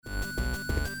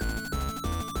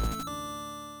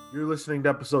You're listening to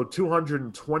episode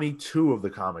 222 of the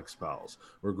Comics Pals.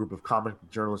 We're a group of comic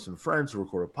journalists and friends who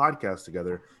record a podcast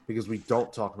together because we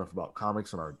don't talk enough about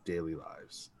comics in our daily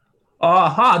lives.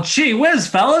 Gee whiz,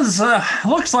 fellas.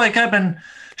 Looks like I've been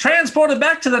transported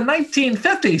back to the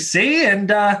 1950s, see? And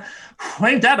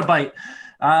ain't that a bite?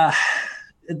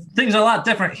 Things are a lot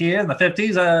different here in the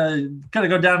 50s. Gotta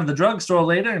go down to the drugstore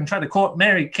later and try to court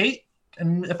Mary Kate.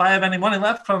 And if I have any money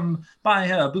left from buying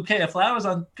a bouquet of flowers,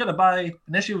 I'm gonna buy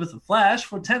an issue with the Flash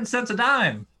for 10 cents a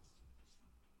dime.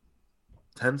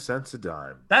 10 cents a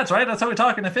dime. That's right. That's how we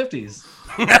talk in the 50s.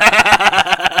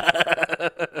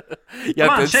 You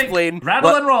have to explain.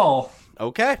 Rattle and roll.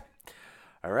 Okay.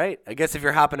 All right. I guess if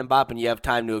you're hopping and bopping, you have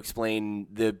time to explain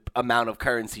the amount of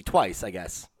currency twice, I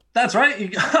guess. That's right.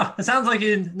 It sounds like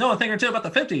you know a thing or two about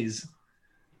the 50s.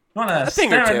 You want to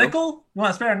spare a nickel? You want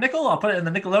to spare a nickel? I'll put it in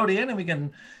the Nickelodeon and we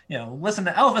can, listen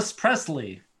to Elvis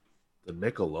Presley. The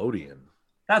Nickelodeon?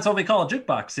 That's what we call a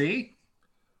jukebox, see?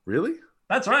 Really?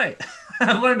 That's right.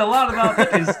 I've learned a lot about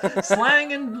 50s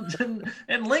slang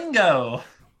and lingo.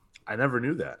 I never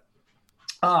knew that.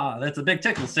 That's a big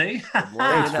tickle, see?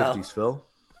 Thanks, 50s Phil.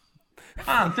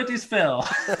 I'm 50s Phil.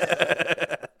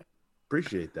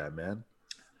 Appreciate that, man.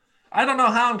 I don't know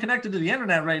how I'm connected to the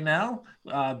internet right now.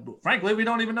 Frankly, we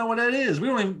don't even know what it is.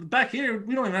 Back here,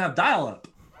 we don't even have dial-up.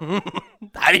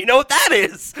 How do you know what that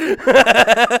is?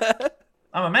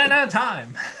 I'm a man at a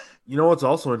time. You know what's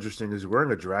also interesting is you're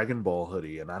wearing a Dragon Ball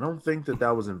hoodie, and I don't think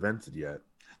that was invented yet.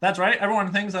 That's right.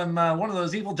 Everyone thinks I'm one of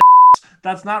those evil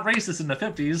that's not racist in the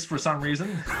 50s for some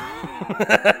reason.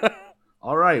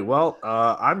 All right. Well,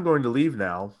 I'm going to leave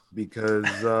now because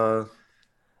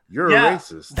you're a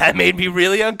racist. That made me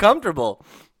really uncomfortable.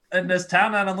 In this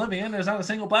town that I'm living in, there's not a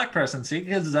single black person, see?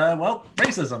 Because,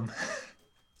 racism.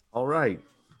 All right.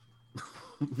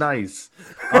 Nice.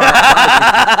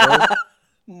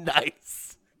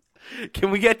 Nice.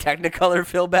 Can we get Technicolor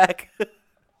Phil back?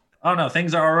 Oh, no.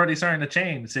 Things are already starting to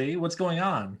change, see? What's going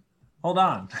on? Hold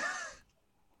on.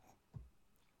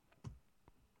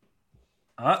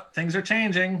 Things are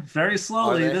changing very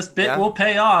slowly. This bit will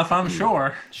pay off, I'm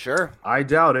sure. Sure. I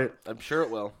doubt it. I'm sure it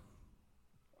will.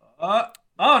 Oh,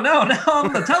 no. Now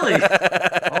I'm the telly.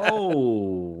 Oh,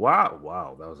 wow.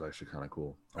 Wow. That was actually kind of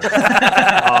cool.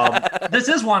 This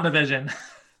is WandaVision.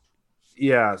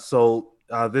 Yeah. So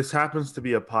this happens to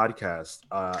be a podcast.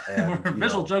 And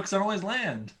visual jokes don't always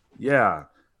land. Yeah.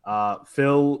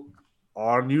 Phil,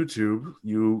 on YouTube,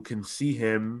 you can see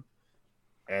him.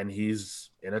 And he's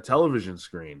in a television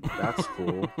screen. That's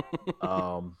cool.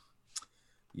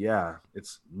 Yeah,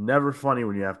 it's never funny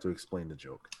when you have to explain the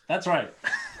joke. That's right.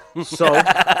 So,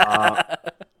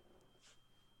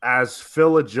 as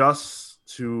Phil adjusts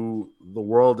to the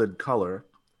world in color,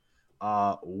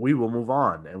 we will move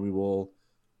on and we will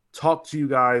talk to you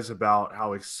guys about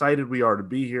how excited we are to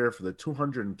be here for the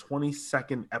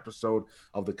 222nd episode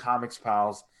of the Comics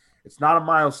Pals. It's not a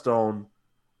milestone,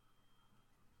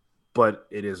 but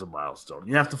it is a milestone.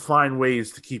 You have to find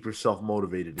ways to keep yourself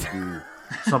motivated to do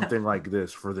something like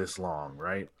this for this long,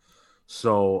 right?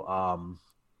 So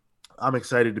I'm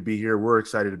excited to be here. We're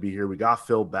excited to be here. We got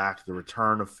Phil back, the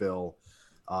return of Phil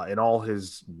in all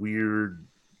his weird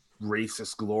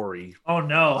racist glory. Oh,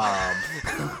 no.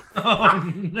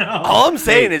 Oh, no. All I'm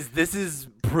saying is this is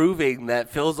proving that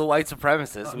Phil's a white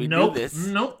supremacist. We knew this.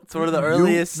 Nope. It's one of the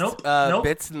earliest nope.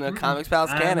 bits in the Comics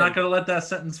Pals canon. I'm not going to let that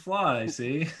sentence fly,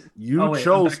 see? You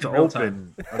chose to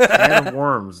open a can of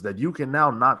worms that you can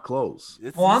now not close.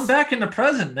 I'm back in the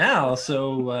present now,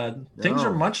 so things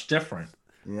are much different.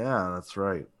 Yeah, that's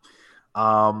right.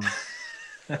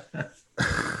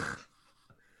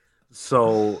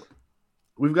 So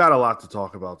we've got a lot to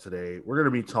talk about today. We're going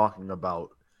to be talking about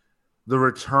the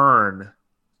return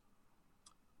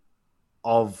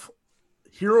of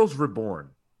Heroes Reborn.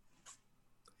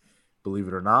 Believe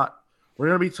it or not, we're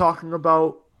going to be talking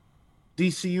about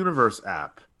DC Universe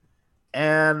app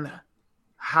and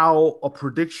how a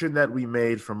prediction that we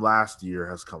made from last year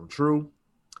has come true.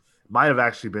 It might have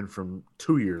actually been from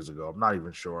 2 years ago. I'm not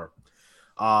even sure.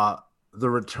 The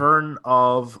return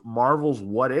of Marvel's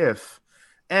What If.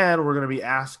 And we're going to be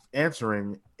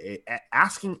asking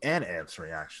and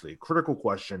answering, actually, a critical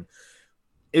question.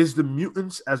 Is the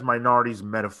mutants as minorities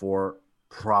metaphor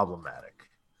problematic?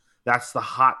 That's the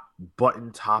hot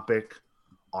button topic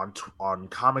on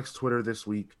comics Twitter this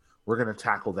week. We're going to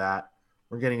tackle that.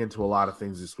 We're getting into a lot of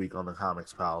things this week on the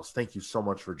Comics Pals. Thank you so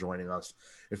much for joining us.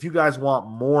 If you guys want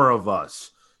more of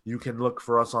us, you can look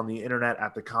for us on the internet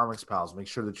at the Comics Pals. Make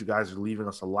sure that you guys are leaving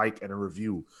us a like and a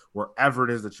review wherever it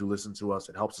is that you listen to us.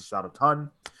 It helps us out a ton.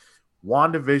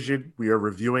 WandaVision, we are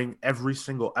reviewing every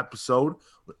single episode.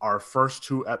 Our first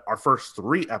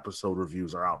 3 episode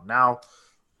reviews are out now.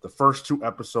 The first 2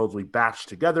 episodes we batched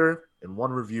together in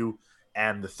one review,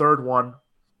 and the third one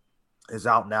is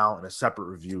out now in a separate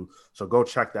review. So go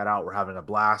check that out. We're having a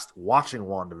blast watching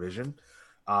WandaVision.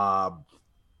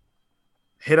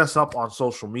 Hit us up on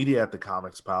social media at The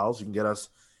Comics Pals. You can get us,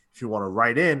 if you want to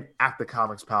write in, at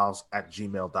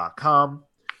thecomicspals@gmail.com.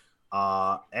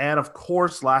 And of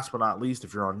course, last but not least,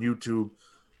 if you're on YouTube,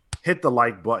 hit the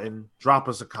like button, drop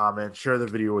us a comment, share the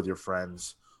video with your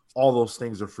friends. All those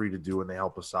things are free to do, and they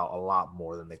help us out a lot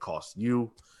more than they cost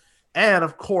you. And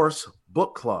of course,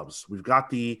 book clubs. We've got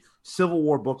the Civil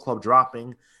War book club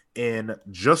dropping in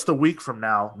just a week from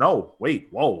now. No, wait,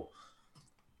 whoa.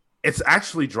 It's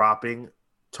actually dropping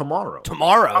tomorrow.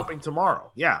 Dropping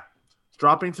tomorrow. Yeah. It's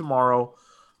dropping tomorrow.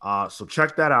 So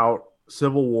check that out.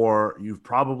 Civil War. You've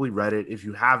probably read it. If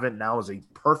you haven't, now is a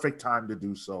perfect time to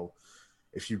do so.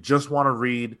 If you just want to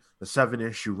read the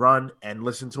 7-issue run and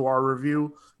listen to our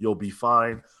review, you'll be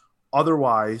fine.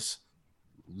 Otherwise,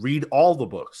 read all the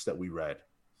books that we read.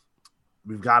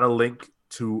 We've got a link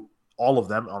to all of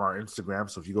them on our Instagram.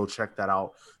 So if you go check that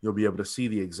out, you'll be able to see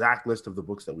the exact list of the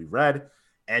books that we've read.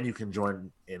 And you can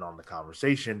join in on the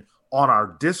conversation on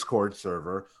our Discord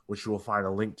server, which you will find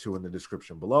a link to in the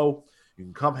description below. You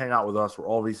can come hang out with us. We're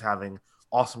always having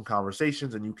awesome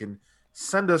conversations, and you can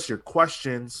send us your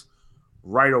questions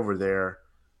right over there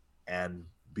and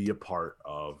be a part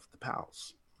of the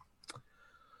pals.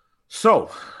 So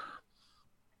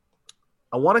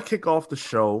I want to kick off the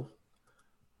show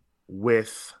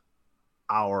with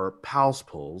our pals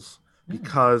pulls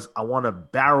because I want to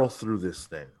barrel through this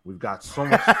thing. We've got so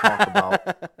much to talk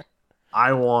about.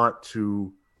 I want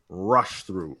to rush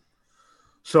through.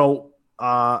 So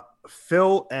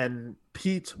Phil and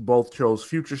Pete both chose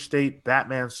Future State,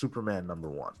 Batman, Superman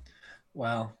 #1.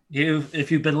 Well,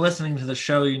 if you've been listening to the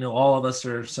show, you know all of us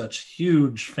are such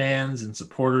huge fans and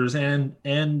supporters and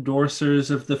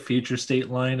endorsers of the Future State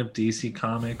line of DC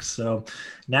Comics. So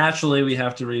naturally, we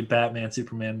have to read Batman,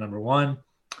 Superman #1.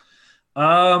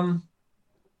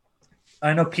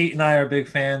 I know Pete and I are big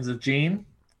fans of Gene,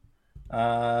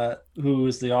 who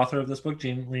is the author of this book,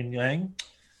 Gene Lin Yang,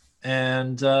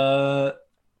 and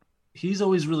he's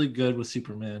always really good with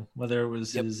Superman, whether it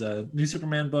was his new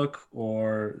Superman book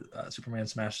or Superman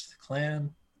Smashes the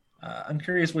Klan. I'm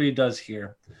curious what he does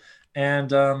here. And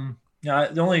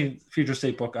the only Future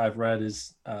State book I've read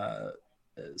is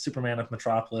Superman of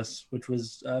Metropolis, which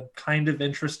was kind of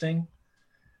interesting.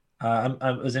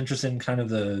 I was interested in kind of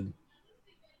the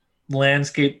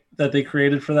landscape that they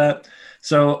created for that.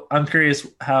 So I'm curious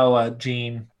how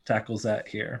Gene tackles that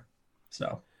here.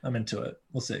 So I'm into it.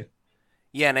 We'll see.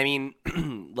 Yeah, and I mean,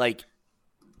 like,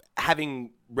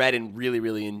 having read and really,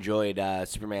 really enjoyed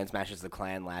Superman Smashes the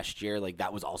Klan last year, like,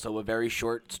 that was also a very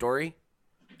short story,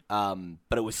 but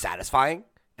it was satisfying.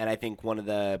 And I think one of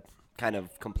the kind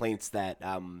of complaints that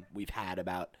we've had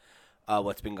about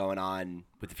what's been going on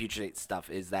with the Future State stuff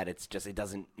is that it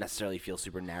doesn't necessarily feel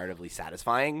super narratively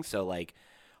satisfying. So, like,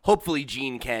 hopefully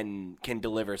Gene can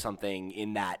deliver something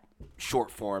in that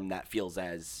short form that feels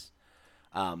as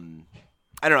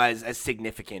I don't know, as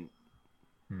significant.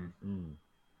 Mm-hmm.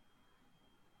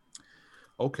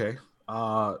 Okay.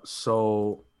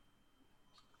 So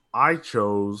I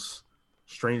chose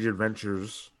Strange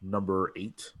Adventures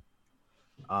 #8.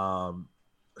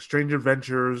 Strange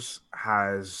Adventures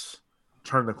has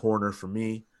turned the corner for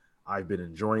me. I've been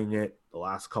enjoying it. The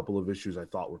last couple of issues I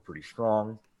thought were pretty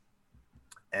strong.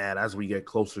 And as we get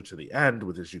closer to the end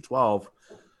with issue 12,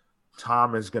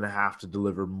 Tom is going to have to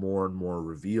deliver more and more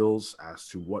reveals as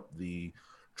to what the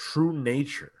true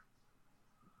nature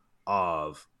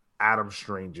of Adam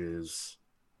Strange's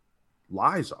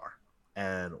lies are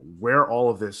and where all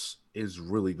of this is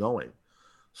really going.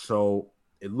 So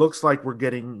it looks like we're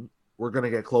going to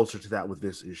get closer to that with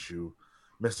this issue.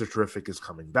 Mr. Terrific is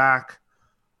coming back.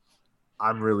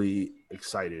 I'm really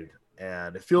excited,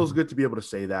 and it feels good to be able to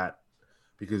say that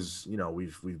because, you know,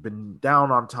 we've been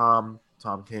down on Tom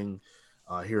King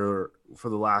here for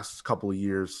the last couple of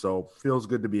years. So feels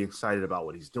good to be excited about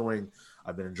what he's doing.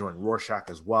 I've been enjoying Rorschach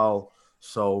as well.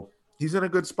 So he's in a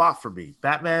good spot for me.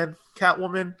 Batman,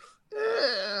 Catwoman,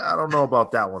 I don't know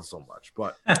about that one so much,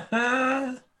 but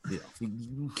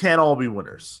you can't all be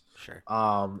winners. Sure.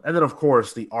 And then of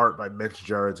course the art by Mitch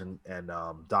Gerrits and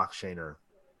Doc Shaner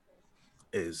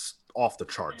is off the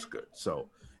charts good. So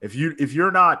if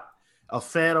you're not a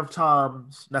fan of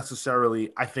Tom's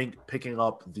necessarily, I think picking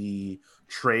up the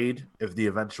trade, if the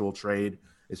eventual trade,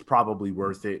 is probably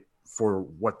worth it for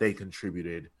what they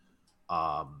contributed,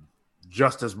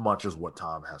 just as much as what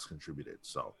Tom has contributed.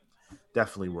 So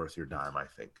definitely worth your dime, I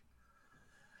think.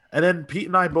 And then Pete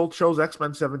and I both chose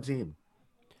X-Men 17.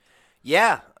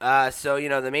 Yeah. So,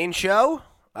 the main show,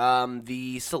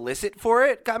 the solicit for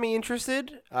it got me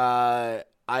interested. I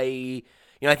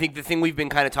think the thing we've been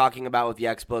kind of talking about with the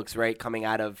X books, right, coming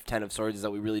out of Ten of Swords, is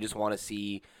that we really just want to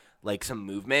see like some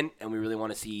movement, and we really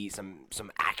want to see some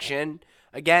action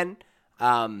again,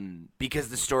 because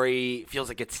the story feels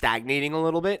like it's stagnating a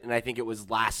little bit. And I think it was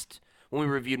when we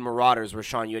reviewed Marauders, where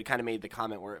Sean, you had kind of made the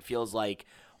comment where it feels like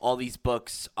all these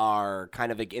books are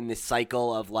kind of like in this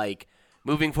cycle of like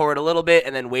moving forward a little bit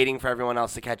and then waiting for everyone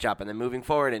else to catch up, and then moving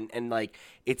forward, and like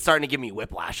it's starting to give me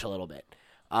whiplash a little bit.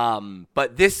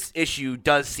 But this issue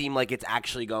does seem like it's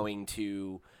actually going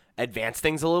to advance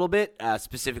things a little bit,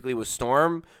 specifically with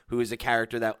Storm, who is a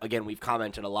character that, again, we've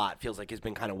commented a lot, feels like has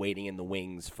been kind of waiting in the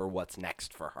wings for what's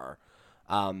next for her.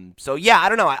 So yeah, I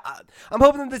don't know. I'm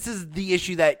hoping that this is the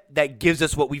issue that gives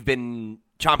us what we've been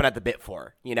chomping at the bit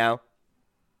for,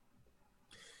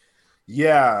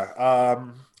 Yeah,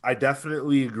 I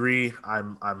definitely agree.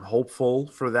 I'm hopeful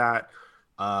for that.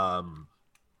 I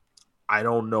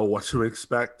don't know what to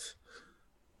expect.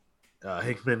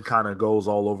 Hickman kind of goes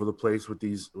all over the place with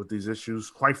these issues.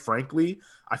 Quite frankly,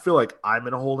 I feel like I'm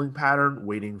in a holding pattern,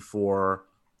 waiting for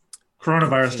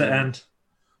coronavirus to end.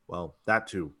 Well, that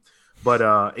too,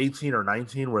 but 18 or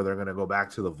 19, where they're going to go back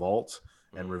to the vault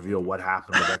and reveal what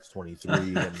happened with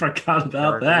X-23. I forgot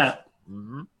about that.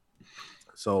 Mm-hmm.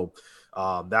 So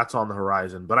that's on the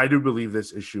horizon. But I do believe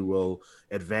this issue will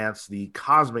advance the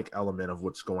cosmic element of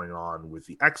what's going on with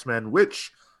the X-Men,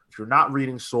 which, if you're not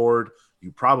reading Sword,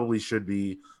 you probably should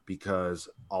be, because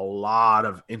a lot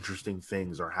of interesting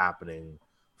things are happening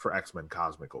for X-Men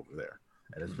Cosmic over there.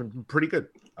 And it's been pretty good.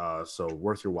 So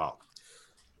worth your while.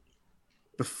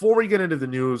 Before we get into the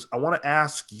news, I want to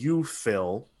ask you,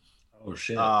 Phil. Oh,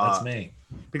 shit. That's me.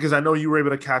 Because I know you were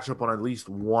able to catch up on at least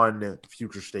one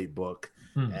Future State book.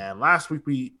 And last week,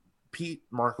 Pete,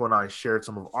 Marco, and I shared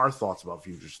some of our thoughts about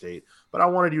Future State. But I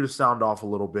wanted you to sound off a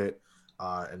little bit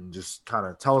and just kind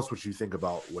of tell us what you think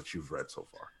about what you've read so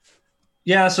far.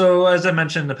 Yeah, so as I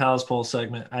mentioned in the Palace Poll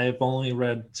segment, I've only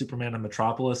read Superman and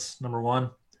Metropolis,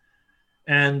 #1.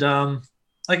 And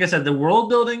like I said, the world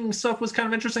building stuff was kind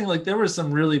of interesting. Like, there were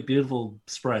some really beautiful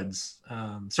spreads.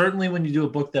 Certainly when you do a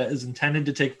book that is intended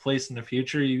to take place in the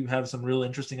future, you have some real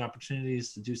interesting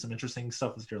opportunities to do some interesting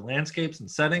stuff with your landscapes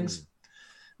and settings.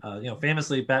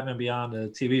 Famously, Batman Beyond, a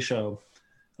TV show,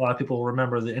 a lot of people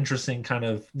remember the interesting kind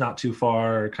of not too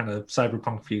far kind of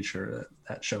cyberpunk future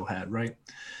that show had, right?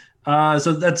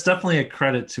 So that's definitely a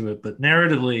credit to it. But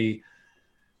narratively,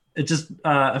 it just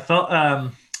it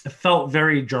felt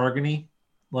very jargony.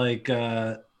 Like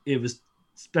it was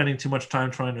spending too much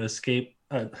time trying to escape.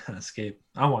 I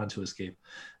wanted to escape.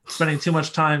 Spending too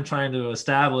much time trying to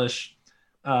establish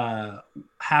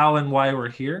how and why we're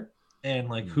here, and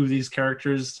like who these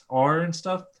characters are and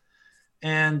stuff.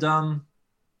 And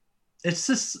it's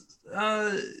just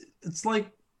it's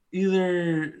like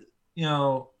either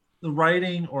the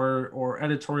writing or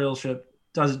editorialship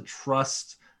doesn't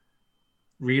trust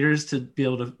readers to be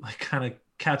able to like kind of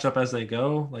catch up as they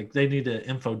go. Like, they need to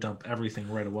info dump everything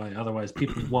right away, otherwise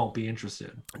people won't be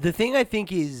interested. The thing I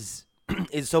think is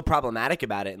so problematic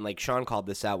about it, and like Sean called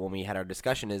this out when we had our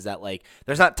discussion, is that like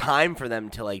there's not time for them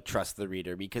to like trust the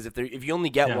reader, because if you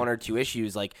only get one or two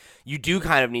issues, like you do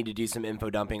kind of need to do some info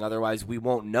dumping, otherwise we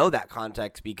won't know that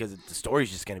context because the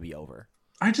story's just going to be over.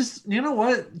 I just,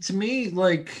 to me,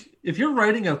 like, if you're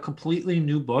writing a completely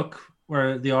new book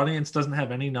where the audience doesn't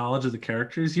have any knowledge of the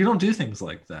characters, you don't do things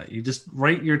like that. You just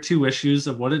write your 2 issues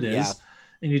of what it is,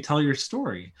 and you tell your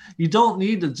story. You don't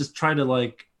need to just try to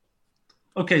like,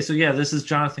 okay, so yeah, this is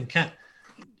Jonathan Kent.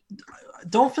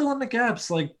 Don't fill in the gaps.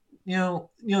 Like,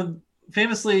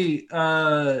 famously,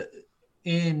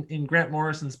 in Grant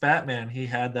Morrison's Batman, he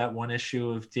had that one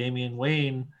issue of Damian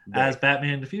Wayne as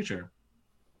Batman in the future.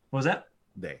 What was that?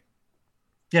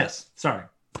 Yes, sorry.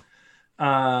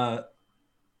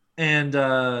 And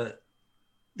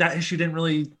that issue didn't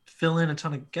really fill in a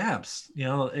ton of gaps.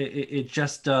 It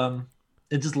just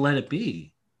let it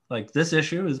be. Like, this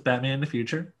issue is Batman in the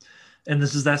future, and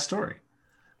this is that story.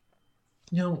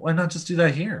 Why not just do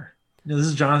that here? This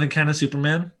is Jonathan Kent as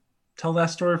Superman. Tell that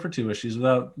story for 2 issues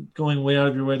without going way out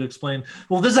of your way to explain,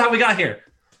 well, this is how we got here.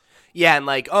 Yeah, and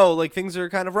like, oh, like things are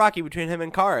kind of rocky between him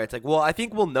and Kara. It's like, well, I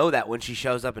think we'll know that when she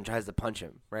shows up and tries to punch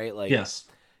him, right? Like, yes,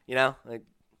 like,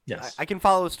 yes, I can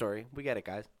follow a story. We get it,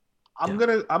 guys. I'm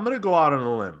gonna go out on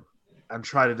a limb and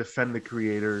try to defend the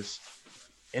creators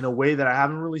in a way that I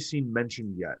haven't really seen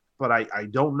mentioned yet, but I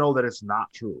don't know that it's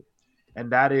not true, and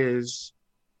that is,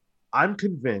 I'm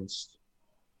convinced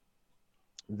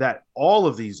that all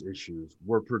of these issues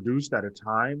were produced at a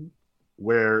time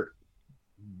where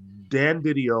Dan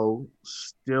Didio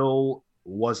still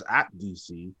was at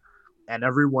DC, and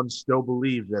everyone still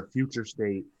believed that Future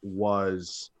State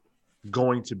was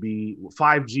going to be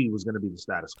 5G was going to be the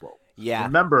status quo. Yeah.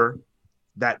 Remember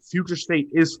that Future State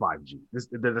is 5G.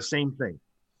 They're the same thing.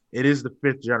 It is the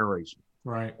 5th generation.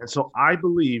 Right. And so I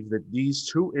believe that these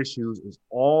 2 issues is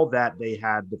all that they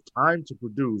had the time to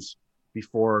produce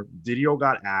before Didio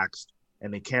got axed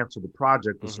and they canceled the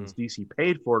project. But since DC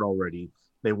paid for it already,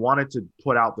 they wanted to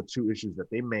put out the 2 issues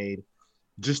that they made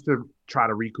just to try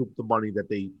to recoup the money that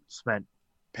they spent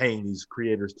paying these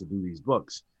creators to do these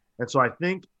books. And so I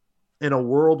think in a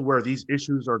world where these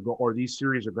issues or these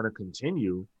series are going to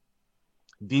continue,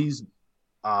 these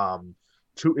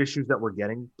 2 issues that we're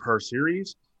getting per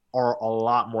series are a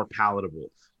lot more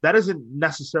palatable. That doesn't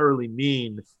necessarily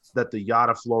mean that the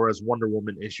Yada Flores Wonder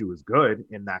Woman issue is good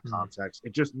in that context.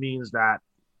 It just means that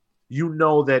you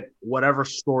know that whatever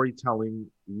storytelling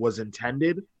was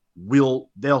intended,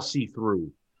 they'll see through,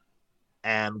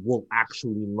 and we'll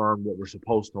actually learn what we're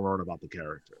supposed to learn about the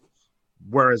character.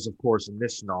 Whereas, of course, in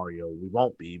this scenario, we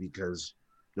won't be because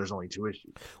there's only 2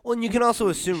 issues. Well, and you can also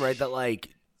assume, right, that like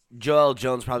Joel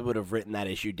Jones probably would have written that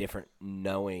issue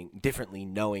differently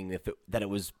knowing that it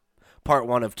was part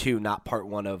 1 of 2, not part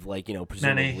 1 of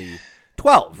presumably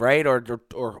 12, right,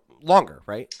 or longer,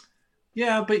 right?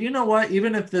 Yeah, but you know what?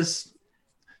 Even if this,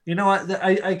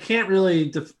 I can't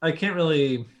really.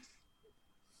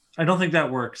 I don't think that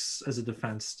works as a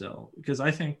defense still, because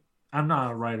I think I'm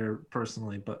not a writer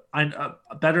personally, but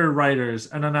better writers,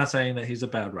 and I'm not saying that he's a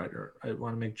bad writer. I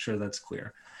want to make sure that's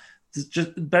clear. It's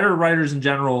just better writers in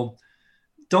general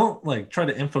don't try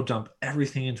to info dump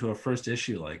everything into a first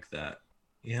issue like that.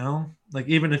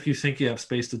 Even if you think you have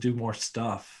space to do more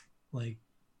stuff,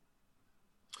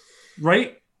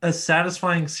 write a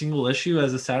satisfying single issue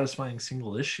as a satisfying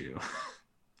single issue.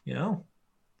 Yeah.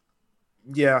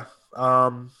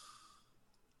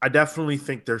 I definitely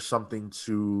think there's something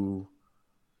to,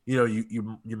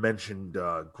 you mentioned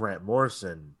Grant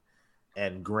Morrison,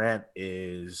 and Grant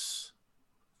is,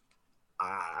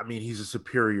 he's a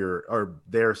superior, or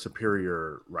their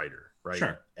superior writer, right?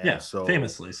 Sure. And yeah. So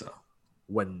famously so.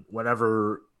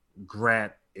 Whenever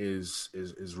Grant is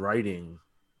writing,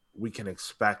 we can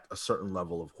expect a certain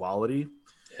level of quality.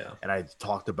 Yeah. And I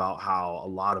talked about how a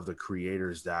lot of the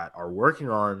creators that are working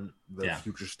on the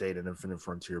Future State and Infinite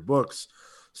Frontier books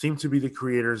seem to be the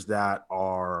creators that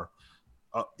are,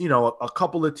 a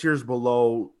couple of tiers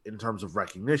below in terms of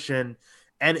recognition,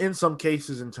 and in some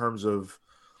cases in terms of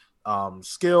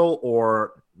skill,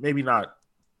 or maybe not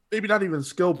even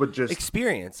skill, but just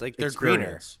experience. They're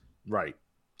greener. Right.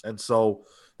 And so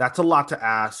that's a lot to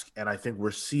ask. And I think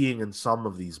we're seeing in some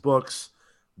of these books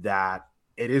that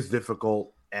it is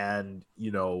difficult. And,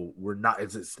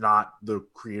 it's not the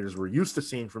creators we're used to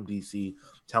seeing from DC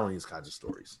telling these kinds of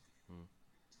stories.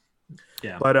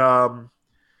 Yeah. But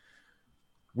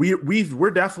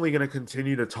we're definitely going to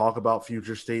continue to talk about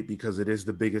Future State because it is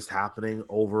the biggest happening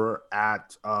over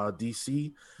at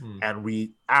DC. And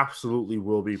we absolutely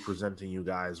will be presenting you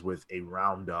guys with a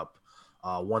roundup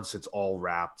once it's all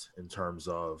wrapped in terms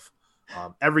of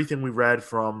everything we read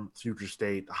from Future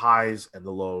State, the highs and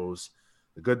the lows,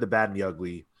 the good, the bad, and the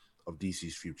ugly of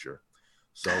DC's future.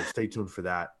 So stay tuned for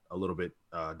that a little bit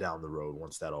down the road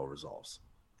once that all resolves.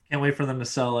 Can't wait for them to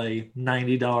sell a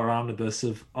 $90 omnibus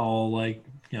of all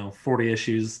 40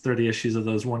 issues, 30 issues of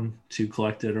those 1-2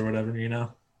 collected or whatever,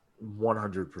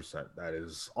 100%. That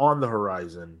is on the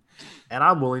horizon. And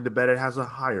I'm willing to bet it has a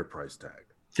higher price tag.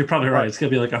 You're probably right. It's going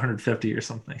to be like 150 or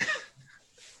something.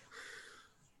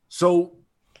 So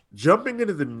jumping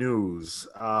into the news,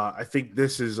 I think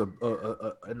this is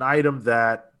an item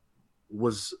that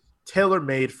was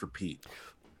tailor-made for Pete.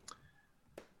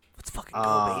 Let's fucking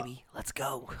go, baby. Let's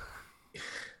go.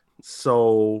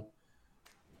 So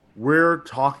we're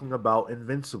talking about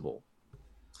Invincible.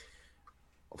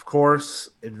 Of course,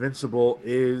 Invincible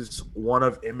is one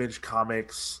of Image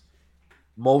Comics'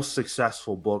 most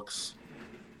successful books,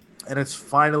 and it's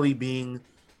finally being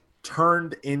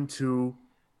turned into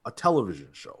a television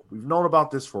show. We've known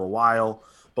about this for a while,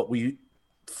 but we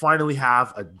finally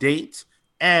have a date,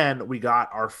 and we got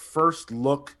our first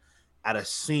look at a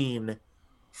scene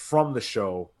from the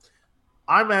show.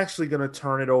 I'm actually going to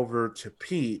turn it over to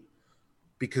Pete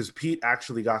because Pete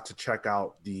actually got to check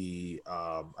out the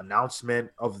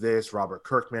announcement of this. Robert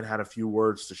Kirkman had a few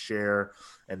words to share,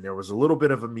 and there was a little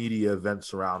bit of a media event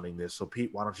surrounding this. So Pete,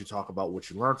 why don't you talk about what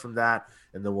you learned from that,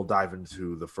 and then we'll dive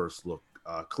into the first look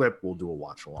clip, we'll do a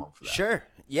watch along for that. Sure.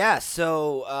 Yeah.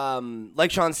 So,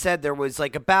 like Sean said, there was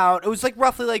like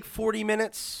roughly like 40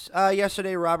 minutes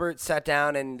yesterday. Robert sat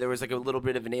down and there was like a little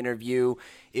bit of an interview.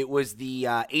 It was the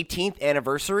 18th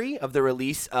anniversary of the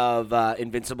release of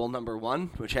Invincible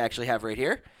 #1, which I actually have right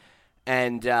here.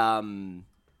 And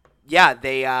yeah,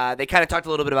 they kind of talked a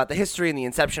little bit about the history and the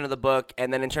inception of the book,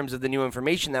 and then in terms of the new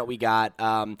information that we got,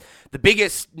 the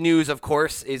biggest news, of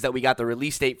course, is that we got the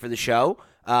release date for the show.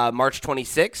 March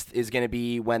 26th is going to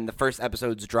be when the first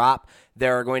episodes drop.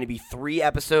 There are going to be 3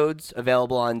 episodes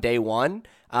available on day 1,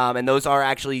 and those are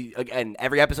actually, again,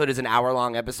 every episode is an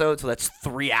hour-long episode, so that's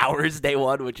 3 hours day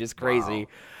 1, which is crazy.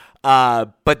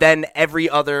 Wow. But then every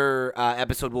other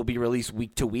episode will be released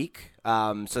week to week.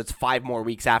 So it's 5 more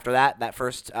weeks after that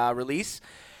first release.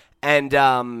 And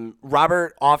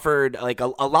Robert offered like a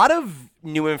lot of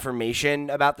new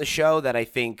information about the show that I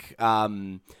think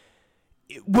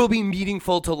will be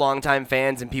meaningful to longtime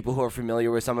fans and people who are familiar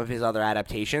with some of his other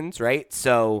adaptations, right?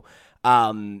 So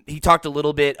he talked a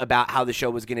little bit about how the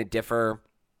show was going to differ.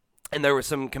 And there were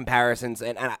some comparisons.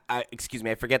 And I excuse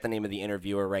me, I forget the name of the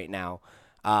interviewer right now.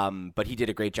 But he did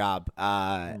a great job.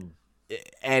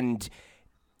 And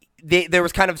there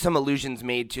was kind of some allusions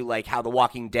made to like how The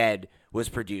Walking Dead was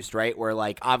produced, right? Where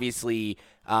like obviously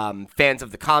fans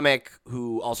of the comic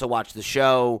who also watched the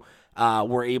show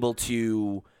were able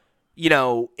to, you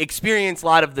know, experience a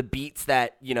lot of the beats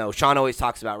that, you know, Sean always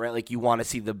talks about, right? Like you want to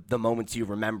see the moments you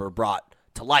remember brought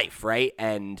to life, right?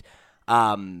 And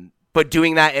but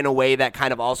doing that in a way that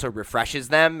kind of also refreshes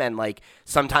them, and like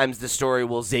sometimes the story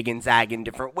will zig and zag in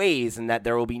different ways, and that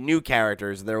there will be new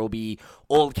characters, there will be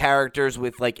old characters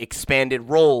with like expanded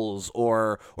roles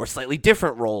or slightly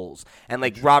different roles, and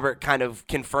like Robert kind of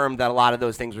confirmed that a lot of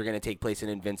those things were going to take place in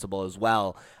Invincible as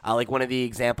well. Like one of the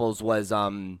examples was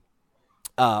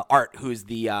Art, who's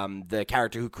the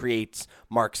character who creates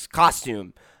Mark's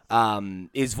costume.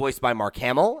 Is voiced by Mark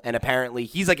Hamill, and apparently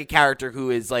he's like a character who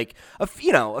is like a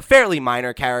fairly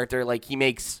minor character. Like he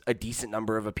makes a decent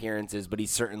number of appearances, but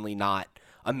he's certainly not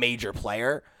a major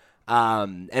player.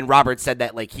 And Robert said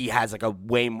that like he has like a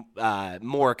way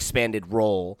more expanded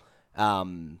role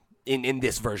in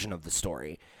this version of the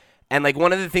story. And like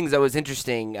one of the things that was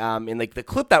interesting in like the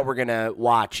clip that we're gonna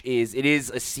watch is it is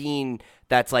a scene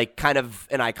that's like kind of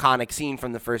an iconic scene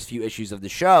from the first few issues of the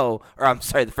show, or I'm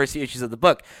sorry, the first few issues of the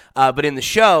book. But in the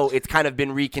show, it's kind of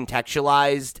been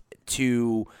recontextualized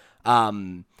to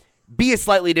be a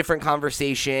slightly different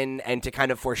conversation and to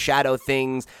kind of foreshadow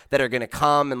things that are going to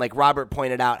come. And like Robert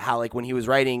pointed out how like when he was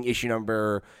writing issue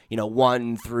number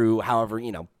 1 through however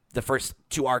the first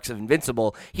 2 arcs of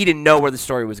Invincible, he didn't know where the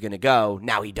story was going to go.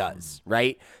 Now he does,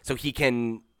 right? So he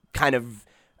can kind of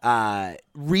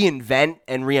reinvent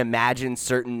and reimagine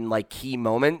certain like key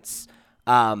moments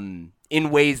in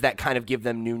ways that kind of give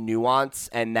them new nuance,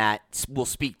 and that will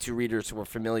speak to readers who are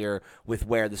familiar with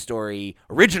where the story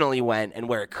originally went and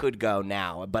where it could go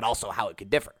now, but also how it could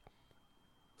differ.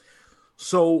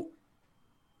 So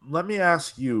let me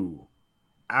ask you,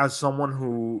 as someone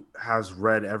who has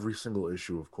read every single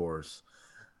issue, of course,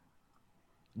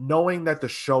 knowing that the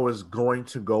show is going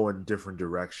to go in different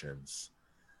directions,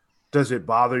 does it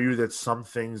bother you that some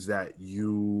things that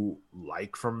you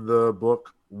like from the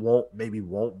book won't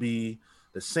be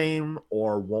the same,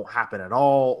 or won't happen at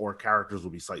all, or characters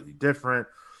will be slightly different?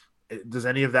 Does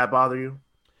any of that bother you?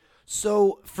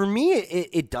 So for me,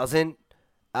 it doesn't.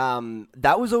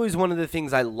 That was always one of the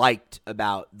things I liked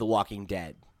about The Walking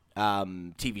Dead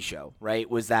TV show, right?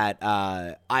 Was that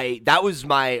that was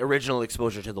my original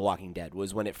exposure to The Walking Dead,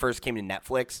 was when it first came to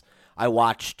Netflix. I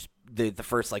watched the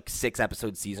first like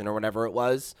 6-episode season or whatever it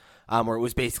was, where it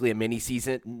was basically a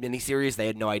mini-series. They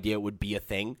had no idea it would be a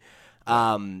thing.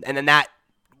 And then that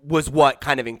was what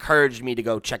kind of encouraged me to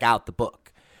go check out the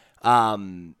book.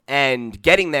 And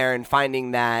getting there and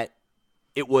finding that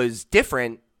it was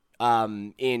different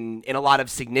in a lot of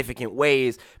significant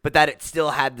ways, but that it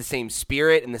still had the same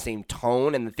spirit and the same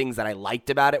tone, and the things that I liked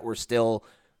about it were still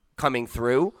coming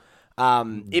through.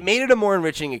 It made it a more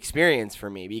enriching experience for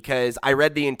me, because I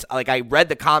read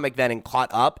the comic then and caught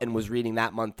up and was reading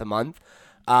that month to month.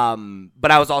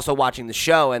 But I was also watching the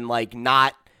show and like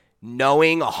not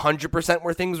knowing 100%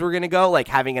 where things were going to go, like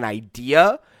having an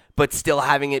idea, but still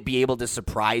having it be able to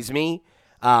surprise me,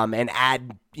 and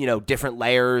add, different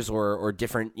layers or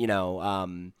different,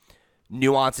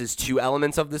 nuances to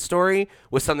elements of the story,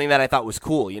 was something that I thought was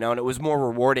cool, and it was more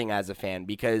rewarding as a fan,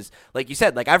 because like you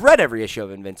said, like I've read every issue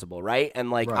of Invincible, right? And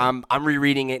like, right. I'm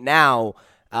rereading it now,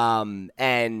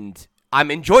 and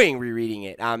I'm enjoying rereading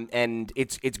it. And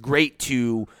it's great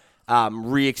to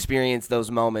re-experience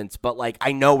those moments, but like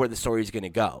I know where the story is going to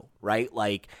go, right?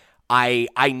 Like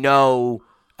I know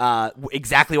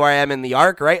exactly where I am in the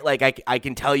arc, right? Like I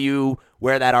can tell you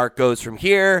where that arc goes from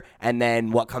here, and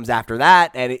then what comes after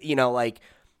that, and like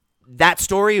that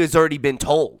story has already been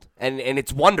told, and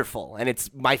it's wonderful, and it's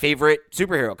my favorite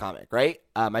superhero comic, right?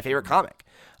 My favorite comic.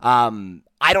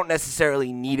 I don't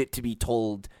necessarily need it to be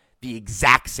told the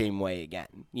exact same way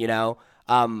again,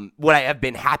 Would I have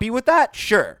been happy with that?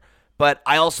 Sure. But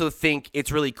I also think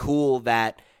it's really cool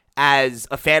that as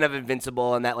a fan of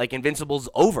Invincible and that like Invincible's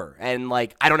over and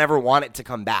like I don't ever want it to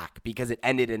come back because it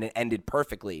ended and it ended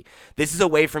perfectly. This is a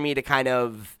way for me to kind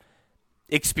of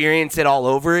experience it all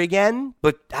over again,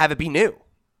 but have it be new.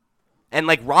 And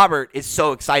like Robert is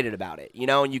so excited about it,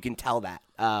 and you can tell that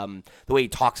the way he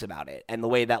talks about it and the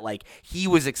way that like he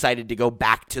was excited to go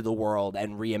back to the world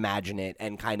and reimagine it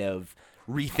and kind of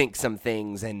rethink some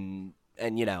things and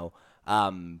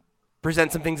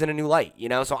present some things in a new light,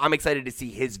 So I'm excited to see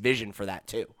his vision for that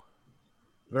too.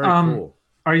 Very cool.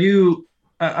 Are you?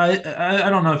 I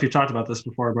don't know if you talked about this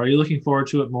before, but are you looking forward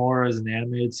to it more as an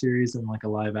animated series than like a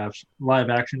live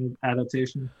action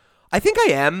adaptation? I think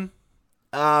I am.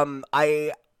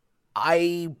 I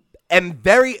am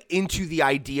very into the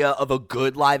idea of a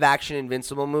good live action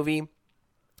Invincible movie,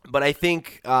 but I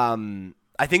think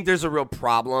there's a real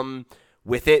problem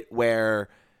with it where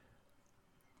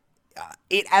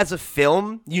it as a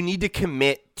film, you need to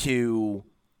commit to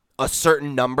a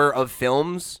certain number of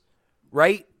films,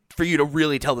 right? For you to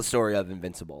really tell the story of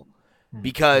Invincible.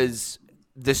 Because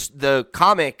the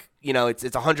comic, it's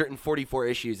 144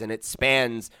 issues and it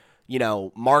spans,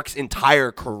 Mark's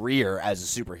entire career as a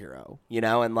superhero,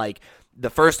 and like the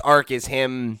first arc is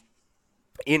him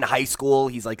in high school.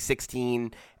 He's like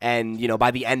 16 and,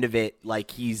 by the end of it,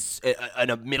 like he's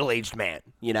a middle-aged man,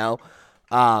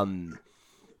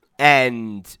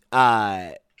 and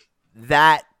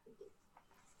that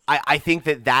I think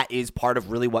that is part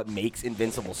of really what makes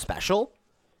Invincible special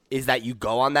is that you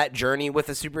go on that journey with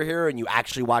a superhero and you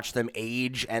actually watch them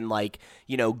age and like,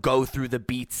 go through the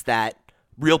beats that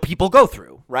real people go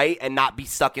through, right? And not be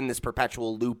stuck in this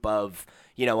perpetual loop of,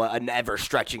 an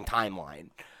ever-stretching timeline.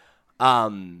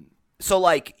 So,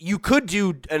 like, you could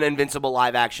do an Invincible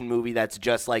live-action movie that's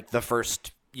just, like, the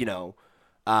first,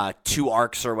 2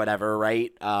 arcs or whatever,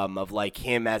 right? Of, like,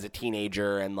 him as a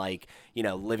teenager and, like,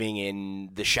 living in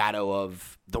the shadow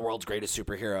of the world's greatest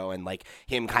superhero and, like,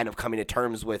 him kind of coming to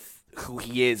terms with who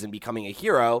he is and becoming a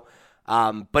hero.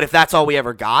 But if that's all we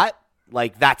ever got,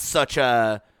 like, that's such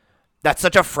a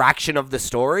fraction of the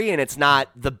story, and it's not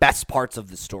the best parts of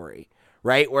the story,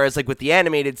 right? Whereas, like, with the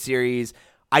animated series,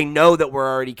 I know that we're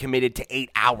already committed to 8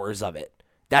 hours of it.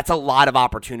 That's a lot of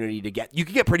opportunity to get. You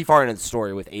can get pretty far into the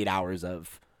story with 8 hours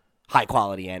of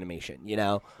high-quality animation,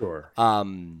 Sure.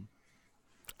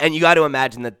 And you got to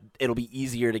imagine that it'll be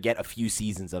easier to get a few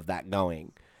seasons of that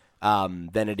going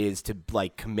than it is to,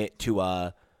 like, commit to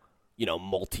a,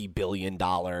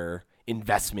 multi-billion-dollar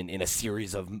investment in a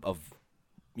series of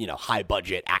high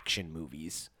budget action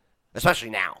movies, especially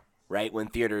now, right? When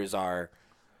theaters are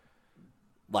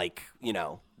like,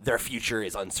 their future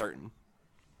is uncertain.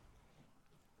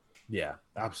 Yeah,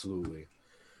 absolutely.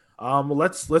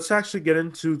 Let's actually get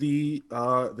into the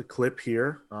clip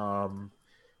here.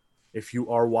 If you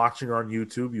are watching on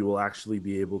YouTube, you will actually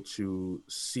be able to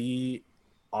see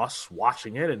us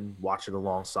watching it and watch it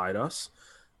alongside us.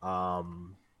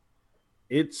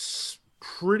 It's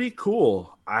pretty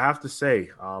cool, I have to say.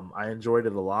 I enjoyed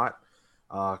it a lot.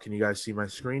 Can you guys see my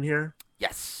screen here?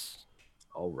 Yes.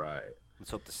 All right. Let's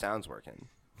hope the sound's working.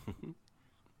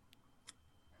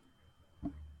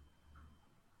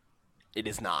 It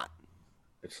is not.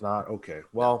 It's not? Okay.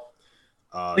 Well,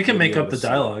 we can make up the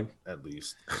dialogue. At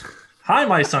least. Hi,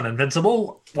 my son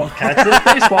Invincible. Won't catch the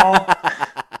baseball.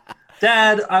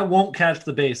 Dad, I won't catch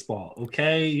the baseball,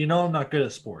 okay? I'm not good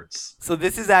at sports. So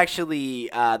this is actually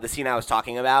the scene I was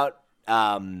talking about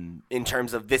in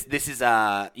terms of this. This is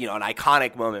an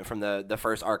iconic moment from the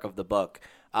first arc of the book,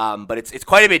 but it's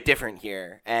quite a bit different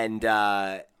here, and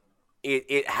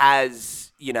it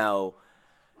has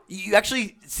you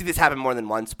actually see this happen more than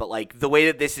once, but like the way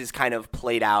that this is kind of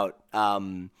played out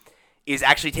is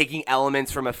actually taking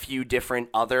elements from a few different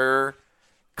other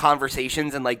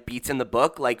conversations and like beats in the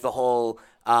book, like the whole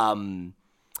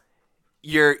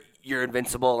you're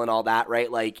invincible and all that,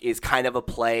 right? Like is kind of a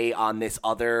play on this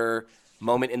other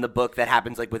moment in the book that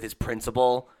happens like with his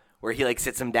principal, where he like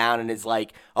sits him down and is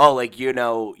like, oh, like, you're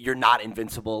not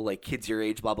invincible, like kids your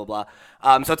age, blah, blah, blah.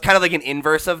 So it's kind of like an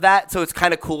inverse of that. So it's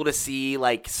kind of cool to see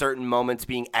like certain moments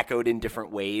being echoed in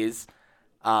different ways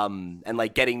and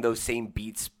like getting those same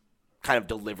beats kind of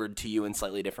delivered to you in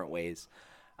slightly different ways.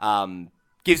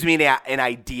 gives me an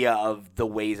idea of the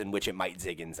ways in which it might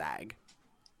zig and zag.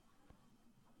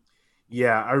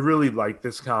 Yeah, I really liked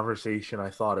this conversation. I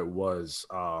thought it was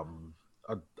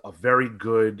a very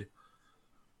good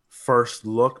first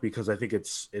look because I think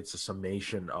it's a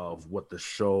summation of what the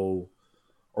show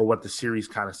or what the series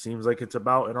kind of seems like it's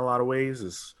about in a lot of ways.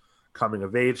 Is coming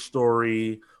of age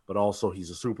story, but also he's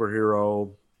a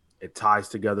superhero. It ties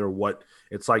together what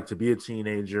it's like to be a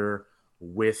teenager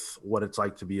with what it's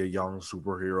like to be a young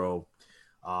superhero.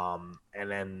 And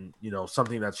then,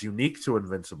 something that's unique to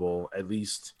Invincible, at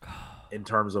least in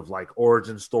terms of like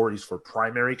origin stories for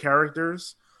primary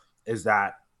characters, is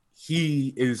that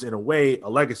he is in a way a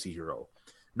legacy hero.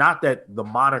 Not that the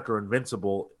moniker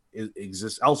Invincible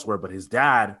exists elsewhere, but his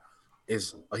dad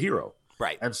is a hero.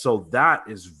 Right. And so that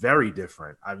is very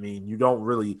different. I mean, you don't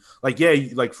really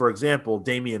like for example,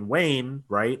 Damian Wayne,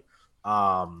 right?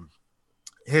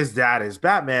 His dad is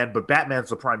Batman, but Batman's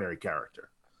the primary character.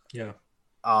 Yeah.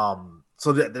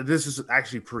 So this is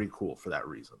actually pretty cool for that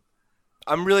reason.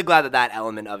 I'm really glad that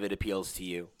element of it appeals to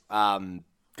you.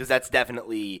 Because that's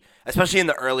definitely, especially in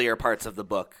the earlier parts of the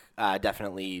book,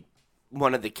 definitely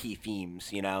one of the key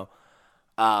themes,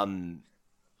 I'm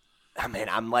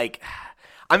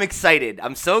excited.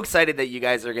 I'm so excited that you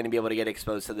guys are going to be able to get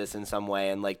exposed to this in some way.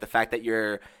 And like the fact that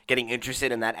you're getting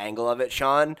interested in that angle of it,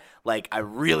 Sean, like I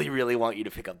really, really want you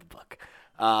to pick up the book.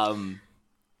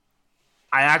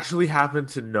 I actually happen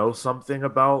to know something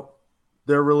about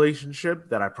their relationship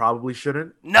that I probably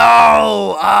shouldn't.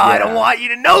 No, I don't want you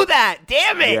to know that.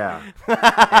 Damn it. Yeah.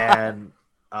 And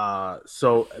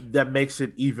so that makes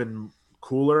it even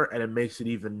cooler, and it makes it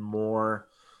even more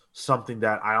something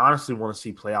that I honestly want to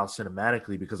see play out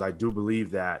cinematically, because I do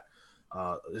believe that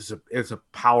it's a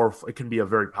powerful. It can be a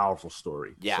very powerful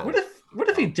story. Yeah. So, What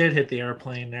if he did hit the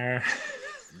airplane there?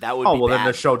 That would be well, bad. then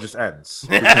the show just ends.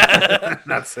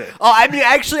 That's it. Oh, I mean,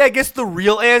 actually, I guess the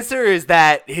real answer is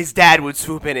that his dad would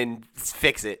swoop in and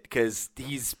fix it because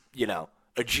he's,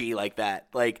 a G like that.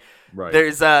 Like, Right.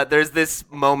 There's this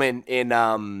moment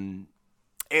in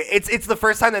it's the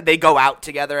first time that they go out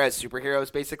together as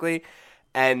superheroes, basically,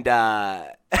 and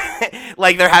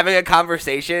like they're having a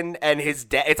conversation, and his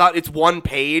dad. It's one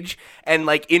page, and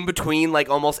like in between, like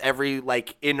almost every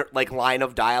line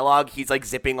of dialogue, he's like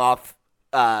zipping off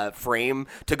frame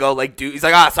to go like do. He's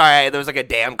like, sorry, there was like a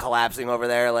dam collapsing over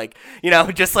there, like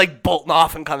just like bolting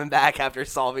off and coming back after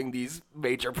solving these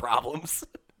major problems.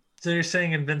 So you're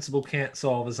saying Invincible can't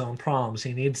solve his own problems.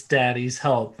 He needs Daddy's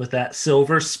help with that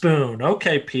silver spoon.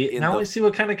 Okay, Pete. Now we see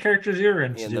what kind of characters you're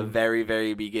into. In the very,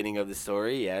 very beginning of the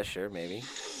story, yeah, sure, maybe.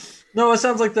 No, it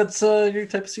sounds like that's your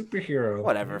type of superhero.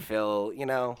 Whatever, Phil.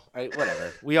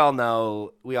 Whatever. We all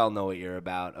know what you're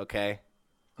about. Okay.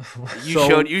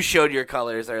 You showed your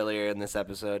colors earlier in this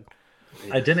episode.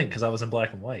 I didn't, because I was in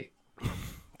black and white.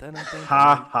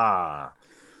 Ha ha.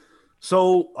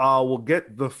 So we'll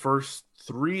get the first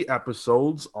 3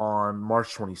 episodes on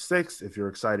March 26th. If you're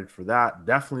excited for that,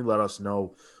 definitely let us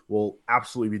know. We'll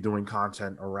absolutely be doing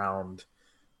content around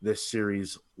this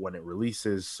series when it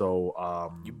releases.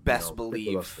 So you best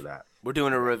believe for that. We're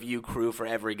doing a review crew for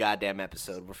every goddamn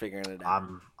episode. We're figuring it out.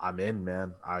 I'm in,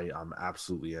 man. I'm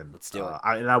absolutely in. Let's do it.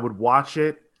 I would watch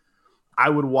it. I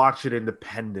would watch it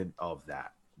independent of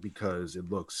that because it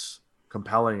looks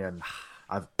compelling, and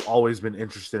I've always been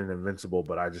interested in Invincible,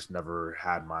 but I just never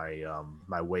had my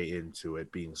my way into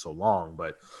it being so long.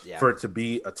 But for it to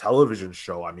be a television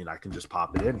show, I mean, I can just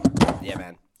pop it in. Yeah,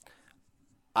 man.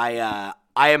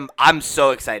 I'm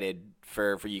so excited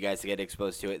for you guys to get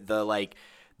exposed to it.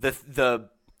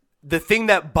 The thing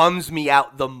that bums me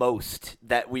out the most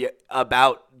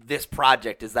about this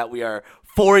project is that we are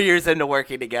 4 years into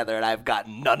working together, and I've got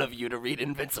none of you to read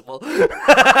Invincible.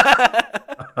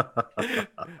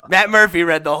 Matt Murphy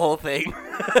read the whole thing,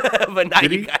 but not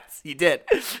you guys. He did,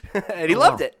 and he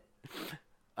loved it.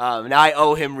 Now I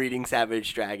owe him reading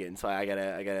Savage Dragon, so I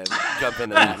gotta jump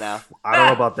into that now. I don't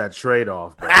know about that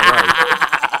trade-off, but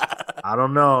I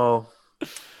don't know.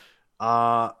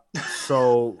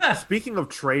 So speaking of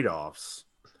trade-offs,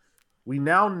 we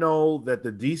now know that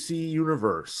the DC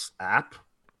Universe app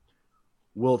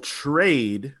will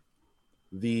trade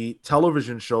the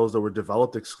television shows that were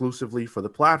developed exclusively for the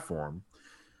platform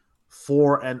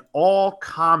for an all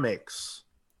comics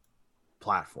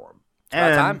platform. It's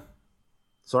about time.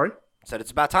 Sorry? Said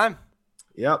it's about time.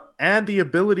 Yep. And the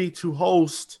ability to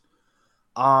host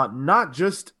not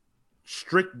just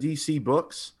strict DC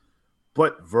books,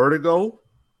 but Vertigo,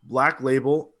 Black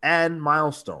Label, and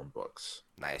Milestone books.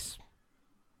 Nice.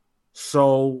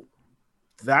 So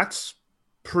that's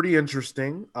pretty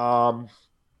interesting.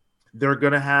 They're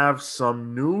going to have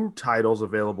some new titles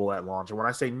available at launch. And when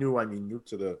I say new, I mean new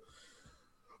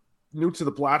to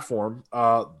the platform.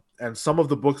 And some of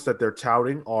the books that they're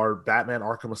touting are Batman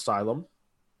Arkham Asylum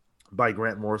by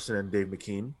Grant Morrison and Dave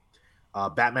McKean,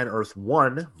 Batman Earth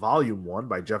 1, Volume 1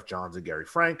 by Jeff Johns and Gary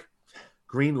Frank,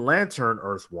 Green Lantern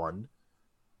Earth 1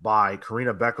 by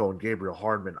Karina Becco and Gabriel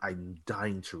Hardman. I'm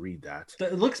dying to read that.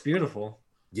 It looks beautiful.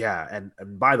 Yeah, and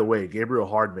by the way, Gabriel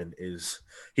Hardman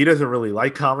he doesn't really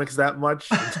like comics that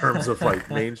much in terms of like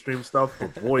mainstream stuff,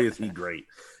 but boy is he great.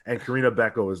 And Karina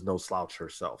Becco is no slouch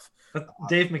herself. But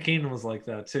Dave McKean was like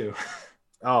that too.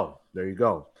 Oh, there you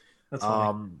go. That's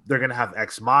funny. They're gonna have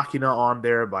Ex Machina on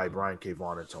there by Brian K.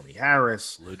 Vaughan and Tony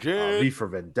Harris. Legit. V for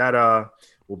Vendetta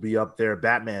will be up there.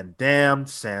 Batman Damned,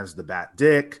 Sans the Bat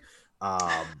Dick.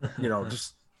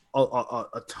 Just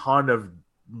a ton of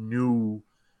new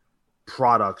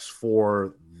products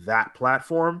for that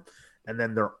platform. And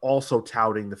then they're also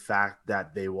touting the fact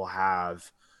that they will have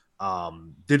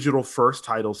digital first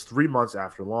titles 3 months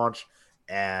after launch,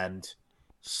 and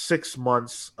 6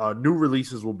 months. New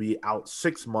releases will be out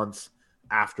 6 months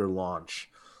after launch.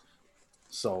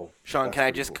 So, Sean, can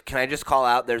I just call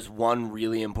out? There's one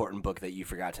really important book that you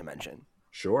forgot to mention.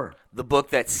 Sure. The book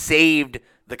that saved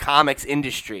the comics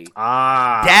industry.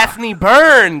 Daphne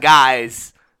Byrne,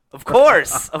 guys. Of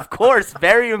course,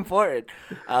 very important.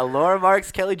 Laura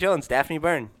Marks, Kelly Jones, Daphne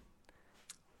Byrne.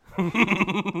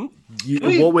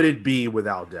 What would it be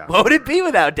without Daphne? What would it be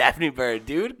without Daphne Byrne,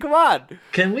 dude? Come on.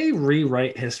 Can we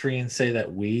rewrite history and say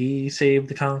that we saved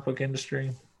the comic book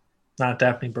industry, not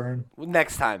Daphne Byrne?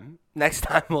 Next time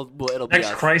it'll be next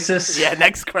us. crisis. Yeah,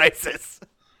 next crisis.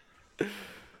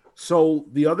 So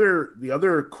the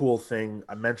other cool thing,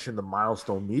 I mentioned the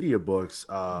Milestone Media books,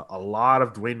 a lot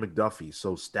of Dwayne McDuffie.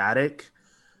 So Static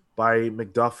by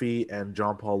McDuffie and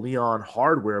John Paul Leon,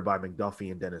 Hardware by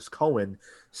McDuffie and Dennis Cohen,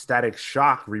 Static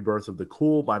Shock, Rebirth of the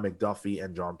Cool by McDuffie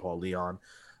and John Paul Leon,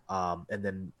 and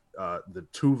then the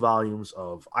 2 volumes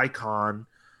of Icon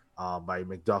by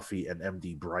McDuffie and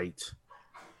MD Bright,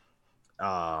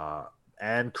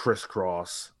 and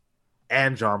Crisscross,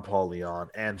 and John Paul Leon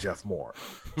and Jeff Moore.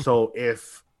 So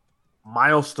if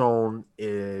Milestone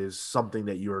is something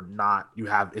that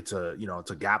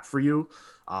it's a gap for you,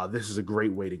 this is a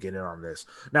great way to get in on this.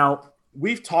 Now,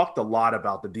 we've talked a lot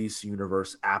about the DC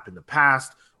Universe app in the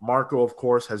past. Marco, of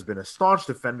course, has been a staunch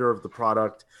defender of the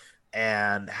product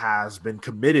and has been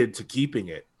committed to keeping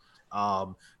it.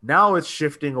 Now it's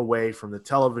shifting away from the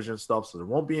television stuff, so there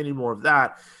won't be any more of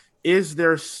that. Is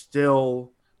this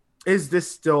still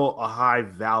a high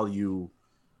value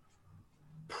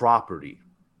property?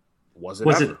 Was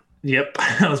it? Yep,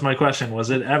 that was my question.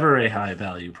 Was it ever a high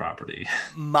value property?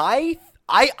 I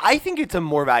think it's a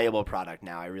more valuable product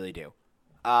now. I really do.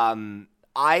 I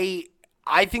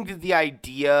think that the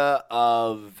idea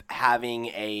of having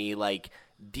a like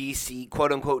DC,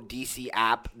 quote unquote DC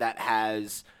app that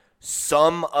has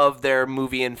some of their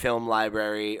movie and film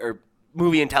library or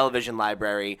movie and television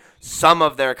library, some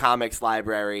of their comics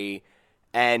library,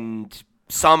 and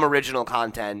some original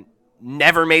content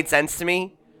never made sense to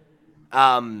me.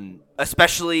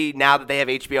 Especially now that they have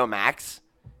HBO Max,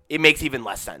 it makes even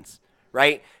less sense,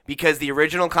 right? Because the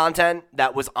original content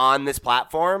that was on this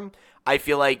platform, I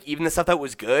feel like even the stuff that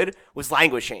was good was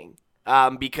languishing,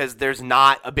 because there's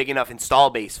not a big enough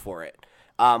install base for it.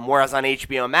 Whereas on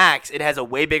HBO Max, it has a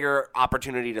way bigger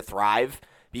opportunity to thrive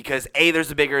because A,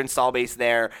 there's a bigger install base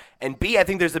there, and B, I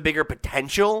think there's a bigger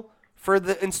potential for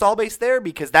the install base there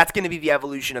because that's going to be the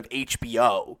evolution of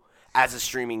HBO as a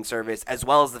streaming service, as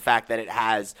well as the fact that it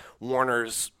has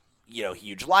Warner's,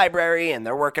 huge library, and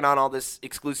they're working on all this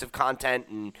exclusive content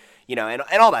and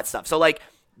all that stuff. So like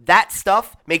that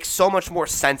stuff makes so much more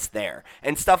sense there.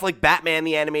 And stuff like Batman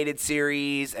the Animated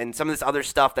Series and some of this other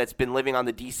stuff that's been living on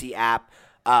the DC app,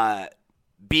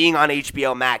 being on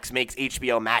HBO Max makes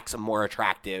HBO Max a more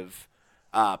attractive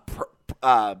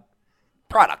product,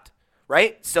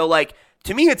 right? So like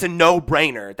to me, it's a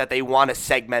no-brainer that they want to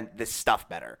segment this stuff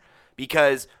better.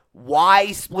 Because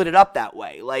why split it up that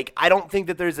way? Like, I don't think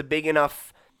that there's a big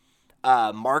enough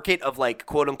market of, like,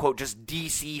 quote-unquote, just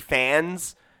DC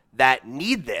fans that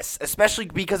need this, especially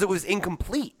because it was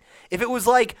incomplete. If it was,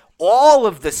 like, all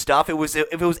of the stuff, if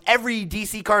it was every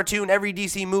DC cartoon, every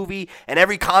DC movie, and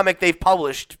every comic they've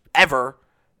published ever,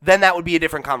 then that would be a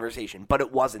different conversation. But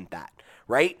it wasn't that,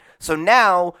 right? So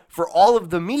now, for all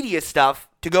of the media stuff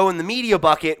to go in the media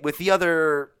bucket with the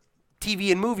other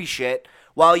TV and movie shit,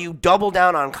 while you double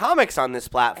down on comics on this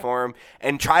platform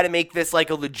and try to make this like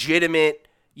a legitimate,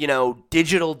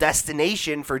 digital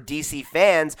destination for DC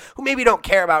fans who maybe don't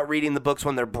care about reading the books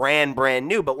when they're brand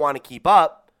new but want to keep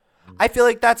up, I feel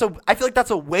like that's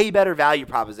a way better value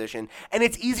proposition, and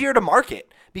it's easier to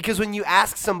market because when you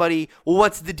ask somebody, well,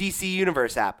 what's the DC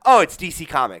Universe app? Oh, it's DC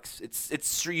Comics.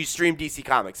 It's you stream DC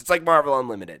Comics. It's like Marvel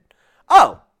Unlimited.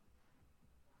 Oh,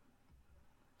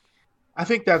 I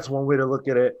think that's one way to look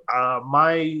at it.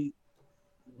 My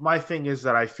thing is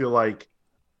that I feel like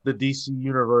the DC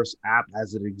Universe app,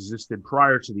 as it existed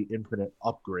prior to the Infinite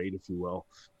upgrade, if you will,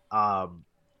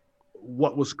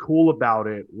 what was cool about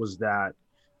it was that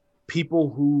people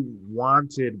who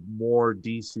wanted more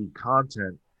DC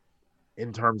content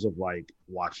in terms of like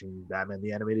watching Batman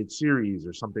the Animated Series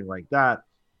or something like that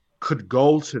could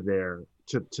go to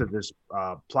this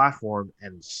platform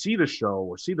and see the show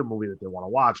or see the movie that they want to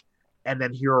watch, and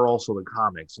then here are also the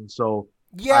comics. And so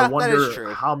I yeah, that is wonder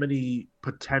true. how many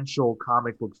potential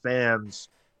comic book fans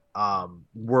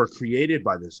were created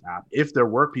by this app. If there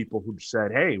were people who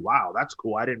said, "Hey, wow, that's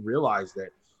cool. I didn't realize that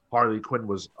Harley Quinn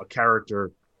was a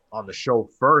character on the show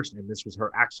first, and this was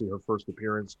her first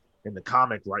appearance in the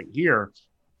comic right here."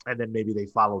 And then maybe they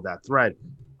followed that thread.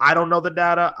 I don't know the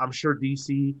data. I'm sure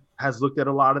DC has looked at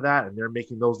a lot of that and they're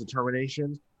making those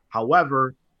determinations.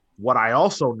 However, what I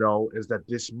also know is that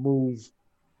this move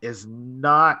is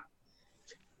not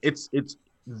it's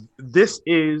this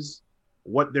is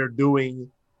what they're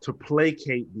doing to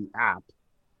placate the app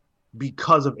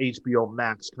because of HBO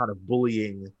Max kind of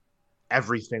bullying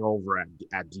everything over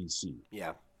at DC.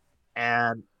 Yeah.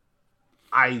 And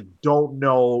I don't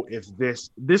know if this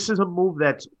is a move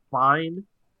that's fine,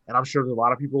 and I'm sure there's a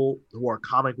lot of people who are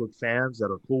comic book fans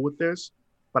that are cool with this,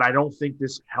 but I don't think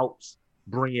this helps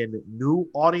bring in new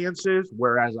audiences,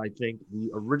 whereas I think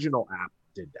the original app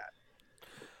did that.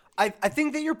 I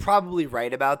think that you're probably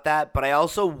right about that, but I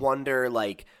also wonder,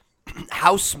 like,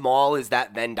 how small is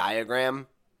that Venn diagram,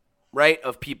 right,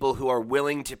 of people who are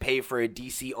willing to pay for a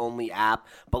DC-only app,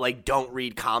 but, like, don't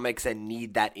read comics and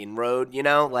need that inroad, you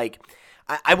know? Like,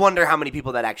 I wonder how many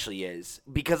people that actually is.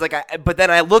 Because, like, but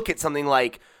then I look at something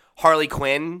like Harley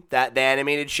Quinn, the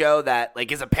animated show that,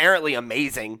 like, is apparently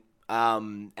amazing,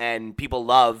 and people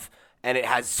love, and it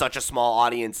has such a small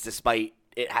audience despite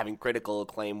it having critical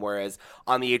acclaim, whereas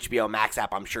on the HBO Max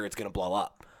app, I'm sure it's going to blow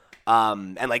up.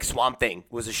 And like Swamp Thing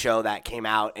was a show that came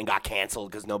out and got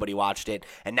canceled because nobody watched it,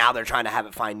 and now they're trying to have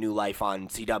it find new life on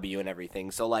CW and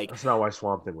everything. So like, That's not why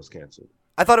Swamp Thing was canceled.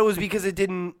 I thought it was because it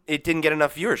didn't get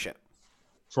enough viewership.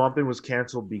 Swamp Thing was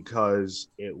canceled because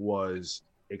it was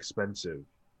expensive.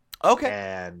 Okay.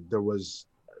 And there was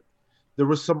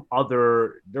some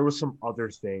other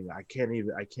thing. I can't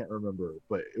remember,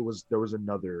 but there was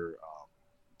another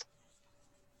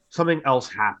something else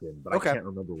happened, but Okay. I can't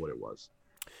remember what it was.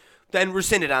 Then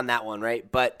rescinded on that one, right?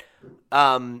 But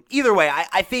either way,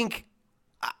 I think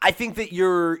that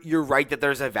you're right that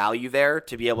there's a value there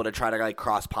to be able to try to like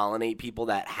cross pollinate people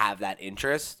that have that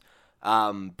interest.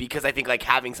 Because I think like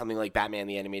having something like Batman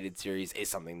the Animated Series is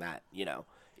something that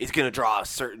is going to draw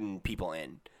certain people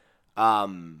in.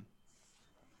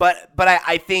 But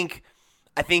I think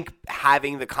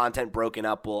having the content broken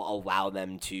up will allow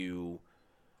them to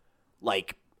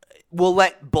like. Will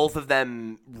let both of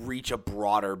them reach a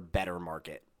broader, better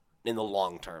market in the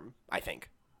long term, I think.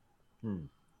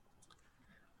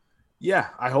 Yeah,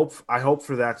 I hope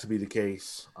for that to be the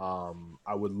case.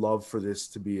 I would love for this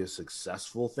to be a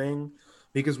successful thing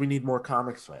because we need more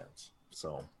comics fans.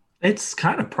 So It's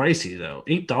kind of pricey though.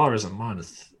 $8 a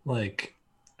month. Like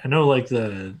I know like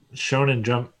the Shonen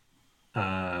Jump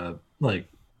like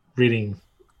reading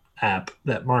app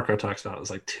that Marco talks about is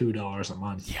like $2 a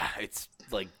month. Yeah, it's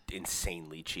like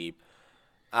insanely cheap.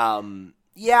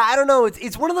 Yeah, I don't know.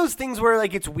 It's one of those things where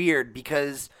like it's weird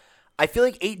because I feel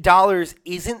like $8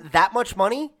 isn't that much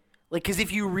money. Like, because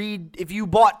if you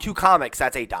bought 2 comics,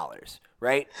 that's $8,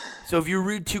 right? So if you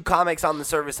read 2 comics on the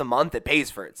service a month, it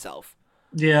pays for itself.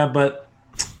 Yeah, but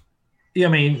yeah, I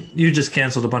mean, you just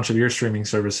canceled a bunch of your streaming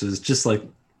services. Just like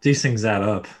these things add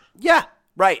up. Yeah,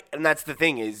 right. And that's the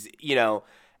thing is,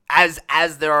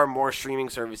 as there are more streaming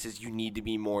services, you need to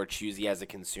be more choosy as a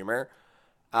consumer.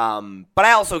 But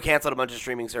I also canceled a bunch of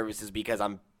streaming services because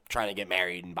I'm trying to get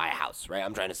married and buy a house, right?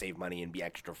 I'm trying to save money and be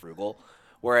extra frugal.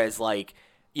 Whereas, like,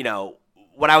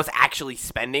 what I was actually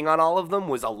spending on all of them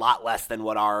was a lot less than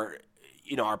what our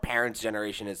parents'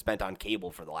 generation has spent on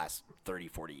cable for the last 30,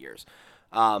 40 years.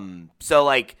 So,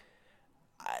 like,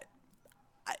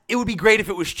 it would be great if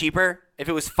it was cheaper. If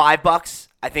it was $5,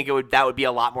 I think that would be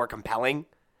a lot more compelling.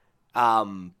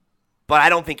 But I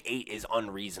don't think 8 is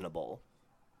unreasonable.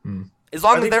 As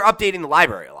long as they're updating the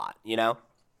library a lot,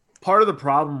 Part of the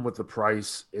problem with the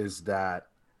price is that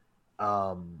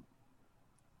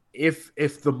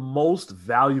if the most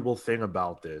valuable thing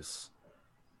about this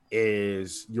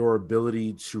is your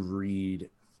ability to read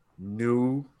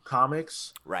new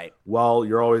comics. Right. Well,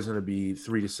 you're always going to be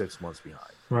 3 to 6 months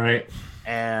behind. Right.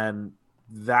 And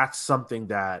that's something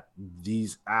that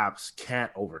these apps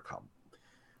can't overcome.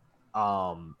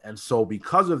 And so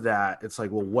because of that, it's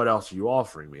like, well, what else are you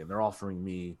offering me? And they're offering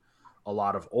me a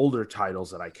lot of older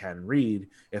titles that I can read.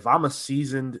 If I'm a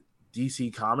seasoned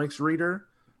DC Comics reader,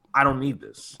 I don't need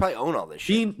this. Probably own all this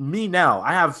shit. Me now,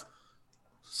 I have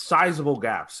sizable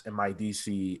gaps in my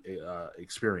DC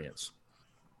experience.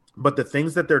 But the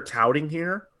things that they're touting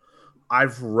here,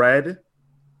 I've read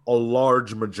a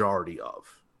large majority of.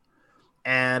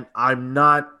 And I'm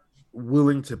not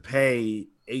willing to pay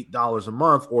 $8 a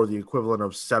month or the equivalent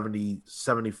of $70,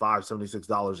 $75,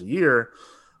 $76 a year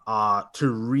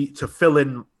to fill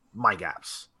in my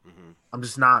gaps. Mm-hmm.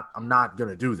 I'm not going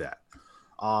to do that.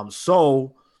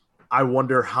 So I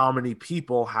wonder how many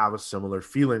people have a similar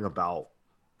feeling about,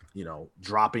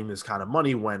 dropping this kind of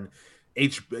money when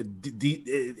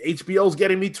HBO's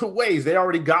getting me two ways. They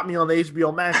already got me on the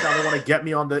HBO Max. Now they want to get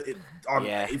me on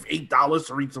 $8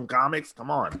 to read some comics. Come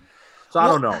on. So I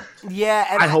don't know. Yeah.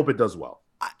 And I hope it does well.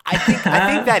 I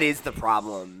think that is the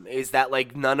problem, is that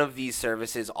like none of these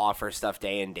services offer stuff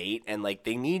day and date, and like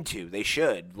they need to, they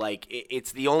should. Like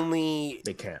it's the only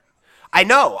they can't. I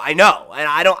know, and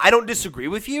I don't disagree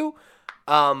with you.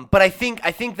 But I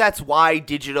think that's why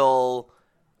digital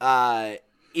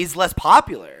is less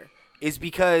popular, is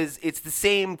because it's the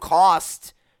same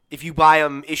cost if you buy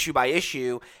them issue by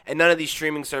issue, and none of these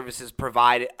streaming services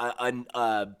provide an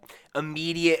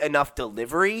immediate enough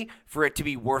delivery for it to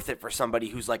be worth it for somebody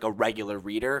who's like a regular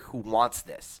reader who wants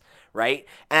this, right?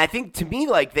 And I think, to me,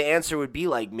 like the answer would be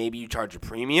like maybe you charge a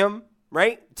premium,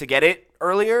 right, to get it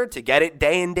earlier, to get it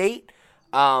day and date.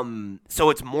 So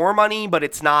it's more money, but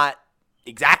it's not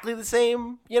exactly the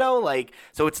same,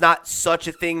 so it's not such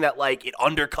a thing that like it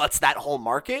undercuts that whole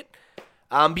market.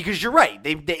 Because you're right,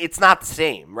 it's not the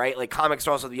same, right? Like comics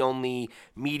are also the only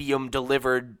medium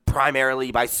delivered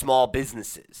primarily by small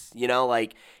businesses,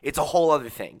 like it's a whole other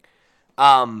thing.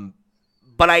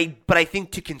 But I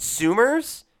think to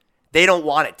consumers, they don't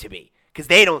want it to be, because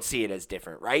they don't see it as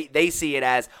different, right? They see it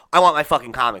as, I want my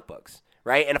fucking comic books,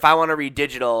 right? And if I want to read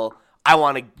digital, I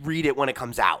want to read it when it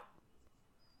comes out.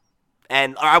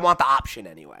 Or I want the option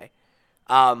anyway.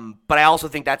 But I also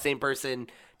think that same person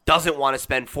doesn't want to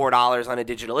spend $4 on a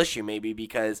digital issue, maybe,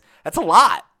 because that's a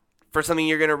lot for something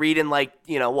you're going to read in like,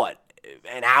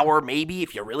 an hour, maybe,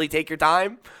 if you really take your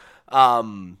time. I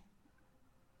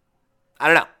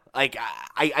don't know. Like,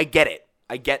 I get it.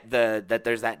 I get that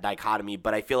there's that dichotomy,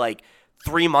 but I feel like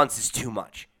 3 months is too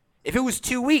much. If it was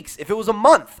 2 weeks, if it was a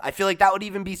month, I feel like that would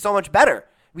even be so much better.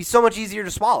 It'd be so much easier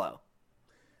to swallow.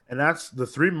 And that's the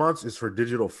 3 months is for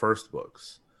digital first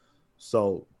books.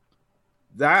 So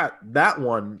that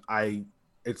one,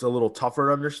 it's a little tougher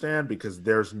to understand, because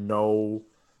there's no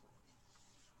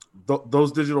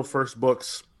those digital first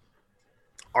books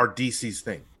are DC's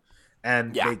thing,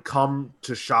 and they come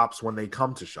to shops when they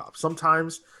come to shops.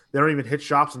 Sometimes they don't even hit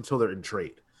shops until they're in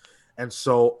trade, and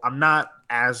so I'm not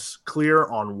as clear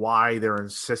on why they're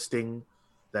insisting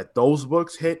that those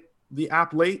books hit the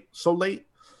app so late.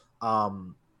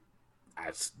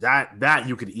 As that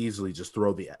you could easily just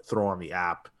throw on the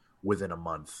app within a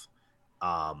month.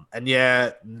 And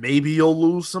yeah, maybe you'll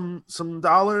lose some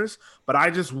dollars, but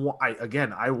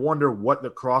I wonder what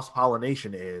the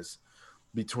cross-pollination is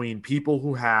between people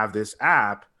who have this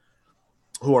app,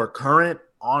 who are current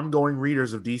ongoing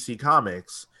readers of DC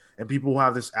Comics, and people who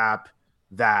have this app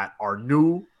that are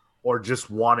new or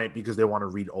just want it because they want to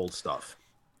read old stuff.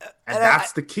 And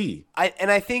that's the key.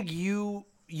 I think you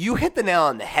hit the nail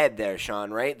on the head there,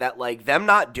 Sean, right? That like them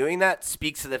not doing that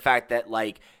speaks to the fact that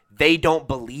like they don't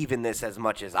believe in this as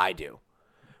much as I do,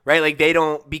 right? Like they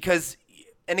don't, because,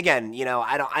 and again,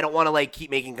 I don't want to like keep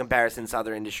making comparisons to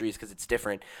other industries because it's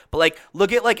different, but like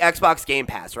look at like Xbox Game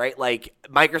Pass, right? Like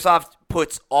Microsoft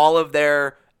puts all of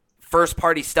their first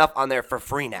party stuff on there for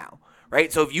free now,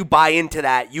 right? So if you buy into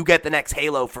that, you get the next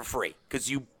Halo for free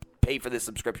because you pay for this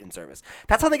subscription service.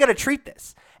 That's how they got to treat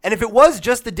this. And if it was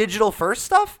just the digital first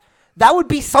stuff, that would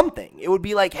be something. It would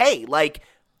be like, hey, like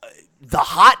the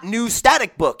hot new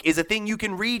static book is a thing you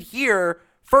can read here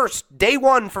first, day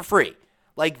one for free.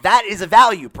 Like that is a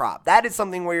value prop. That is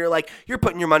something where you're like, you're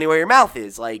putting your money where your mouth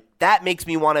is. Like that makes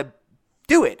me want to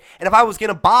do it. And if I was going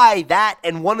to buy that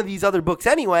and one of these other books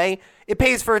anyway, it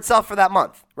pays for itself for that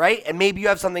month, right? And maybe you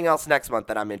have something else next month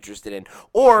that I'm interested in.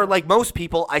 Or like most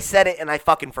people, I said it and I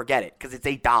fucking forget it because it's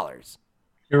 $8.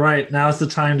 You're right. Now's the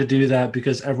time to do that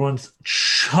because everyone's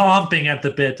chomping at the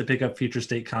bit to pick up Future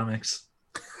State Comics.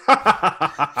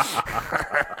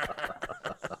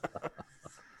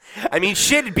 I mean,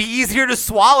 shit, it'd be easier to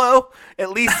swallow.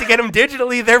 At least to get them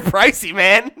digitally, they're pricey,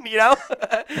 man. You know,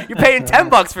 you're paying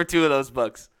 $10 for 2 of those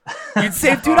books. You'd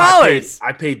save $2.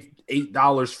 I paid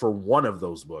 $8 for one of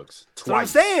those books. Twice. That's what I'm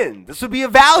saying. This would be a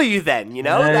value then. You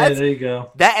know, there you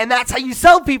go. That's how you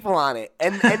sell people on it.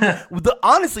 And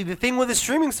honestly, the thing with the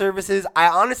streaming services, I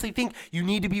honestly think you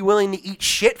need to be willing to eat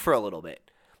shit for a little bit.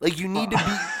 Like, you need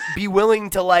to be willing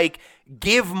to, like,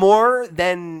 give more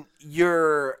than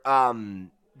you're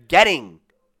getting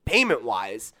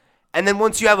payment-wise. And then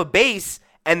once you have a base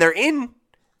and they're in,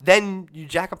 then you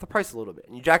jack up the price a little bit.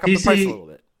 And you jack up the price a little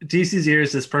bit. DC's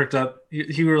ears just perked up.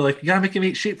 You were like, you gotta make him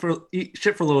eat shit for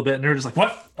a little bit. And they're just like,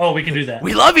 what? Oh, we can do that.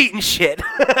 We love eating shit.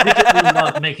 we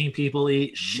love making people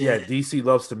eat shit. Yeah, DC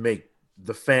loves to make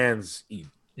the fans eat.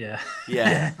 Yeah.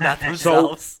 Yeah, not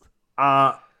themselves.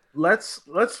 So,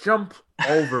 let's jump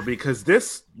over, because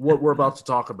what we're about to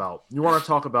talk about. You want to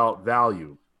talk about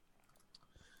value.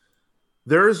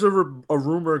 There is a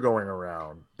rumor going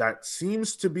around that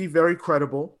seems to be very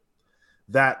credible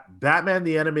that Batman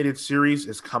the Animated Series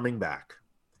is coming back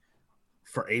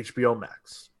for HBO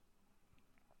Max.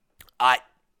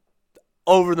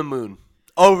 Over the moon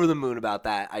about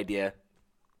that idea.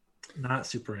 Not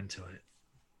super into it.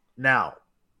 Now,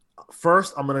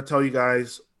 first, I'm going to tell you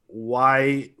guys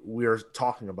why we are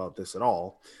talking about this at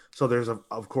all. So there's,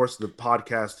 of course, the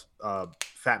podcast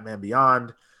Fat Man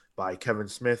Beyond by Kevin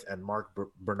Smith and Mark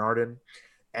Bernardin.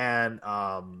 And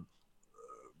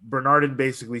Bernardin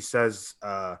basically says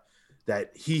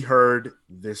that he heard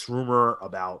this rumor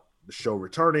about the show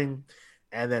returning,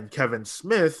 and then Kevin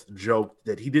Smith joked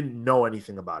that he didn't know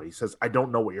anything about it. He says, I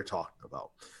don't know what you're talking about.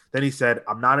 Then he said,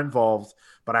 I'm not involved,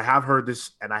 but I have heard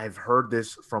this, and I have heard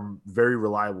this from very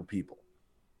reliable people.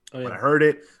 Oh, yeah. When I heard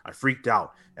it, I freaked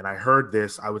out. And I heard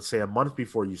this, I would say, a month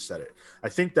before you said it. I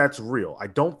think that's real. I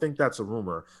don't think that's a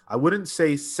rumor. I wouldn't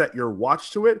say set your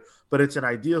watch to it, but it's an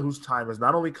idea whose time is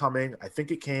not only coming, I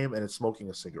think it came, and it's smoking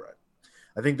a cigarette.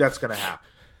 I think that's going to happen.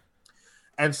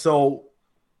 And so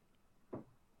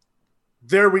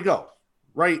there we go,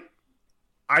 right?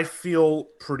 I feel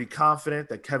pretty confident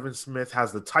that Kevin Smith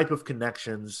has the type of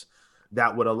connections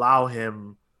that would allow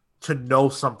him to know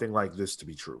something like this to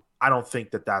be true. I don't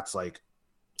think that that's like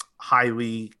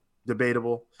highly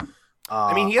debatable.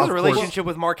 I mean, he has a relationship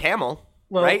with Mark Hamill,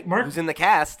 right? Who's in the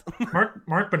cast.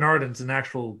 Mark Bernardin's an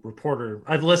actual reporter.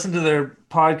 I've listened to their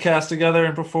podcast together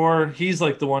and before. He's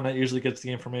like the one that usually gets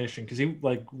the information because he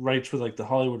like writes for like the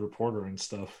Hollywood Reporter and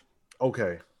stuff.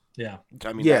 Okay. Yeah.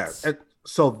 I mean, yeah.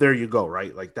 So there you go,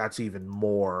 right? Like that's even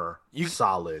more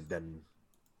solid than,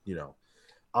 you know.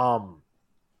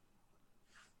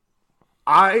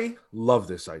 I love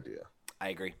this idea. I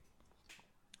agree.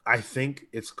 I think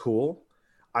it's cool.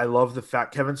 I love the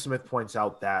fact Kevin Smith points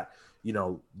out that, you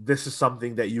know, this is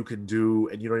something that you can do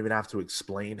and you don't even have to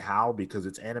explain how because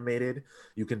it's animated.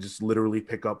 You can just literally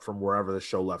pick up from wherever the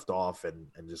show left off and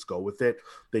just go with it.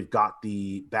 They've got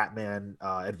the Batman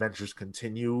Adventures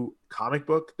Continue comic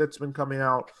book that's been coming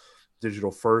out,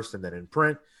 digital first and then in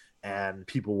print. And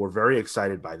people were very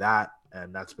excited by that.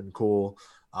 And that's been cool.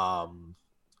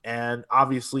 And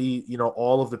obviously, you know,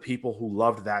 all of the people who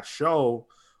loved that show,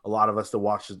 a lot of us that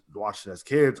watched it as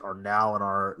kids are now in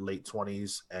our late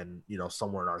 20s and, you know,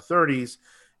 somewhere in our 30s.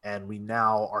 And we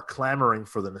now are clamoring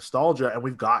for the nostalgia and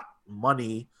we've got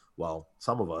money. Well,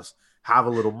 some of us have a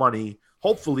little money,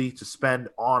 hopefully, to spend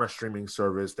on a streaming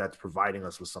service that's providing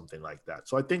us with something like that.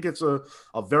 So I think it's a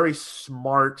very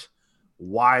smart,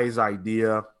 wise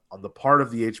idea on the part of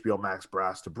the HBO Max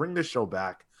brass to bring this show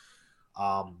back.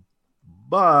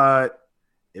 But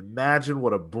imagine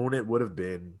what a boon it would have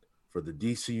been for the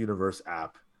DC Universe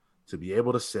app to be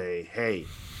able to say, hey,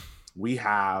 we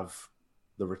have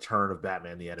the return of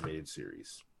Batman the Animated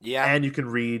Series. Yeah. And you can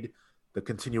read the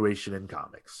continuation in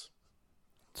comics.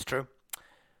 It's true.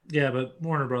 Yeah, but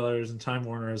Warner Brothers and Time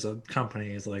Warner as a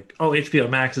company is like, oh, HBO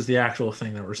Max is the actual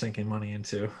thing that we're sinking money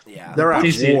into. Yeah. They're at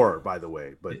war, by the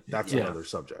way, but that's another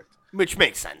subject. Which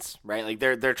makes sense, right? Like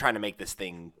they're trying to make this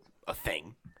thing a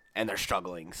thing. And they're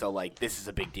struggling, so like this is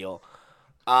a big deal.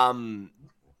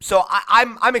 So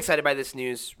I'm excited by this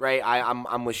news, right?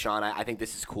 I'm with Sean. I think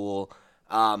this is cool.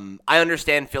 I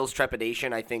understand Phil's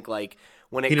trepidation. I think like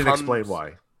when it he didn't explain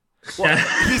why. Well,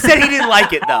 he said he didn't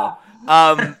like it though.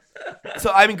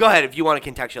 So I mean, go ahead if you want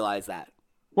to contextualize that.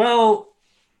 Well,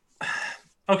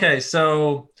 okay,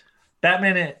 so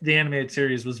Batman the Animated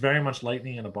Series was very much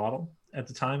lightning in a bottle at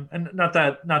the time, and not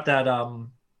that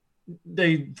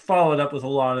they followed up with a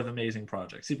lot of amazing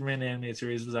projects. Superman the Animated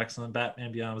Series was excellent.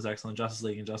 Batman Beyond was excellent. Justice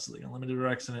League and Justice League Unlimited were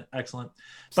excellent.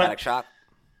 Static Shock.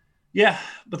 Yeah,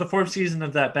 but the fourth season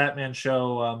of that Batman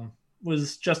show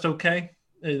was just okay.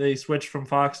 they switched from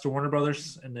Fox to Warner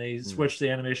Brothers, and they switched the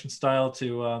animation style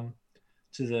to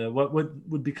the what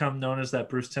would become known as that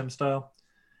Bruce Timm style.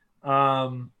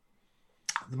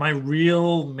 My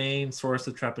real main source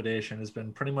of trepidation has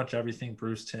been pretty much everything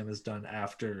Bruce Timm has done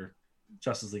after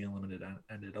Justice League Unlimited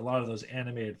ended. A lot of those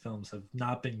animated films have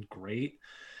not been great,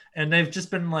 and they've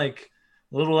just been like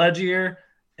a little edgier,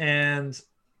 and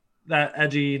that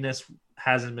edginess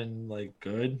hasn't been like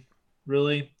good,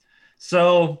 really.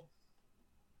 So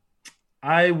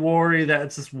I worry that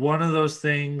it's just one of those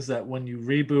things that when you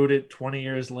reboot it 20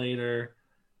 years later,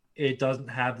 it doesn't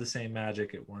have the same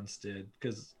magic it once did,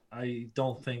 because I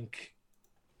don't think,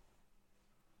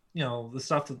 the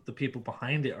stuff that the people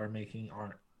behind it are making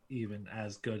aren't even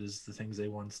as good as the things they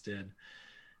once did.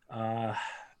 I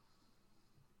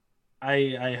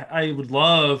would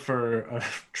love for a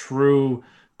true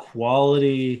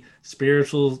quality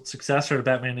spiritual successor to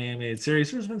Batman the Animated Series.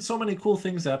 There's been so many cool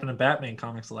things that happened in Batman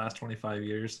comics the last 25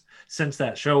 years since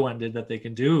that show ended that they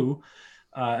can do.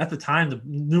 At the time, the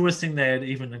newest thing they had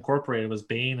even incorporated was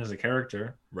Bane as a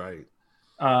character. Right.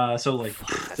 So like,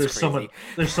 there's crazy.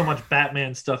 so much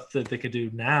Batman stuff that they could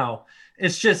do now.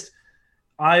 It's just,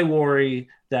 I worry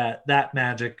that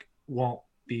magic won't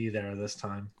be there this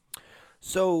time.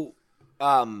 So,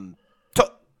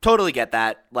 totally get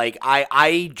that. Like,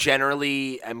 I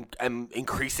generally am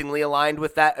increasingly aligned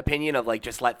with that opinion of like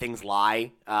just let things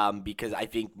lie. Because I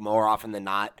think more often than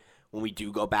not, when we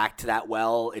do go back to that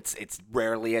well, it's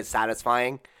rarely as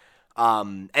satisfying.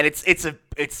 And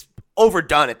it's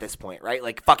overdone at this point, right?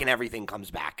 Like fucking everything comes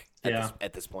back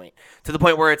at this point, to the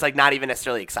point where it's like not even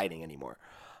necessarily exciting anymore.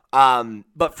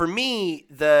 But for me,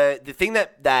 the thing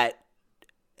that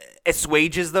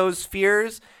assuages those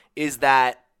fears is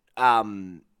that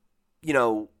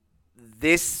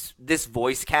this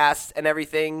voice cast and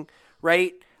everything,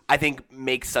 right? I think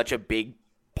makes such a big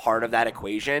part of that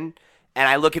equation. And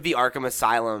I look at the Arkham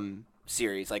Asylum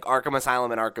series, like Arkham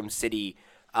Asylum and Arkham City.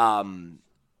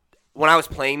 When I was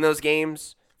playing those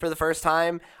games for the first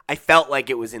time, I felt like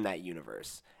it was in that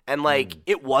universe. And like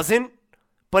it wasn't,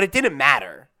 but it didn't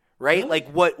matter, right? Really? Like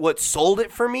what sold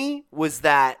it for me was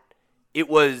that it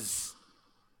was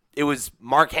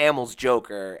Mark Hamill's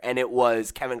Joker, and it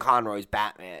was Kevin Conroy's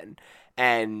Batman,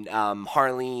 and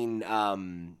Harleen,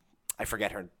 I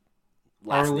forget her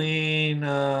last name.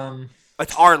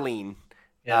 It's Arlene,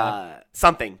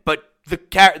 something. But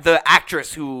the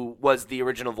actress who was the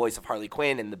original voice of Harley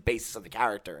Quinn and the basis of the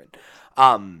character,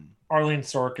 Arlene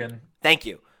Sorkin. Thank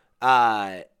you.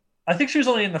 I think she was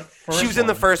only in the first. She was in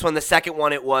the first one. The second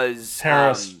one, it was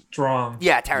Tara Strong.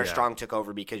 Yeah, Tara Strong took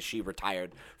over because she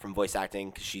retired from voice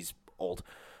acting because she's old.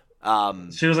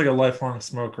 She was like a lifelong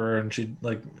smoker, and she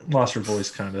like lost her voice,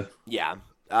 kind of. Yeah.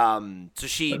 So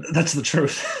she. That's the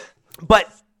truth.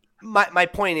 But my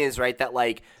point is, right, that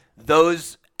like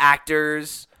those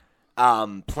actors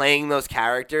playing those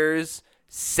characters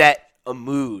set a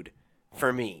mood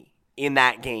for me in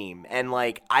that game, and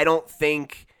like I don't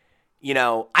think.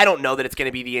 I don't know that it's going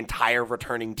to be the entire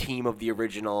returning team of the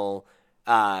original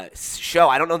show.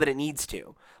 I don't know that it needs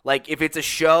to. Like, if it's a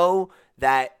show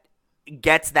that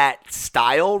gets that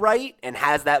style right and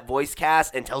has that voice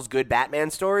cast and tells good Batman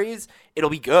stories,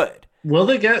 it'll be good. Will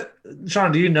they get...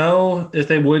 Sean, do you know if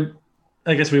they would...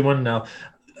 I guess we wouldn't know.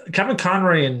 Kevin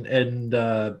Conroy and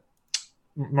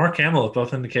Mark Hamill have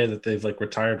both indicated that they've, like,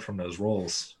 retired from those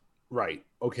roles. Right.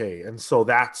 Okay. And so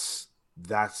that's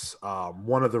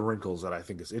one of the wrinkles that I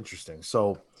think is interesting.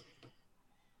 So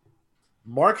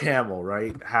Mark Hamill,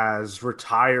 right, has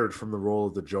retired from the role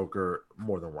of the Joker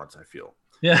more than once, I feel.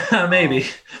 Yeah, maybe.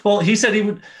 Well, he said he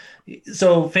would.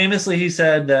 So famously, he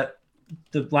said that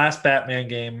the last Batman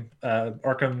game,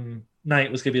 Arkham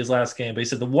Knight, was going to be his last game. But he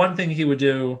said the one thing he would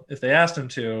do if they asked him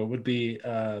to would be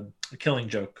a Killing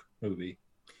Joke movie.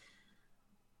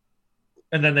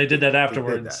 And then they did that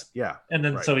afterwards. Yeah. And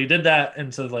then so he did that,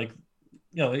 and so like.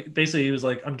 Basically he was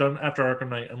like, I'm done after Arkham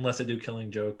Knight unless I do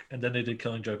Killing Joke. And then they did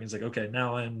Killing Joke. And he's like, okay,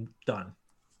 now I'm done.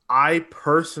 I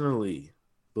personally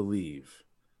believe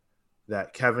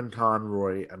that Kevin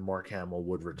Conroy and Mark Hamill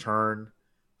would return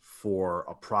for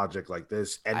a project like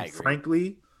this. And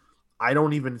frankly, I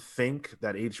don't even think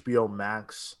that HBO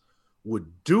Max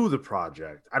would do the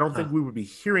project. I don't think we would be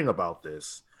hearing about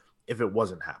this if it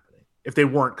wasn't happening. If they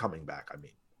weren't coming back, I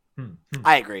mean.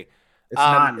 I agree.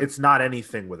 It's not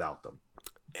anything without them.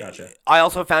 Gotcha. I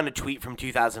also found a tweet from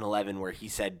 2011 where he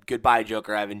said, "Goodbye,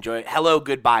 Joker.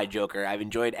 Goodbye, Joker. I've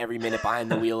enjoyed every minute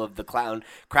behind the wheel of the Crown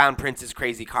Prince's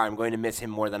crazy car. I'm going to miss him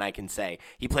more than I can say."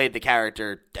 He played the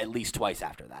character at least twice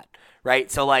after that, right?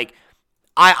 So, like,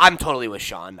 I'm totally with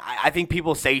Sean. I think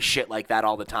people say shit like that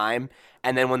all the time,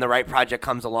 and then when the right project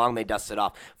comes along, they dust it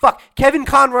off. Fuck, Kevin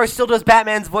Conroy still does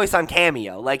Batman's voice on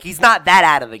Cameo. Like, he's not that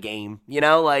out of the game, you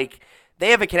know? Like, they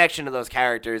have a connection to those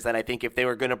characters that I think if they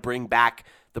were going to bring back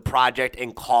the project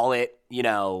and call it, you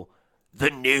know, the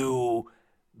new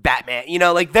Batman, you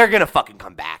know, like, they're going to fucking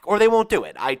come back, or they won't do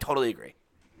it. I totally agree.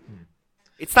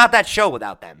 It's not that show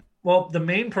without them. Well, the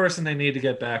main person they need to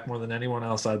get back more than anyone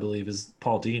else, I believe, is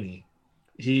Paul Dini.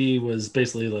 He was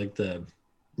basically like the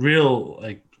real,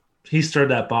 like, he stirred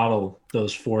that bottle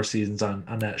those 4 seasons on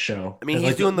that show. I mean, and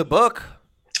he's doing the book.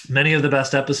 Many of the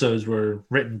best episodes were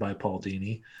written by Paul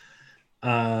Dini.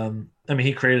 I mean,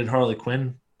 he created Harley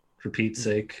Quinn, for Pete's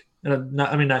sake.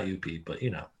 Not you, Pete, but, you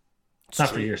know, it's not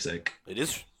true. For your sake. It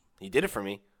is. He did it for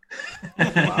me.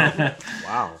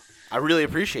 Wow. I really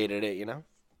appreciated it, you know?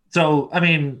 So, I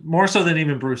mean, more so than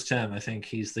even Bruce Timm, I think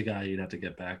he's the guy you'd have to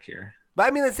get back here. But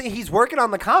I mean, let's say he's working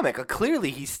on the comic.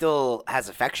 Clearly, he still has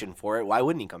affection for it. Why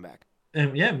wouldn't he come back?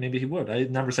 And yeah, maybe he would. I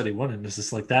never said he wouldn't. It's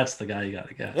just like, that's the guy you got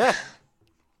to get. Yeah.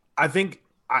 I think,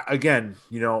 again,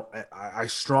 you know, I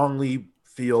strongly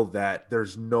feel that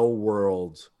there's no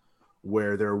world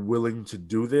where they're willing to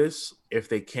do this if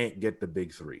they can't get the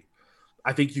big 3.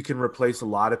 I think you can replace a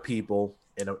lot of people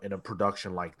in a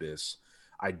production like this.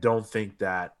 I don't think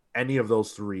that any of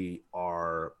those 3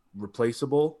 are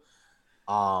replaceable.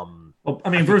 Well, I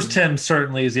mean, Bruce Timm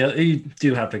certainly is. You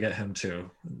do have to get him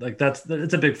too. Like,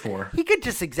 it's a big 4. He could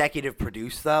just executive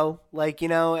produce, though. Like, you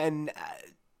know, and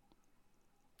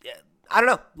I don't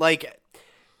know. Like,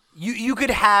 you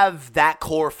could have that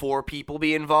core 4 people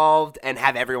be involved and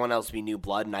have everyone else be new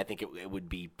blood, and I think it would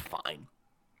be fine.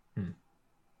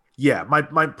 Yeah,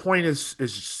 my point is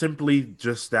simply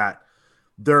just that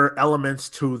there are elements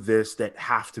to this that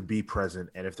have to be present,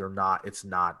 and if they're not, it's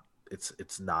not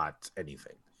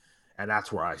anything. And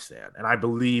that's where I stand. And I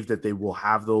believe that they will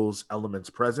have those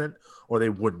elements present, or they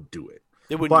wouldn't do it.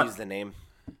 They wouldn't use the name.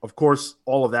 Of course,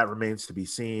 all of that remains to be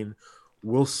seen.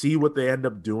 We'll see what they end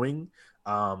up doing.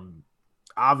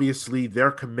 Obviously,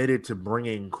 they're committed to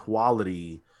bringing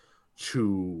quality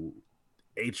to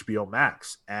HBO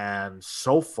Max, and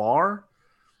so far,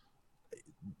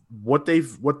 what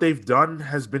they've done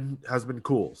has been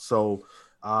cool. So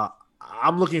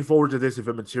I'm looking forward to this if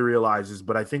it materializes.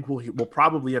 But I think we'll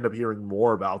probably end up hearing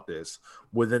more about this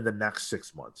within the next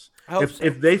 6 months.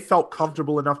 If they felt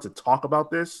comfortable enough to talk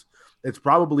about this, it's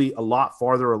probably a lot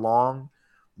farther along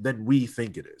than we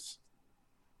think it is.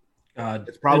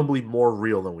 It's probably more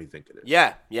real than we think it is.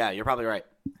 Yeah, you're probably right.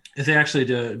 If they actually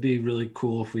do, it'd be really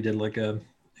cool if we did like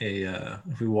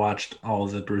if we watched all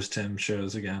of the Bruce Timm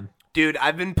shows again. Dude,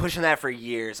 I've been pushing that for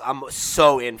years. I'm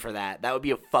so in for that. That would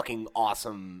be a fucking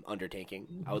awesome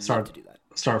undertaking. I would love to do that.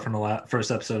 Start from the first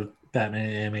episode of Batman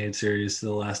animated series to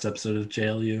the last episode of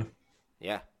JLU.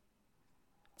 Yeah.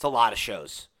 It's a lot of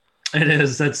shows. It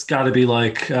is. That's got to be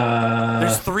like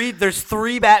There's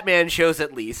three Batman shows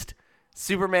at least.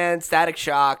 Superman, Static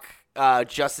Shock,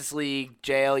 Justice League,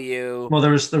 JLU. Well,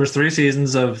 there was 3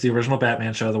 seasons of the original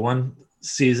Batman show. The 1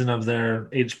 season of their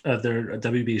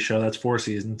WB show, that's 4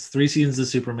 seasons. 3 seasons of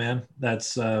Superman,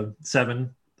 that's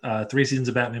 7. 3 seasons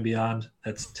of Batman Beyond,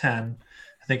 that's 10.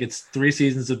 I think it's 3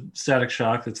 seasons of Static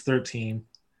Shock, that's 13.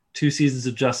 2 seasons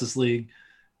of Justice League,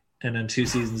 and then 2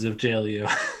 seasons of JLU.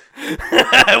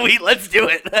 Let's do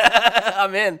it.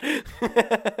 I'm in.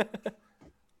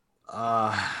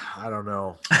 I don't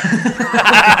know.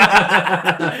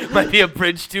 Might be a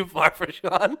bridge too far for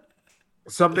Sean.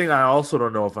 Something I also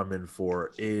don't know if I'm in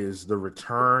for is the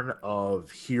return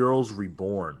of Heroes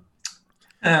Reborn.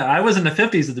 I was in the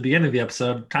 50s at the beginning of the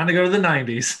episode. Time to go to the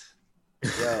 90s.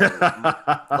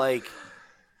 Yo, like,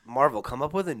 Marvel, come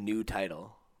up with a new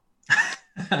title.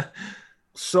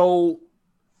 So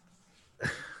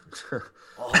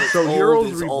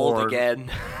Heroes Reborn. Old again.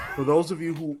 For those of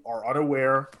you who are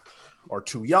unaware or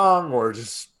too young or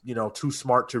just, too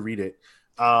smart to read it,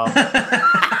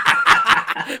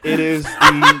 it is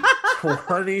the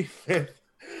 25th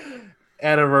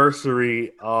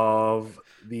anniversary of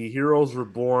the Heroes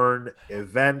Reborn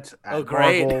event at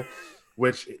Marvel,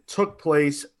 which took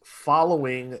place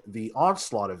following the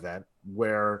Onslaught event,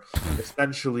 where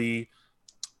essentially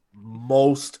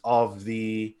most of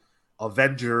the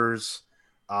Avengers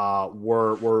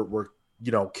were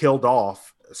killed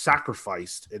off,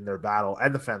 sacrificed in their battle,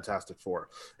 and the Fantastic Four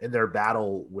in their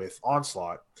battle with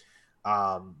Onslaught.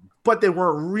 But they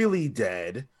weren't really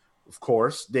dead, of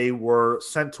course. They were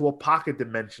sent to a pocket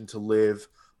dimension to live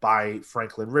by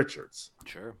Franklin Richards.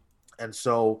 Sure. And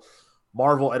so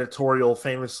Marvel editorial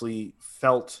famously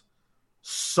felt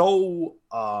so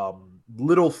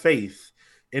little faith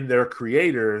in their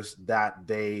creators that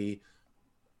they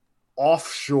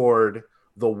offshored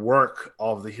the work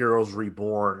of the Heroes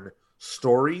Reborn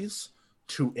stories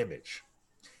to Image.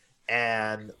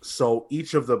 And so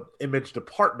each of the Image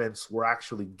departments were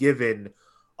actually given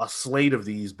a slate of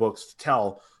these books to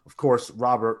tell. Of course,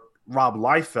 Rob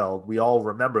Liefeld, we all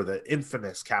remember the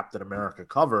infamous Captain America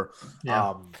cover.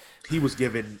 Yeah. He was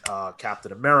given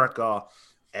Captain America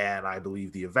and I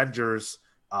believe the Avengers.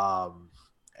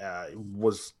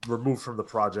 Was removed from the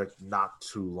project not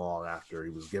too long after he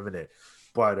was given it.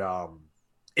 But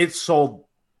it sold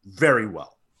very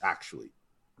well, actually.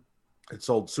 It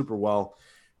sold super well.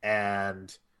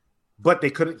 But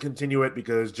they couldn't continue it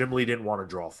because Jim Lee didn't want to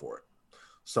draw for it.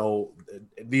 So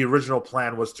the original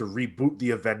plan was to reboot the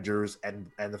Avengers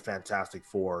and the Fantastic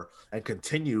Four and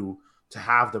continue to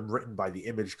have them written by the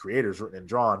Image creators, written and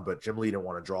drawn, but Jim Lee didn't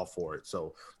want to draw for it.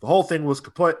 So the whole thing was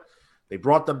kaput. They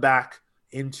brought them back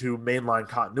into mainline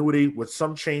continuity with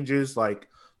some changes, like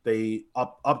they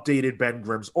updated Ben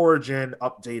Grimm's origin,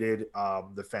 updated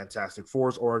the Fantastic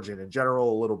Four's origin in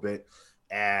general a little bit,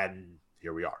 and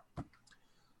here we are.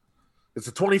 It's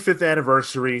the 25th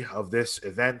anniversary of this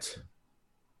event,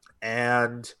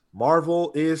 and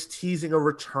Marvel is teasing a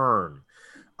return.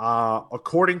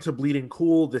 According to Bleeding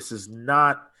Cool, this is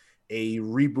not a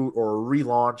reboot or a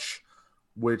relaunch,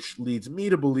 which leads me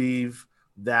to believe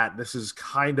that this is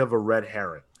kind of a red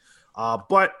herring.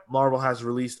 But Marvel has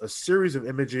released a series of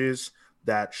images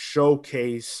that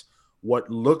showcase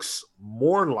what looks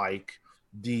more like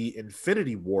the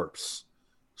Infinity Warps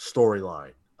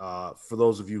storyline. For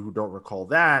those of you who don't recall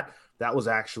that was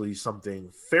actually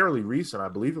something fairly recent. I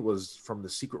believe it was from the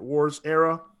Secret Wars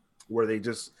era, where they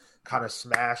just kind of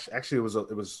smashed. Actually,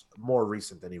 it was more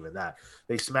recent than even that.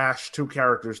 They smashed two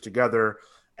characters together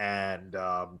and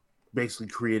basically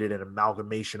created an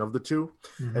amalgamation of the two.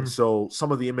 Mm-hmm. And so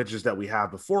some of the images that we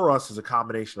have before us is a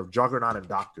combination of Juggernaut and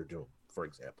Doctor Doom, for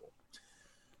example.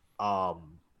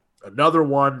 Another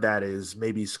one that is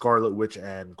maybe Scarlet Witch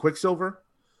and Quicksilver.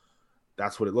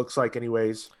 That's what it looks like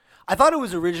anyways. I thought it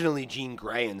was originally Jean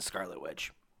Grey and Scarlet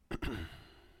Witch.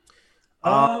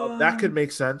 That could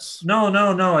make sense.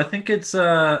 No. I think it's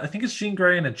Jean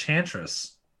Grey and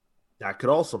Enchantress. That could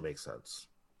also make sense.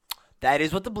 That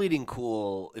is what the Bleeding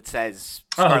Cool, it says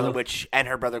Scarlet Witch and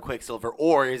her brother Quicksilver,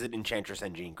 or is it Enchantress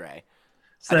and Jean Grey?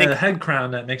 It's the head crown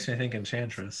that makes me think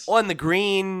Enchantress. Well, and the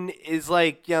green is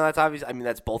like, that's obvious. I mean,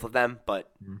 that's both of them,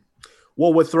 but...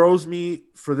 Well, what throws me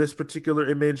for this particular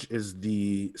image is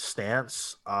the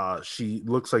stance. She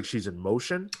looks like she's in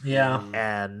motion. Yeah.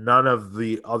 And none of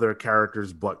the other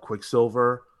characters but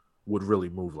Quicksilver would really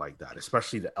move like that,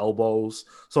 especially the elbows.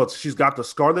 So she's got the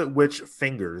Scarlet Witch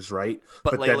fingers, right?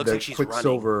 But like, then looks the like she's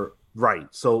Quicksilver, running. Right.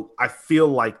 So I feel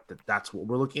like that's what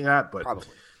we're looking at, but probably.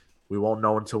 We won't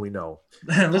know until we know.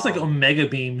 It looks like Omega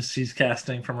beams she's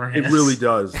casting from her hands. It really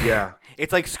does, yeah.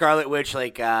 It's like Scarlet Witch,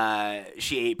 like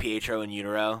she ate Pietro in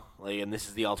utero, like, and this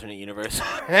is the alternate universe.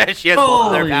 She has both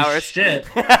of their powers. Shit.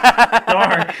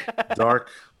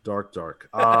 Dark.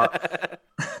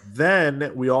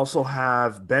 Then we also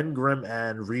have Ben Grimm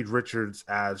and Reed Richards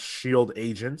as S.H.I.E.L.D.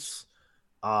 agents,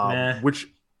 which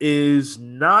is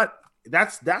not.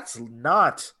 That's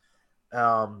not.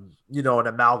 An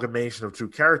amalgamation of two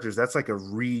characters. That's like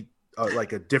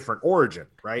like a different origin,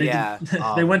 right?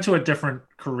 They went to a different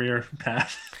career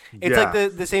path. It's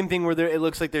like the same thing where it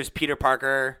looks like there's Peter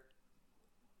Parker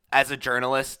as a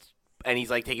journalist, and he's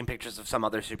like taking pictures of some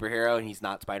other superhero, and he's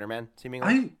not Spider-Man,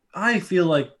 seemingly. I feel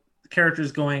like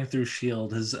characters going through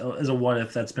S.H.I.E.L.D. is a what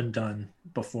if that's been done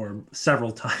before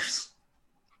several times.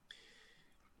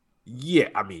 Yeah,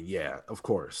 I mean, yeah, of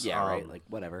course. Yeah, right. Like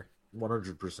whatever.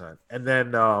 100%. And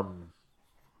then, I'm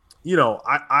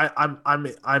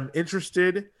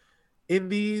interested in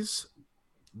these.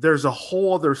 There's a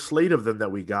whole other slate of them that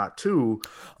we got too.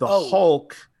 The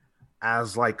Hulk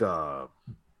as like I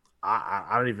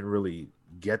don't even really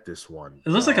get this one. It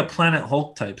looks like a Planet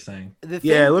Hulk type thing.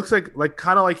 Yeah, it looks like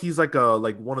kind of like he's like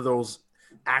one of those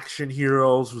action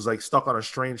heroes who's like stuck on a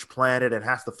strange planet and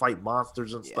has to fight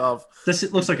monsters and stuff.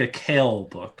 It looks like a Kale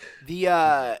book.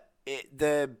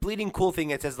 The Bleeding Cool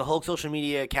thing, it says the Hulk social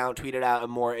media account tweeted out a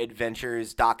more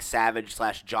adventures Doc Savage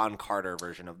 / John Carter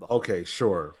version of the Hulk. Okay,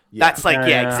 sure. Yeah. That's like,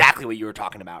 exactly what you were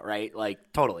talking about, right? Like,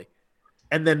 totally.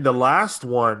 And then the last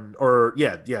one,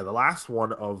 the last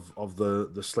one of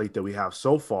the slate that we have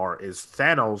so far is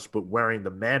Thanos, but wearing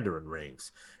the Mandarin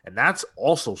rings. And that's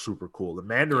also super cool. The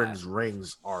Mandarin's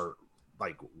rings are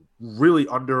like really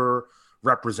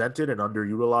underrepresented and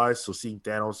underutilized. So seeing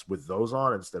Thanos with those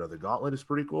on instead of the gauntlet is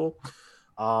pretty cool.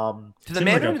 Do the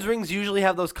Mandarin's rings usually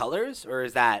have those colors, or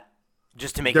is that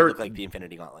just to make it look like the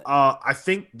Infinity Gauntlet. I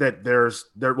think that there's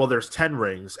 10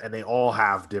 rings, and they all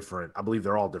have different. I believe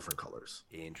they're all different colors.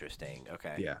 Interesting.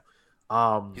 Okay. Yeah.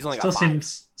 He's only got 5.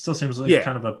 Still seems like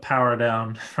kind of a power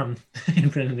down from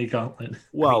Infinity Gauntlet.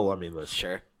 Well, I mean, listen.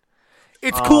 Sure.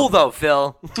 It's cool though,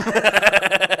 Phil.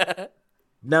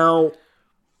 Now,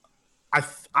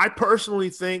 I personally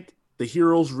think the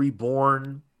Heroes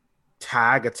Reborn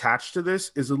tag attached to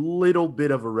this is a little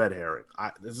bit of a red herring.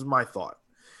 This is my thought.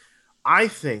 I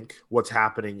think what's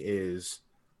happening is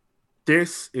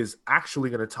this is actually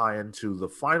going to tie into the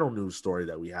final news story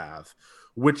that we have,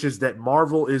 which is that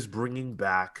Marvel is bringing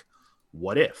back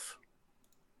What If.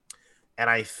 And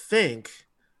I think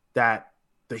that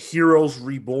the Heroes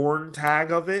Reborn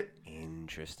tag of it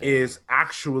is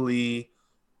actually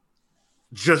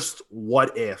just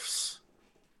what ifs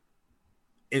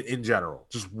in general.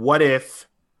 Just what if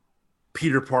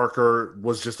Peter Parker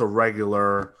was just a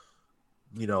regular,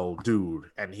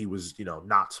 dude, and he was,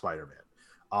 not Spider-Man.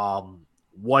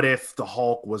 What if the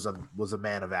Hulk was a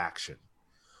man of action?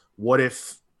 What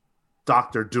if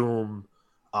Doctor Doom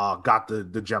got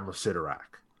the gem of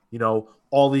Sidorak?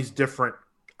 All these different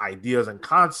ideas and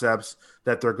concepts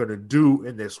that they're going to do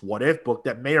in this What If book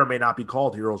that may or may not be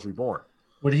called Heroes Reborn.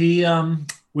 Would he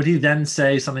then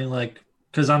say something like,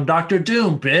 "'Cause I'm Doctor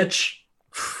Doom, bitch"?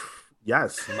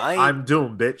 Yes, I'm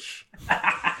Doom, bitch.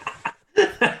 Do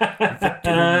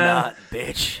not,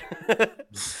 bitch.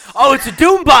 Oh, it's a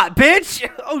Doombot, bitch.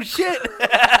 Oh shit.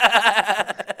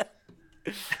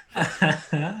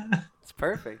 It's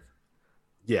perfect.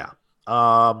 Yeah.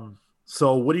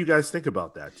 So what do you guys think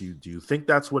about that? Do you think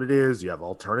that's what it is? Do you have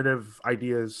alternative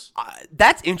ideas?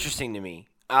 That's interesting to me.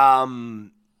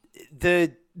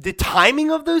 The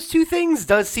timing of those two things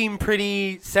does seem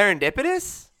pretty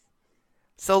serendipitous.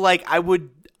 So like I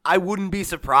wouldn't be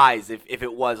surprised if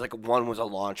it was like one was a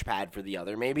launch pad for the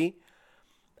other, maybe.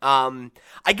 I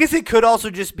guess it could also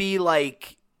just be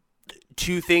like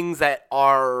two things that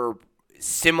are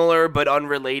similar but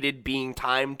unrelated being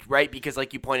timed, right? Because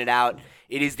like you pointed out,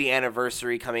 it is the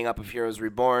anniversary coming up of Heroes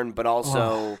Reborn, but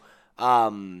also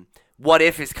What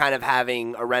If is kind of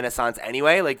having a renaissance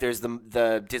anyway. Like there's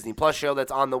the Disney Plus show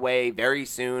that's on the way very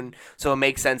soon. So it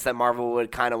makes sense that Marvel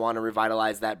would kind of want to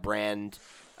revitalize that brand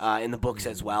in the books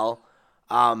as well.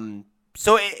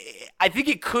 So I think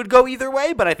it could go either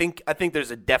way, but I think there's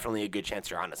definitely a good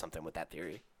chance you're onto something with that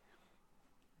theory.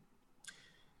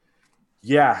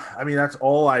 Yeah, I mean that's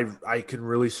all I can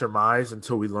really surmise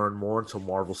until we learn more, until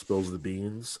Marvel spills the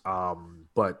beans.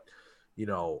 But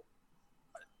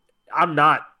I'm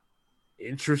not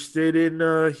interested in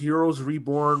Heroes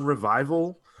Reborn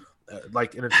revival,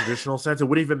 like in a traditional sense. It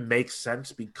wouldn't even make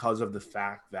sense because of the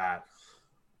fact that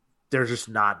they're just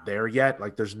not there yet.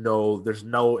 Like there's no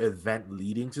event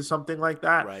leading to something like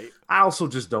that. Right. I also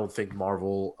just don't think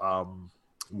Marvel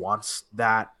wants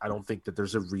that. I don't think that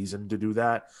there's a reason to do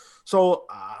that. So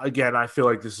again, I feel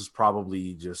like this is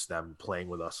probably just them playing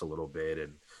with us a little bit,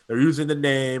 and they're using the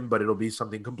name, but it'll be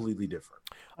something completely different.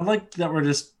 I like that we're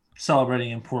just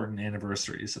celebrating important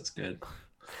anniversaries. That's good.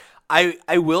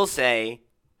 I will say,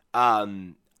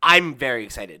 I'm very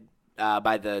excited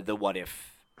by the What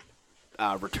If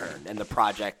return and the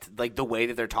project. Like the way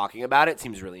that they're talking about it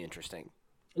seems really interesting.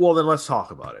 Well, then let's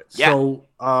talk about it. Yeah.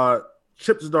 So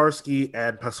Chip Zdarsky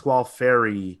and Pasquale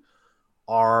Ferry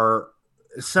are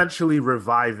essentially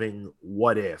reviving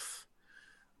What If,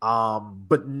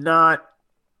 but not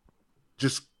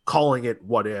just calling it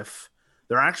What If.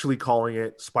 They're actually calling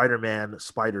it Spider-Man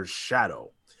Spider's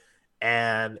Shadow.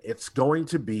 And it's going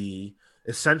to be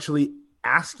essentially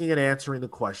asking and answering the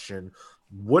question,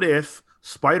 what if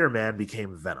Spider-Man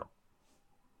became Venom?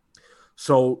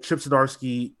 So Chip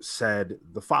Zdarsky said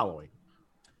the following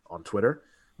on Twitter: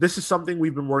 "This is something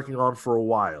we've been working on for a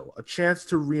while, a chance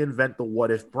to reinvent the What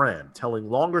If brand, telling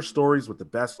longer stories with the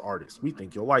best artists. We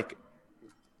think you'll like it."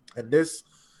 And this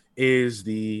is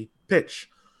the pitch.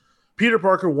 Peter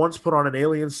Parker once put on an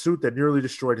alien suit that nearly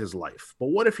destroyed his life, but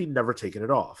what if he'd never taken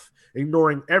it off?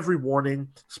 Ignoring every warning,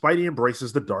 Spidey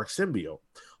embraces the dark symbiote.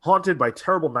 Haunted by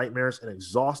terrible nightmares and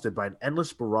exhausted by an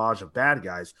endless barrage of bad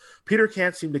guys, Peter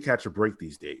can't seem to catch a break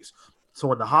these days. So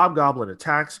when the Hobgoblin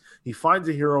attacks, he finds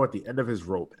a hero at the end of his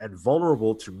rope and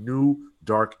vulnerable to new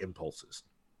dark impulses.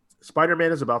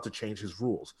 Spider-Man is about to change his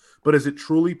rules, but is it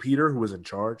truly Peter who is in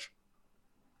charge?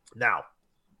 Now,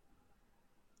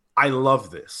 I love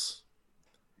this.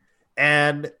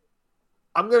 And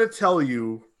I'm going to tell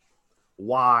you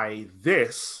why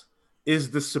this is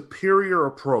the superior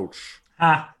approach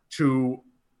to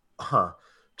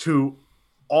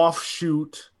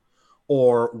offshoot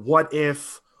or what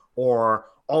if or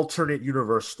alternate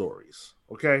universe stories.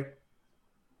 Okay?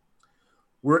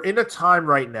 we're in a time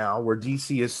right now where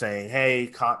DC is saying, hey,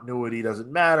 continuity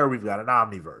doesn't matter. We've got an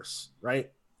omniverse,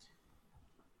 right?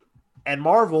 And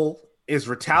Marvel is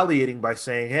retaliating by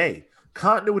saying, hey,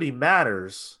 continuity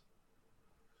matters,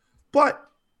 but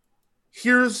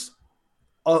here's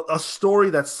a story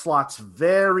that slots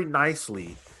very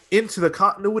nicely into the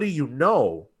continuity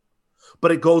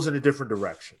but it goes in a different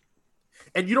direction.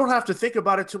 And you don't have to think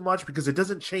about it too much because it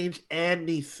doesn't change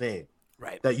anything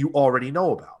that you already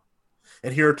know about.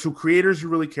 And here are two creators you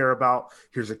really care about.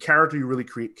 Here's a character you really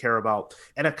care about.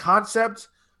 And a concept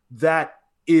that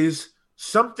is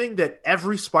something that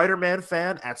every Spider-Man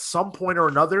fan at some point or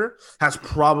another has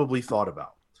probably thought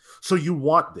about. So you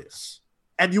want this,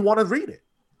 and you want to read it.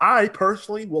 I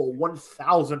personally will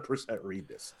 1,000% read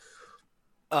this.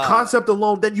 Concept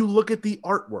alone, then you look at the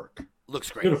artwork.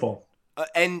 Looks great. Beautiful.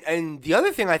 And the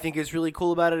other thing I think is really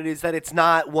cool about it is that it's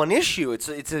not one issue. It's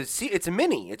a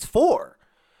mini. It's 4.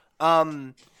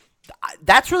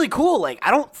 That's really cool. Like,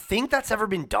 I don't think that's ever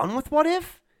been done with What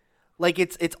If. Like,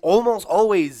 it's almost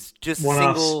always just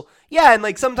One-offs. single. Yeah, and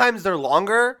like sometimes they're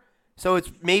longer, so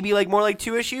it's maybe like more like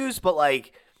 2 issues, but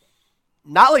like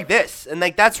not like this. And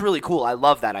like that's really cool. I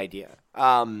love that idea.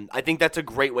 I think that's a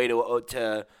great way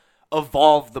to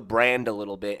evolve the brand a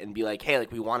little bit and be like, hey,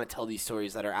 like we want to tell these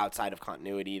stories that are outside of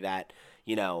continuity that,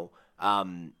 you know,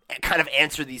 kind of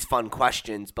answer these fun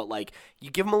questions, but like you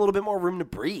give them a little bit more room to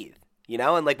breathe, you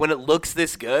know? And like when it looks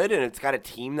this good and it's got a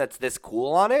team that's this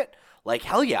cool on it, like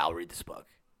hell yeah, I'll read this book.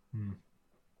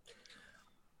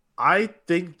 I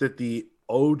think that the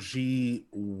OG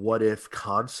What If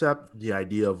concept, the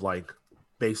idea of like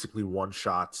basically one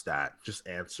shots that just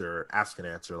ask and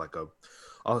answer like a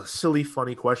silly,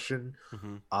 funny question,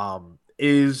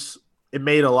 it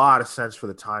made a lot of sense for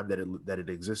the time that it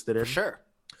existed in. For sure.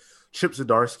 Chip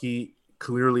Zdarsky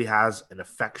clearly has an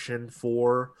affection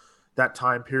for that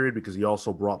time period because he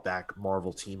also brought back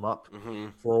Marvel Team Up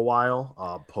for a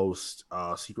while, post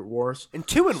Secret Wars. And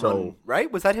 2-in-1,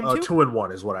 right? Was that him too?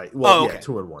 2-in-1 is what I. Okay.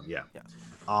 2-in-1, yeah.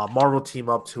 Marvel Team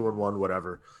Up, 2-in-1,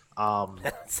 whatever.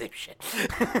 Same shit.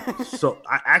 So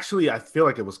I feel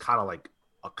like it was kind of like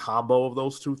a combo of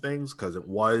those two things because it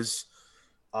was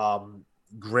Ben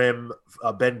Grimm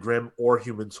or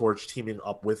Human Torch teaming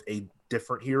up with a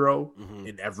different hero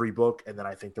in every book, and then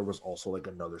I think there was also like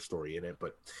another story in it.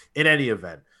 But in any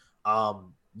event,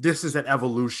 this is an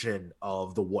evolution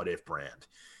of the What If brand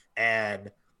and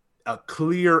a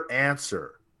clear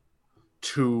answer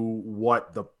to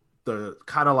what the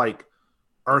kind of like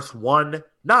Earth One,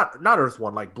 not Earth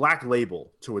One, like Black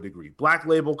Label to a degree. Black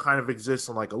Label kind of exists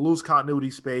in like a loose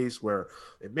continuity space where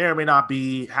it may or may not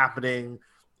be happening.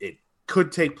 It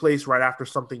could take place right after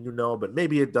something but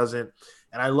maybe it doesn't.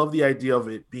 And I love the idea of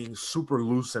it being super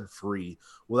loose and free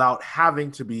without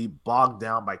having to be bogged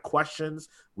down by questions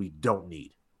we don't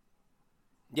need.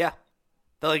 Yeah.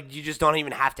 Like you just don't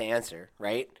even have to answer,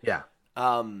 right? Yeah.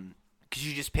 Because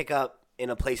you just pick up in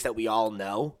a place that we all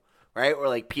know, right? Where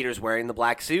like Peter's wearing the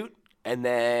black suit and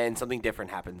then something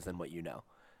different happens than what you know.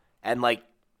 And like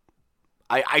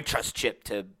I trust Chip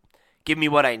to give me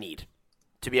what I need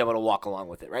to be able to walk along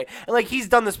with it, right? And like he's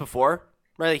done this before,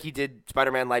 right? Like he did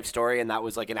Spider-Man Life Story and that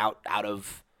was like an out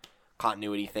of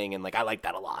continuity thing, and like I like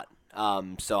that a lot.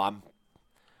 So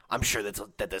I'm sure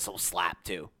that this will slap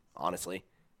too, honestly.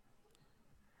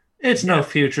 It's no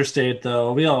future state,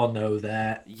 though. We all know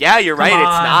that. Yeah, you're right. It's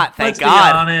not. Thank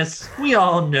God. Let's be honest. We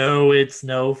all know it's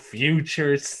no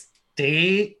future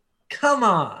state. Come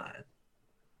on.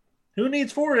 Who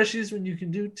needs 4 issues when you can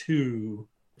do 2?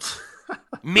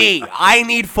 Me. I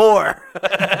need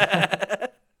 4.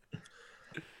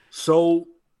 So,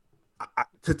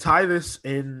 to tie this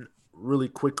in really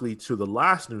quickly to the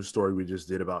last news story we just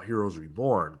did about Heroes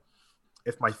Reborn,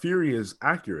 if my theory is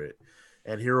accurate,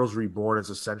 and Heroes Reborn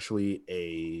is essentially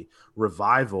a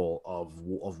revival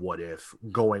of What If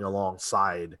going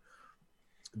alongside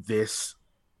this,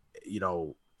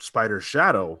 Spider's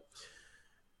Shadow.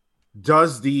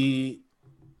 Does the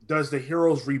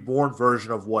Heroes Reborn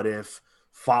version of What If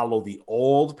follow the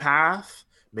old path?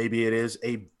 Maybe it is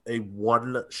a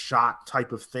one-shot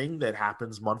type of thing that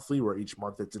happens monthly where each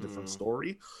month it's a different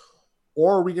story.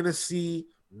 Or are we going to see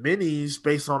minis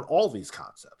based on all these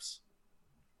concepts?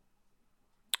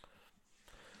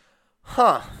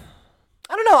 Huh.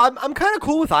 I don't know. I'm kind of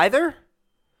cool with either.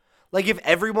 Like, if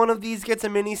every one of these gets a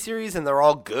miniseries and they're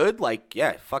all good, like,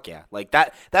 yeah, fuck yeah. Like,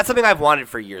 that's something I've wanted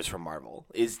for years from Marvel,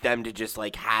 is them to just,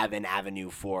 like, have an avenue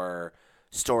for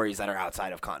stories that are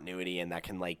outside of continuity and that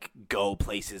can, like, go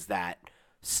places that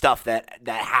stuff that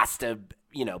has to,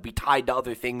 be tied to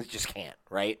other things just can't,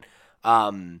 right?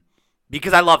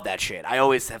 because I love that shit. I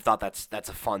always have thought that's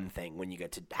a fun thing when you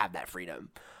get to have that freedom.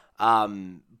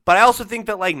 But I also think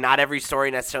that like not every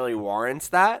story necessarily warrants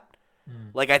that.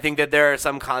 Like I think that there are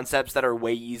some concepts that are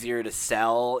way easier to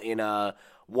sell in a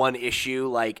one issue.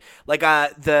 Like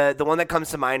the one that comes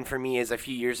to mind for me is a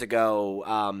few years ago.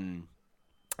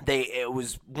 It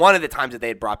was one of the times that they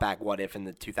had brought back What If in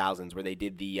the 2000s, where they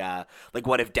did the like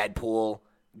What If Deadpool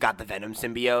got the Venom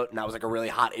symbiote, and that was like a really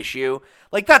hot issue.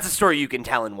 Like that's a story you can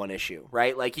tell in one issue,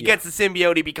 right? Like he gets the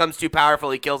symbiote, he becomes too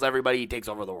powerful, he kills everybody, he takes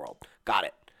over the world. Got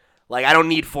it. Like I don't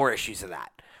need 4 issues of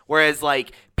that. Whereas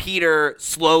like Peter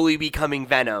slowly becoming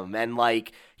Venom and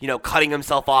like, you know, cutting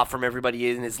himself off from everybody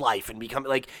in his life and becoming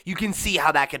like, you can see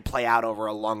how that could play out over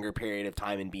a longer period of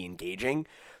time and be engaging.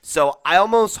 So I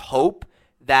almost hope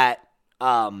that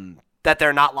that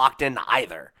they're not locked in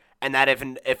either, and that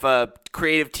if a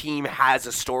creative team has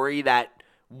a story that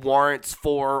warrants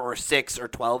 4 or 6 or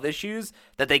 12 issues,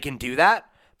 that they can do that.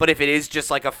 But if it is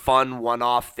just like a fun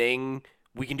one-off thing,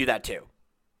 we can do that too.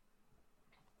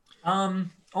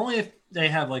 Only if they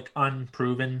have like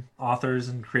unproven authors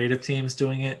and creative teams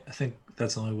doing it. I think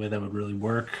that's the only way that would really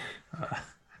work.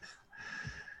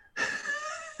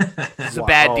 It's a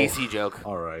bad DC joke.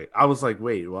 All right. I was like,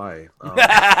 wait, why?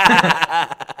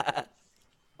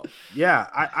 Yeah,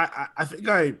 I think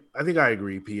I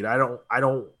agree, Pete. I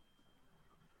don't.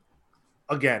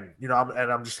 Again, you know,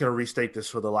 I'm just gonna restate this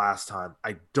for the last time.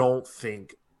 I don't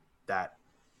think that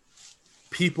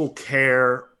people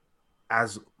care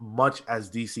as much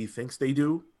as DC thinks they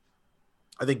do.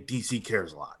 I think DC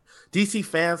cares a lot. DC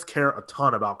fans care a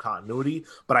ton about continuity,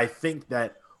 but I think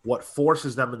that what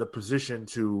forces them in the position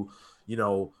to, you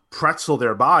know, pretzel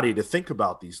their body to think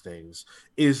about these things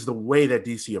is the way that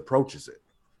DC approaches it.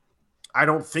 I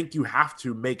don't think you have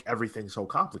to make everything so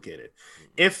complicated.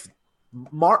 If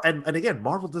and again,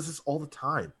 Marvel does this all the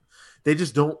time. They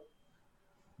just don't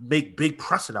make big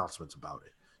press announcements about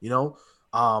it. You know,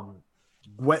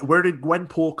 where did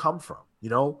Gwenpool come from? You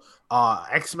know,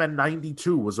 X-Men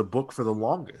 92 was a book for the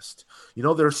longest. You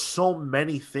know, there's so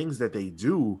many things that they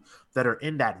do that are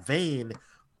in that vein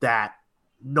that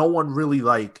no one really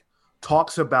like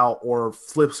talks about or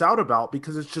flips out about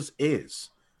because it just is.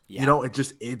 Yeah. You know, it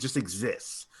just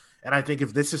exists. And I think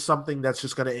if this is something that's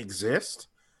just going to exist,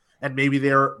 and maybe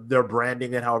they're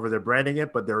branding it however they're branding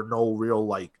it, but there are no real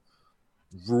like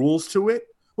rules to it,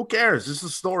 who cares? This is a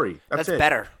story. That's it.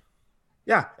 Better.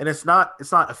 Yeah, and it's not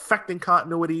affecting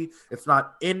continuity. It's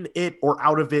not in it or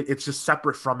out of it. It's just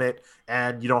separate from it,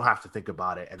 and you don't have to think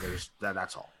about it. And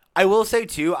that's all. I will say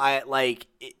too,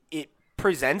 it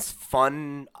presents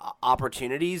fun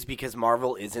opportunities because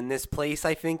Marvel is in this place,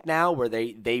 I think, now where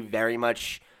they very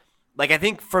much, like, I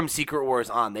think from Secret Wars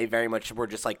on, they very much were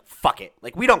just like, fuck it.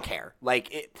 Like, we don't care.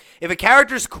 Like, if a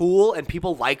character's cool and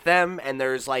people like them and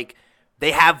there's like,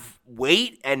 they have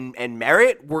weight and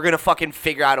merit, we're going to fucking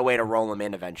figure out a way to roll them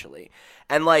in eventually.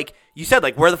 And like you said,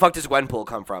 like, where the fuck does Gwenpool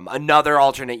come from? Another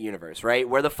alternate universe, right?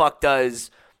 Where the fuck does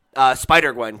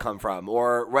Spider-Gwen come from?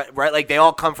 Or, right, like, they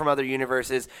all come from other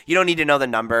universes. You don't need to know the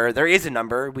number. There is a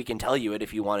number. We can tell you it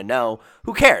if you want to know.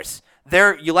 Who cares?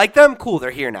 You like them? Cool, they're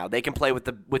here now. They can play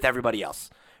with everybody else,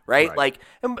 right? Like,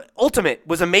 Ultimate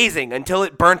was amazing until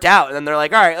it burnt out. And then they're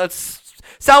like, all right, let's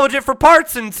salvage it for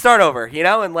parts and start over, you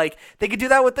know? And like, they could do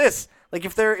that with this. Like,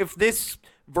 if this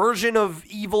version of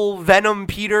evil Venom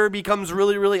Peter becomes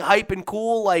really, really hype and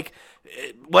cool, like,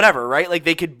 whatever, right? Like,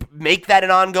 they could make that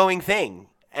an ongoing thing.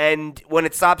 And when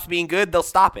it stops being good, they'll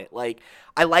stop it. Like,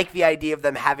 I like the idea of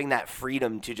them having that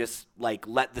freedom to just, like,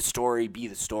 let the story be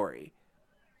the story.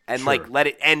 And, like, let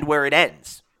it end where it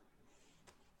ends.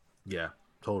 Yeah,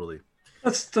 totally.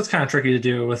 That's kind of tricky to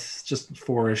do with just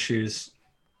 4 issues.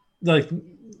 Like,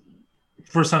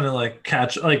 for something to like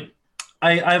catch, like,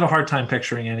 I have a hard time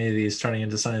picturing any of these turning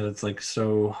into something that's like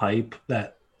so hype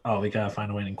that, oh, we gotta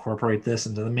find a way to incorporate this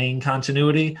into the main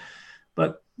continuity.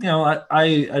 But you know,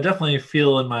 I definitely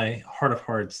feel in my heart of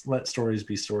hearts, let stories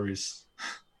be stories.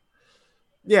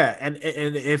 Yeah, and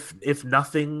if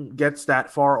nothing gets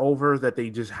that far over that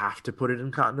they just have to put it in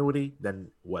continuity,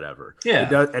 then whatever. Yeah, it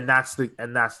does, and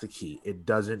that's the key. It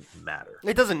doesn't matter.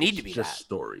 It doesn't need to be just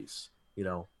stories, you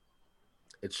know.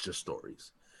 It's just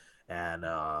stories, and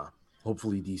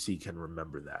hopefully DC can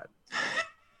remember that.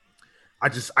 I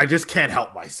just can't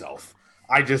help myself.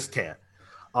 I just can't.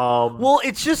 Well,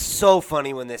 it's just so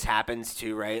funny when this happens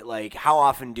too, right? Like, how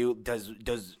often does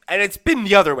and it's been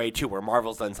the other way too, where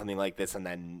Marvel's done something like this, and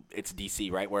then it's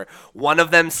DC, right? Where one of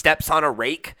them steps on a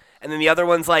rake, and then the other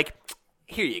one's like,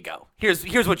 here you go. Here's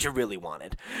what you really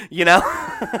wanted, you know?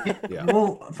 Yeah.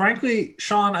 Well, frankly,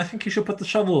 Sean, I think you should put the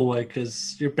shovel away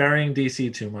because you're burying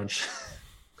DC too much.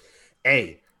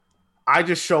 Hey, I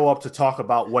just show up to talk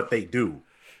about what they do.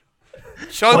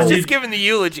 Sean's just giving the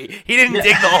eulogy. He didn't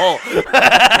dig the hole.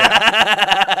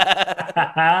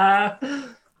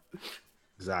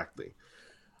 Exactly.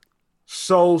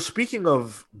 So speaking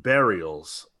of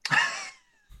burials,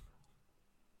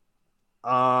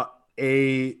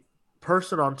 a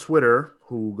person on Twitter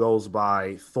who goes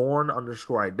by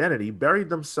Thorn_identity buried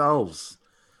themselves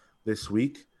this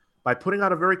week by putting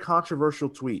out a very controversial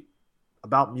tweet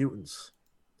about mutants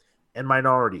and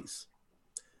minorities.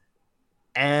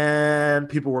 And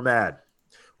people were mad.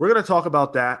 We're going to talk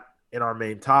about that in our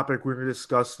main topic. We're going to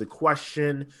discuss the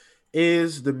question,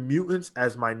 is the mutants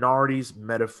as minorities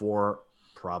metaphor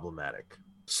problematic?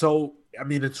 So, I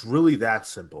mean, it's really that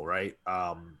simple, right?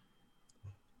 I'm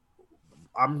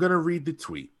going to read the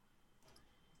tweet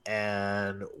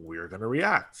and we're going to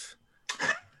react.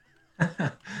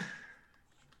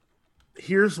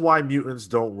 Here's why mutants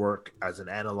don't work as an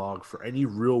analog for any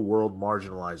real-world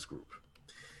marginalized group.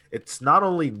 It's not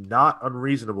only not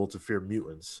unreasonable to fear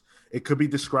mutants, it could be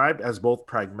described as both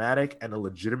pragmatic and a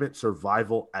legitimate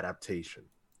survival adaptation.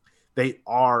 They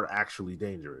are actually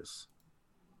dangerous.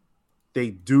 They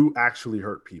do actually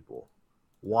hurt people.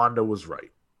 Wanda was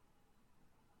right.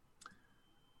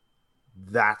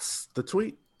 That's the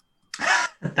tweet.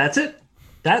 That's it.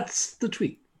 That's the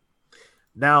tweet.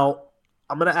 Now,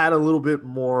 I'm going to add a little bit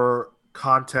more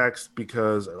context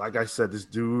because, like I said, this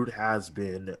dude has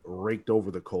been raked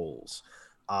over the coals.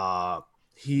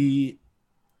 He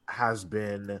has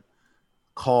been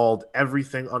called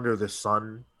everything under the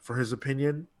sun for his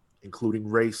opinion, including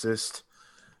racist,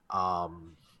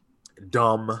 dumb,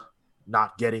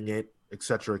 not getting it,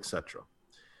 etc., etc.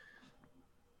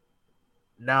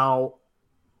 Now,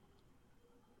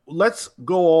 let's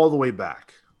go all the way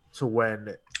back to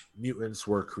when mutants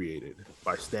were created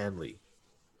by Stan Lee.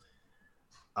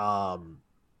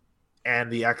 And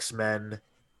the X-Men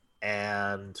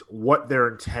and what their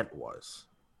intent was.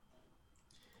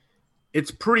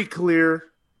 It's pretty clear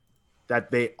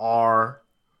that they are,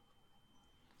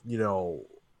 you know,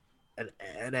 an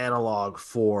analog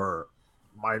for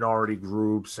minority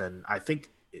groups, and I think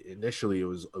initially it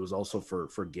was also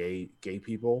for gay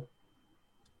people.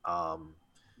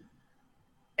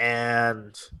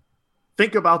 And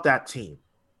think about that team.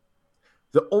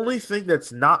 The only thing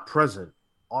that's not present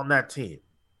on that team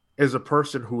is a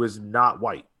person who is not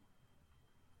white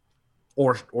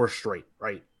or straight,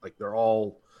 right? Like they're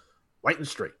all white and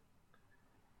straight.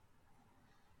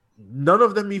 None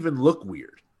of them even look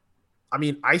weird. I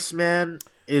mean, Iceman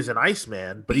is an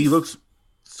Iceman, but he looks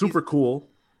super cool.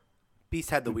 Beast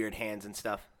had the weird hands and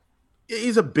stuff.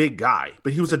 He's a big guy,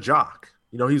 but he was a jock.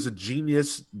 You know, he's a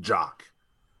genius jock.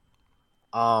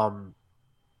 Angel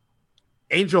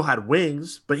had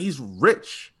wings, but he's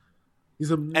rich.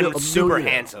 He's a super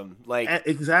handsome. Like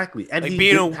exactly. And like he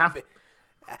being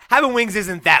having wings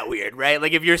isn't that weird, right?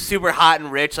 Like if you're super hot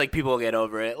and rich, like people will get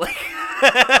over it. Like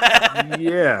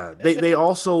yeah. They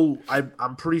also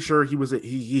I'm pretty sure he was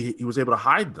able to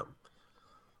hide them.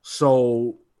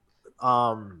 So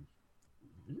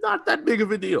not that big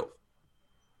of a deal.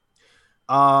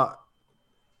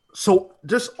 So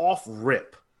just off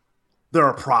rip, there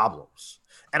are problems.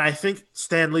 And I think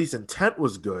Stan Lee's intent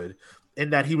was good in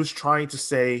that he was trying to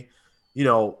say, you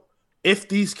know, if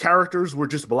these characters were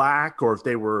just black or if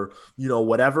they were, you know,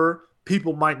 whatever,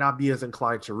 people might not be as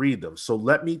inclined to read them. So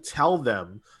let me tell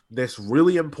them this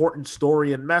really important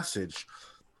story and message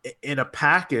in a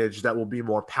package that will be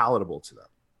more palatable to them.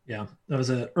 Yeah, that was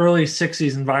an early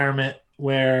 60s environment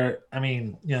where, I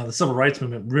mean, you know, the civil rights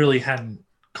movement really hadn't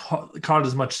caught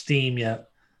as much steam yet.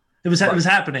 It was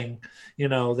happening. You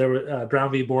know, there were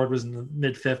Brown v. Board was in the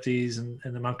mid 50s and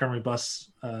the Montgomery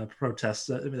bus protests.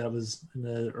 I mean, that was in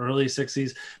the early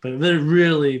 60s, but it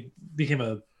really became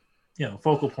a, you know,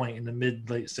 focal point in the mid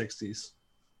late 60s.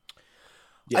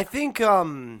 Yeah. I think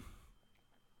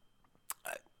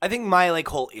my like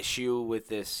whole issue with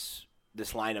this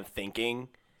line of thinking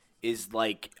is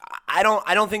like I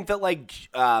don't think that like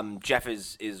Jeff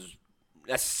is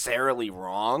necessarily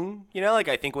wrong, you know, like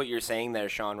I think what you're saying there,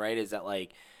 Sean, right, is that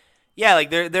like, yeah,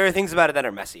 like there are things about it that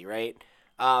are messy, right?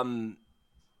 But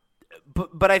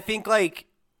I think like,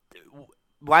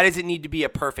 why does it need to be a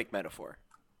perfect metaphor?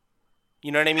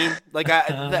 You know what I mean? Like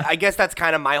I guess that's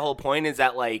kind of my whole point is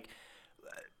that like,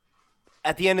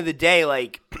 at the end of the day,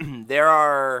 like there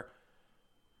are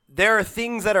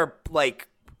things that are like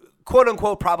quote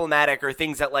unquote problematic or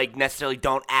things that like necessarily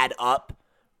don't add up.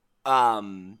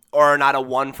 Or are not a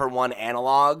 1-for-1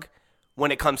 analog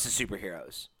when it comes to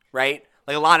superheroes, right?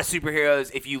 Like a lot of superheroes,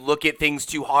 if you look at things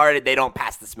too hard, they don't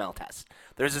pass the smell test.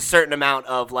 There's a certain amount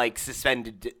of like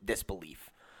suspended disbelief.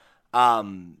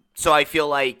 So So I feel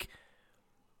like,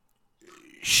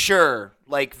 sure,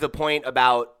 like the point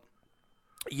about,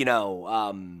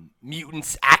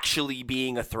 mutants actually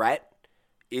being a threat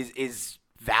is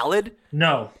valid.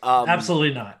 No,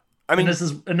 absolutely not. I mean,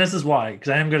 And this is why, because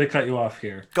I am going to cut you off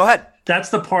here. Go ahead. That's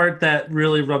the part that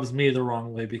really rubs me the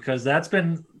wrong way, because that's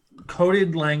been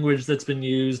coded language that's been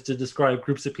used to describe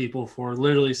groups of people for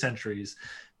literally centuries.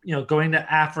 Going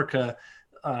to Africa,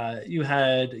 you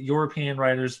had European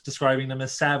writers describing them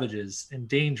as savages and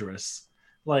dangerous.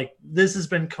 Like, this has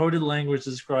been coded language to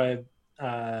describe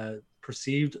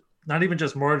perceived, not even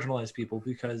just marginalized people,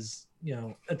 because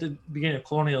at the beginning of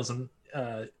colonialism,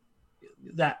 that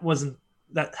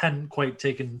hadn't quite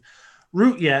taken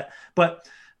root yet, but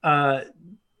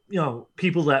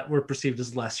people that were perceived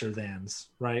as lesser thans,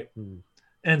 right?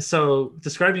 And so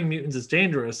describing mutants as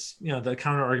dangerous, the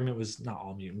counter argument was not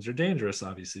all mutants are dangerous.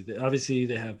 Obviously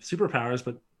they have superpowers,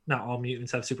 but not all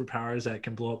mutants have superpowers that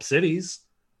can blow up cities.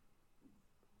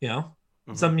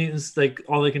 Some mutants, like,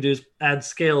 all they can do is add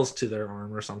scales to their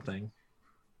arm or something.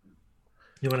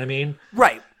 You know what I mean?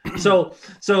 Right. So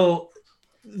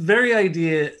very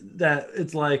idea that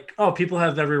it's like, oh, people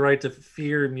have every right to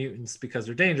fear mutants because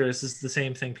they're dangerous is the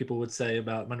same thing people would say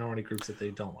about minority groups that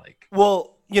they don't like.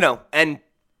 Well, and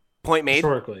point made.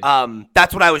 Historically.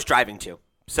 That's what I was driving to.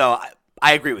 So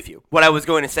I agree with you. What I was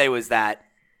going to say was that,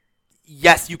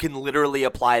 yes, you can literally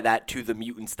apply that to the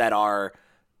mutants that are,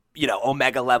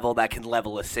 Omega level, that can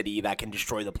level a city, that can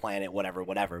destroy the planet,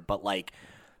 whatever. But, like,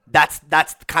 that's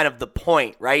kind of the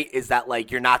point, right? Is that,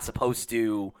 like, you're not supposed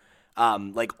to,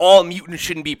 like, all mutants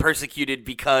shouldn't be persecuted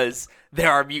because there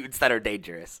are mutants that are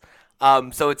dangerous.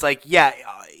 So it's like, yeah,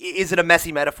 is it a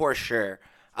messy metaphor? Sure.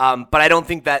 But I don't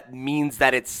think that means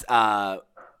that it's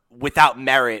without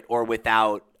merit or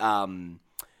without that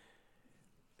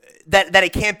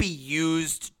it can't be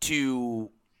used to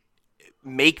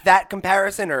make that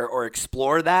comparison or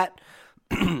explore that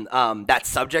that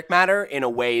subject matter in a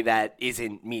way that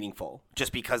isn't meaningful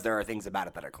just because there are things about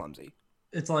it that are clumsy.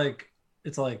 It's like,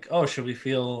 oh, should we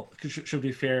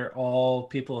fear all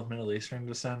people of Middle Eastern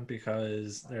descent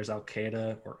because there's Al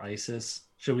Qaeda or ISIS?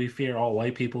 Should we fear all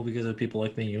white people because of people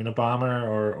like the Unabomber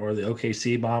or the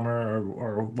OKC bomber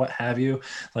or what have you?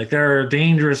 Like, there are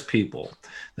dangerous people.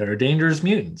 There are dangerous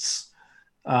mutants.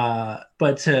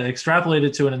 But to extrapolate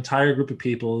it to an entire group of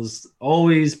people has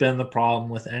always been the problem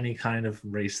with any kind of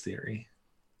race theory.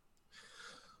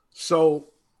 So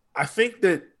I think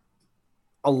that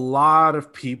a lot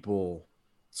of people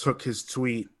took his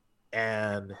tweet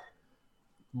and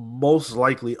most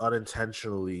likely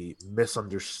unintentionally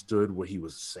misunderstood what he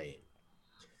was saying.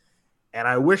 And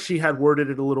I wish he had worded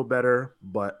it a little better,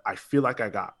 but I feel like I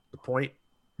got the point.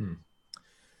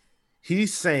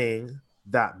 He's saying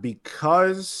that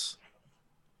because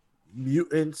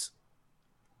mutants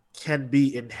can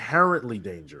be inherently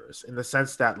dangerous, in the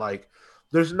sense that, like,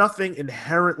 there's nothing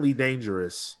inherently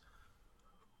dangerous.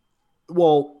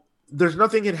 Well, there's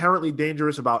nothing inherently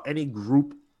dangerous about any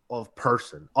group of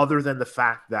person other than the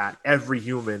fact that every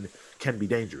human can be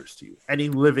dangerous to you. Any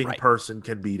living person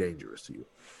can be dangerous to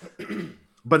you.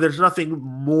 But there's nothing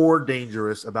more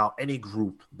dangerous about any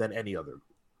group than any other group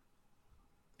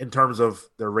in terms of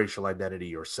their racial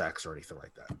identity or sex or anything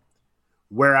like that.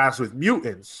 Whereas with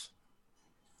mutants,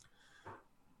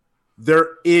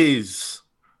 there is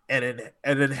an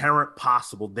inherent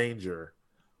possible danger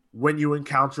when you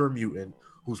encounter a mutant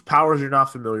whose powers you're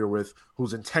not familiar with,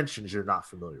 whose intentions you're not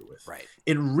familiar with. Right.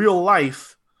 In real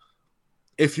life,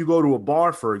 if you go to a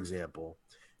bar, for example,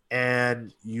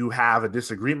 and you have a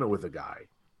disagreement with a guy,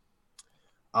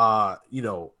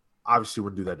 obviously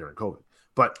wouldn't do that during COVID,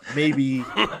 but maybe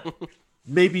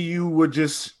you would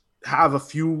just have a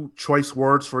few choice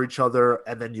words for each other,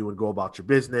 and then you would go about your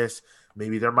business.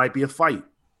 Maybe there might be a fight.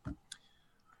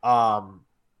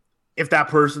 If that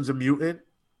person's a mutant,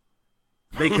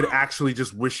 they could actually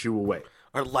just wish you away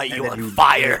or light you on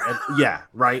fire. Yeah,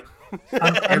 right.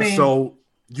 So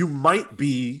you might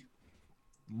be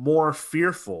more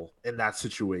fearful in that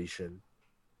situation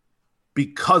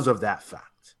because of that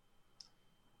fact.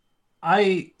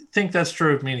 I think that's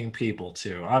true of meeting people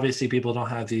too. Obviously, people don't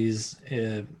have these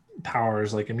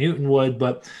powers like a mutant would,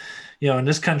 but in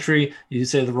this country, you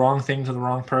say the wrong thing to the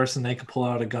wrong person, they can pull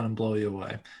out a gun and blow you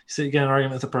away. You get an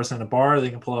argument with a person in a bar,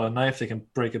 they can pull out a knife, they can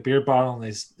break a beer bottle,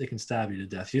 and they can stab you to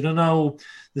death. You don't know,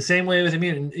 the same way with a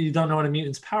mutant, you don't know what a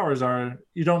mutant's powers are.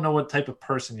 You don't know what type of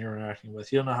person you're interacting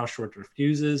with. You don't know how short their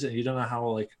fuse is, and you don't know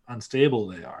how unstable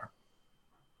they are.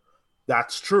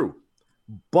 That's true.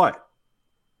 But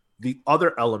the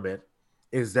other element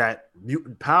is that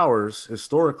mutant powers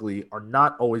historically are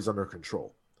not always under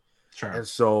control. Sure. And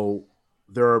so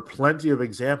there are plenty of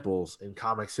examples in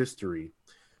comics history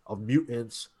of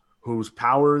mutants whose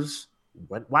powers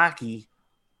went wacky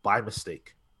by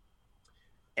mistake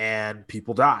and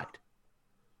people died.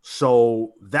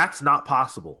 So that's not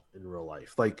possible in real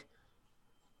life. Like,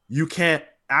 you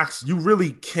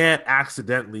really can't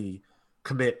accidentally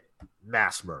commit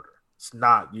mass murder. It's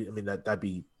not, I mean, that'd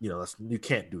be, you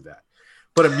can't do that.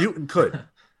 But a mutant could.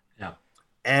 Yeah.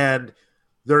 And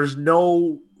there's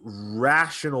no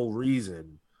rational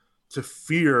reason to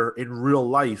fear in real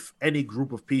life any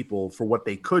group of people for what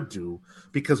they could do,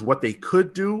 because what they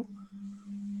could do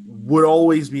would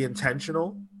always be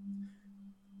intentional.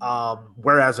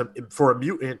 Whereas for a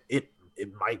mutant, it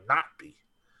might not be.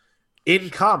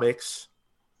 In comics,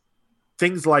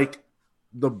 things like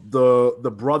the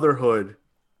Brotherhood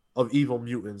of Evil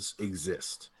Mutants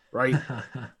exist, right?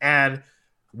 And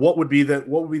what would be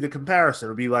the comparison? It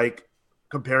would be like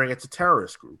comparing it to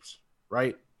terrorist groups,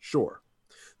 right? Sure.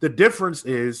 The difference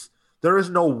is there is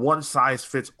no one size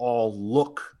fits all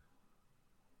look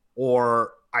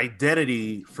or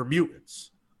identity for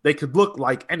mutants. They could look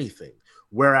like anything,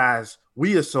 whereas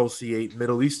we associate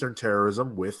Middle Eastern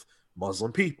terrorism with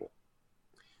Muslim people.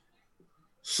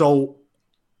 So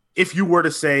if you were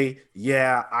to say,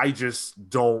 yeah, I just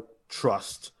don't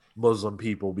trust Muslim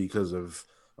people because of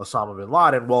Osama bin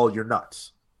Laden, well, you're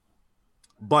nuts.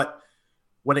 But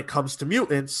when it comes to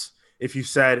mutants, if you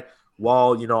said,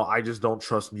 well, I just don't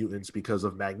trust mutants because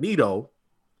of Magneto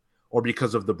or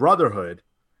because of the Brotherhood,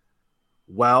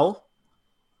 well,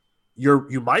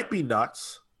 you might be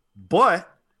nuts, but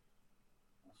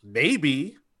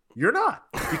maybe you're not,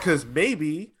 because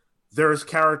maybe there's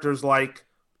characters like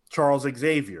Charles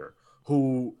Xavier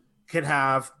who can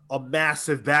have a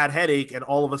massive bad headache and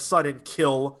all of a sudden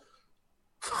kill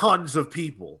tons of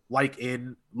people, like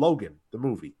in Logan, the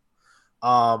movie.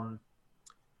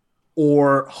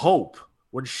 Or Hope,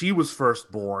 when she was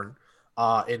first born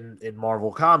in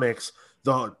Marvel Comics,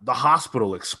 the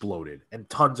hospital exploded and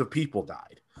tons of people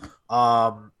died.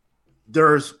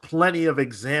 There's plenty of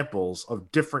examples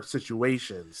of different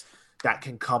situations that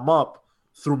can come up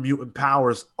through mutant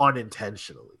powers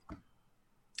unintentionally.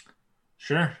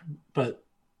 Sure, but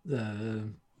the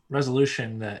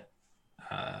resolution that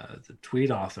the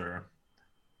tweet author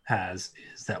has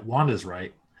is that Wanda's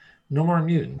right. No more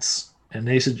mutants, and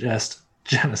they suggest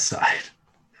genocide.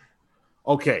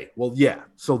 Okay, well, yeah.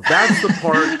 So that's the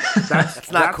part. That's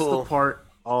cool. The part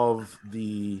of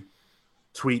the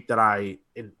tweet that I,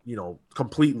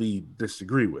 completely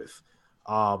disagree with,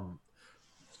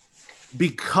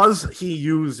 because he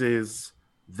uses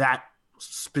that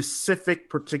specific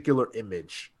particular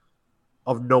image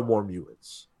of no more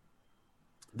mutants.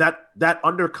 That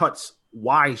undercuts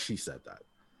why she said that.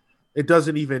 It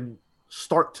doesn't even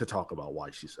start to talk about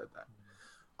why she said that.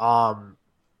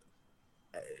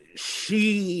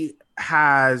 She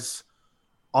has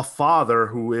a father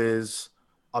who is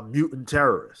a mutant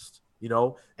terrorist,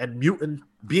 and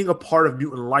being a part of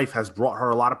mutant life has brought her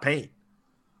a lot of pain.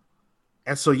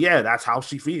 And so, yeah, that's how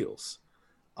she feels.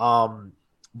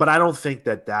 But I don't think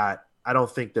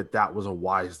that was a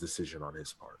wise decision on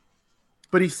his part.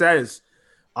 But he says,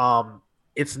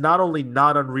 it's not only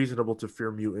not unreasonable to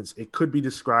fear mutants, it could be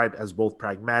described as both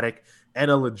pragmatic and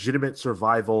a legitimate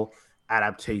survival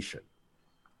adaptation.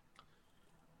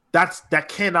 That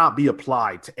cannot be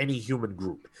applied to any human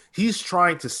group. He's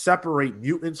trying to separate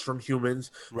mutants from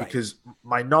humans, right, because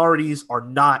minorities are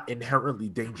not inherently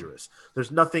dangerous.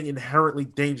 There's nothing inherently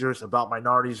dangerous about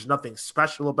minorities. There's nothing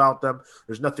special about them.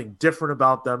 There's nothing different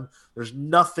about them. There's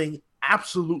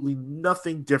absolutely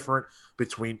nothing different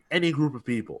between any group of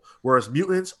people, whereas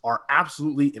mutants are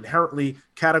absolutely inherently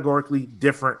categorically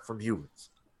different from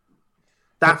humans.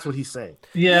 That's what he's saying.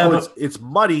 Yeah, so it's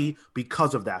muddy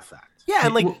because of that fact. Yeah,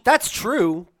 and that's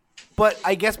true, but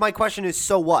I guess my question is,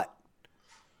 so what?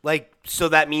 So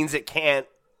that means it can't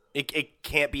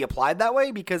be applied that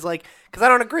way, because I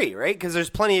don't agree, right? Because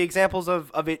there's plenty of examples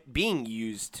of it being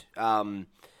used in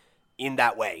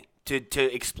that way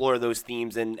to explore those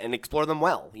themes and explore them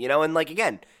well, and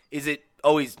again, is it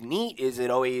always neat? Is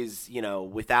it always,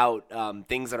 without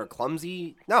things that are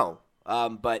clumsy? No,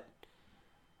 but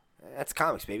that's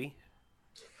comics, baby.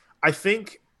 I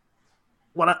think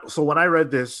when I read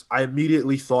this, I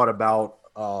immediately thought about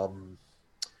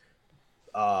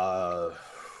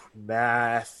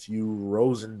Matthew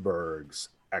Rosenberg's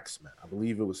X-Men. I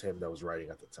believe it was him that was writing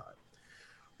at the time,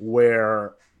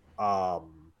 where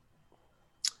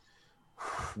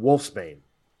Wolfsbane,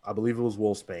 I believe it was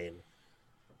Wolfsbane,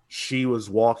 she was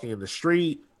walking in the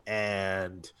street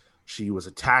and she was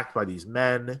attacked by these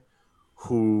men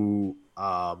who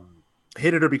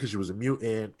hated her because she was a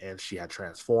mutant and she had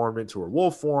transformed into her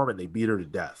wolf form, and they beat her to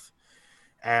death.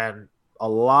 And a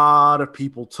lot of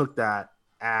people took that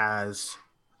as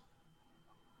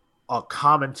a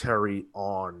commentary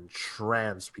on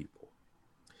trans people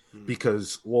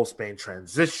because Wolfsbane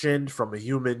transitioned from a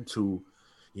human to,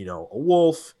 a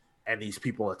wolf, and these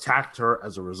people attacked her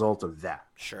as a result of that.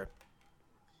 Sure.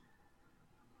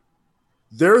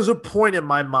 There's a point in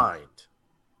my mind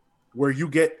where you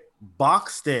get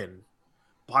boxed in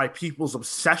by people's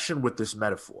obsession with this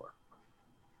metaphor,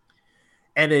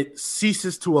 and it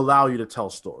ceases to allow you to tell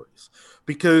stories.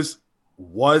 Because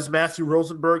was Matthew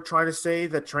Rosenberg trying to say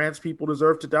that trans people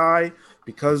deserve to die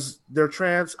because they're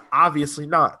trans? Obviously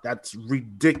not. That's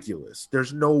ridiculous.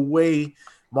 There's no way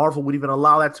Marvel would even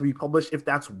allow that to be published if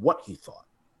that's what he thought,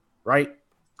 right?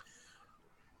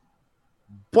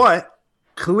 But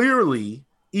clearly,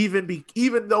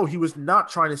 even though he was not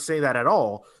trying to say that at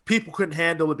all, people couldn't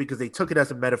handle it because they took it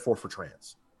as a metaphor for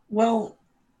trans. Well,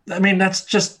 I mean, that's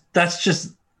just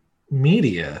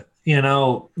media,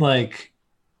 like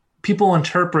people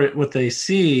interpret what they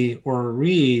see or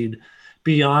read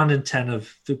beyond intent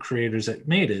of the creators that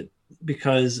made it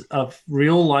because of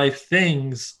real life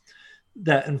things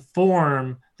that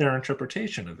inform their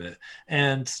interpretation of it.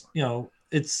 And,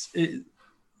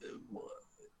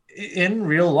 in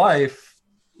real life,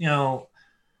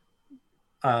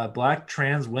 Black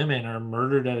trans women are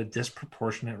murdered at a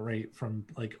disproportionate rate from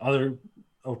like other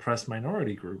oppressed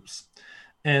minority groups.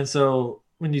 And so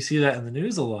when you see that in the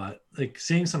news a lot, like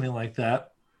seeing something like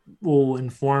that will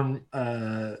inform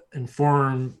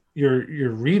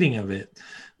your reading of it.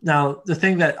 Now, the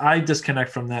thing that I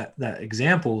disconnect from that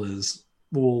example is,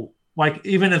 well, like,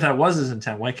 even if that was his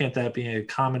intent, why can't that be a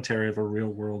commentary of a real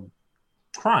world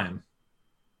crime?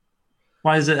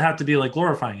 Why does it have to be like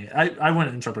glorifying it? I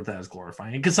wouldn't interpret that as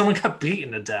glorifying it because someone got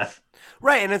beaten to death.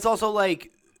 Right, and it's also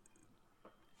like,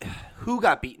 who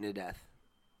got beaten to death?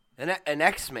 An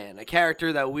X-Man, a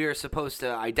character that we are supposed to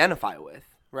identify with,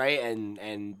 right?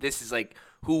 And this is like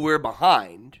who we're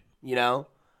behind, So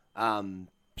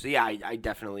yeah, I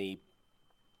definitely,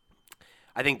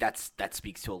 I think that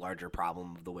speaks to a larger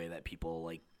problem of the way that people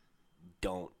like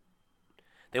don't.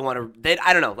 I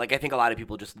don't know. Like, I think a lot of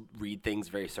people just read things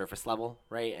very surface level,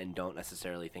 right? And don't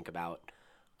necessarily think about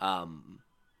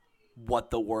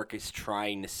what the work is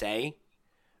trying to say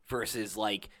versus,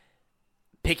 like,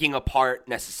 picking apart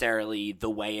necessarily the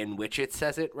way in which it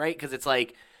says it, right? Because it's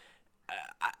like,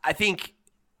 I think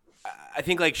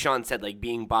like Sean said, like,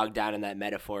 being bogged down in that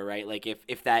metaphor, right? Like,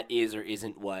 if that is or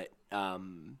isn't what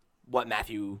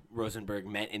Matthew Rosenberg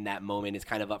meant in that moment is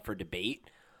kind of up for debate.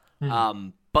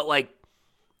 But, like,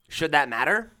 should that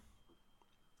matter?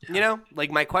 Yeah. Like,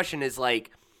 my question is,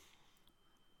 like,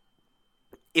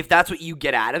 if that's what you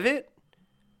get out of it,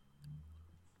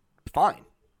 fine.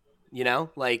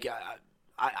 Like,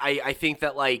 I think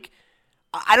that, like,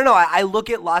 I don't know. I look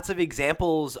at lots of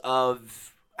examples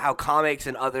of how comics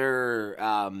and other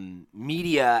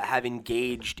media have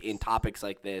engaged in topics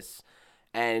like this,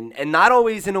 and not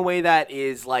always in a way that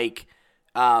is, like,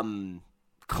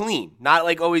 clean, not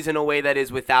like always in a way that is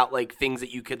without like things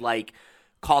that you could like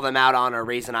call them out on or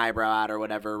raise an eyebrow at or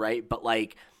whatever, right? But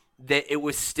like that, it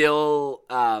was still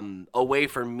a way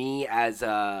for me as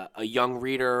a young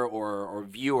reader or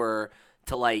viewer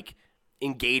to like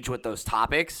engage with those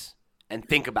topics and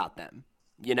think about them,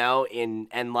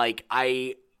 and like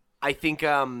I think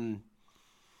I don't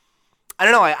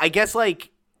know, I guess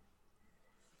like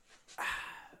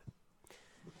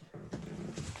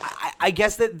I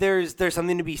guess that there's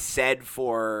something to be said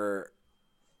for,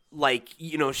 like,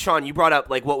 Sean, you brought up,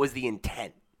 like, what was the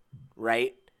intent,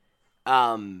 right?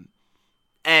 And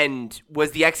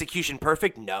was the execution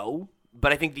perfect? No,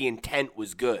 but I think the intent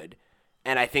was good.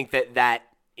 And I think that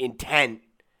intent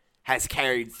has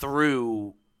carried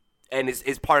through and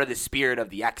is part of the spirit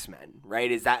of the X-Men, right?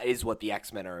 Is what the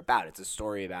X-Men are about. It's a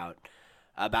story about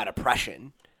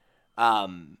oppression.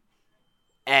 And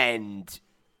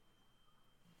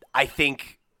I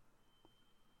think,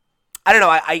 I don't know.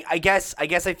 I guess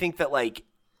I think that like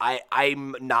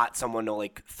I'm not someone to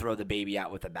like throw the baby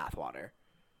out with the bathwater.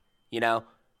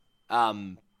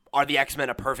 Are the X-Men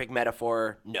a perfect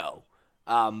metaphor? No.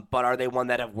 But are they one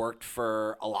that have worked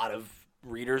for a lot of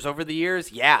readers over the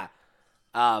years? Yeah.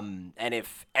 And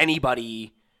if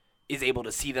anybody is able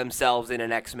to see themselves in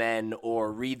an X-Men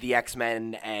or read the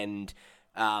X-Men and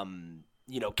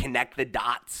connect the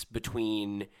dots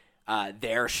between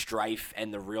their strife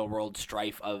and the real world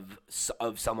strife of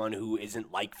someone who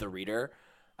isn't like the reader,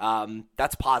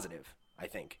 that's positive, I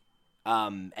think.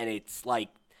 And it's like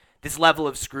this level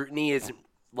of scrutiny isn't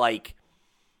like,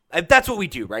 That's what we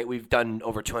do, right? We've done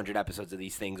over 200 episodes of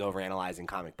these things, overanalyzing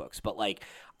comic books. But like,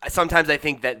 sometimes I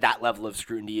think that level of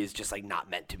scrutiny is just like not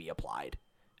meant to be applied,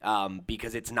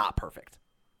 because it's not perfect.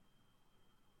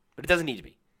 But it doesn't need to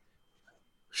be.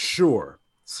 Sure.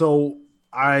 So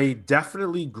I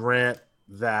definitely grant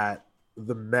that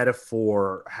the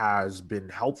metaphor has been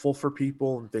helpful for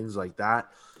people and things like that,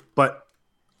 but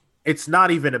it's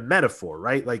not even a metaphor,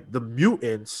 right? Like the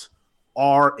mutants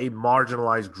are a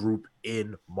marginalized group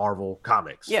in Marvel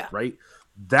Comics, Yeah. right?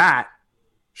 That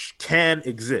can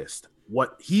exist.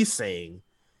 What he's saying,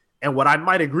 and what I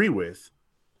might agree with,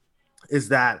 is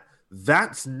that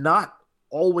that's not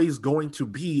always going to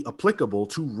be applicable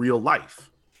to real life.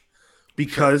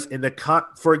 Because in the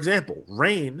for example,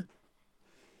 Rain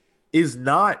is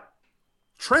not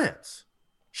trans.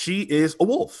 She is a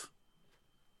wolf.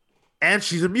 And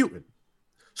she's a mutant.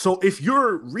 So if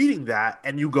you're reading that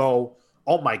and you go,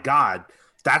 oh my God,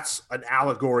 that's an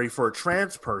allegory for a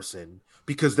trans person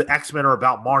because the X-Men are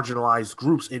about marginalized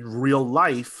groups in real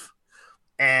life.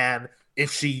 And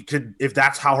if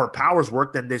that's how her powers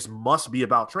work, then this must be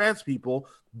about trans people.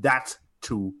 That's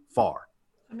too far.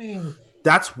 I mean,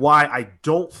 that's why I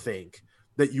don't think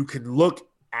that you can look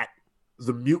at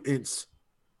the mutants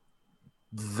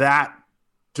that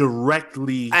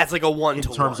directly as like a one in to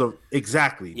terms one. of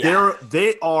exactly. Yeah.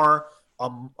 They are a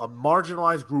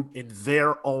marginalized group in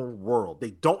their own world.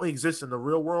 They don't exist in the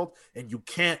real world, and you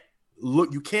can't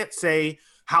say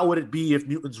how would it be if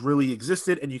mutants really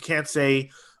existed, and you can't say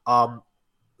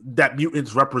that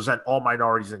mutants represent all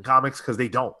minorities in comics because they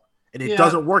don't. And it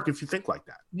doesn't work if you think like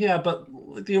that. Yeah, but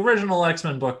the original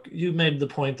X-Men book, you made the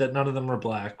point that none of them were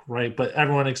black, right? But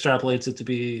everyone extrapolates it to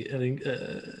be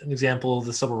an example of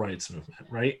the civil rights movement,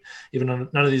 right? Even though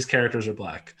none of these characters are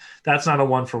black. That's not a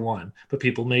one-for-one. But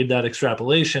people made that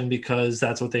extrapolation because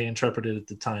that's what they interpreted at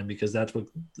the time, because that's what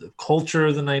the culture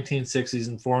of the 1960s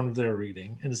informed their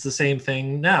reading. And it's the same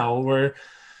thing now where,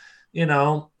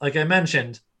 like I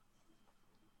mentioned,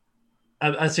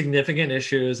 a significant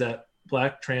issue is that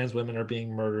Black trans women are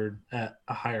being murdered at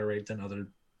a higher rate than other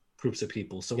groups of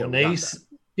people. So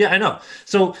I know.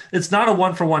 So it's not a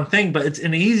one-for-one thing, but it's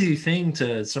an easy thing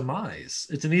to surmise.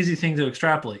 It's an easy thing to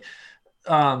extrapolate.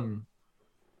 I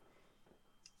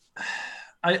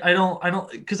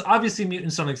don't, because obviously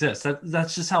mutants don't exist.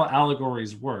 That's just how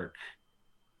allegories work.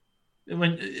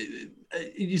 When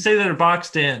you say that they're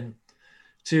boxed in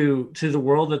to the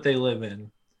world that they live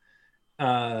in,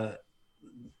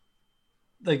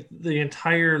 like the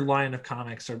entire line of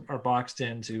comics are boxed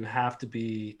in to have to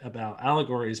be about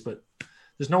allegories, but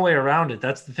there's no way around it.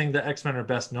 That's the thing that X-Men are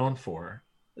best known for.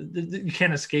 You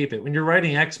can't escape it. When you're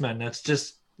writing X-Men, it's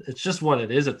just what it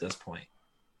is at this point.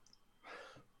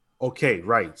 Okay,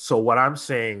 right. So what I'm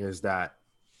saying is that,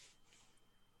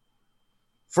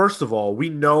 first of all, we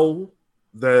know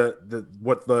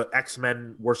what the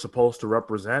X-Men were supposed to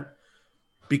represent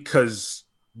because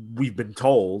we've been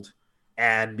told,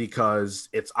 and because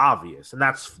it's obvious, and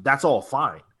that's all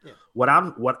fine. Yeah.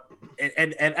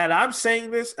 And I'm saying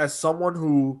this as someone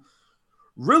who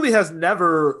really has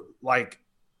never like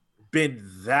been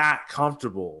that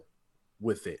comfortable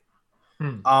with it.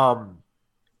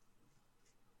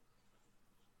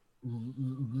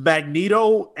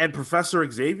 Magneto and Professor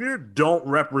Xavier don't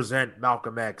represent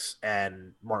Malcolm X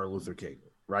and Martin Luther King,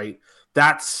 right?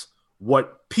 That's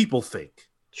what people think.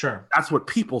 Sure. That's what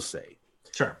people say.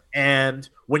 Sure. And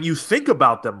when you think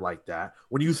about them like that,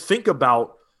 when you think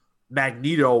about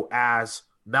Magneto as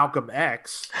Malcolm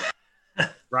X,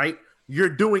 right, you're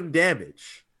doing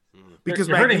damage. Because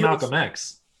you're hurting Malcolm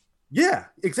X. Yeah,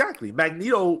 exactly.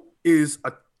 Magneto is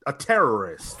a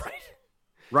terrorist,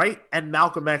 right? And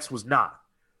Malcolm X was not.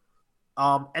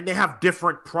 And they have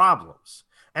different problems.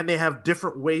 And they have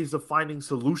different ways of finding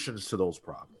solutions to those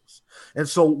problems. And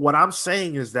so what I'm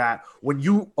saying is that when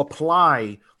you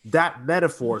apply that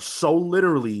metaphor so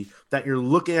literally that you're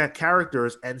looking at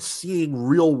characters and seeing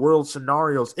real world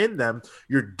scenarios in them,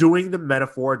 you're doing the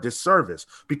metaphor a disservice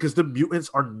because the mutants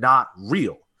are not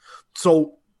real.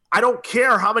 So I don't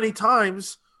care how many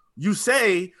times you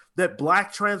say that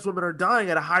Black trans women are dying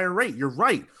at a higher rate. You're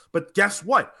right. But guess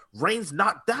what? Rain's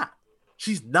not that.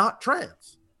 She's not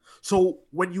trans. So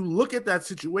when you look at that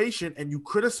situation and you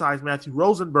criticize Matthew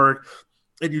Rosenberg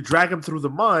and you drag him through the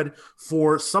mud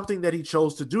for something that he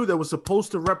chose to do that was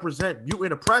supposed to represent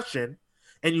mutant oppression,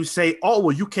 and you say, oh,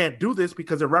 well, you can't do this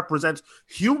because it represents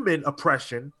human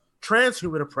oppression,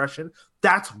 transhuman oppression,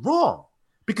 that's wrong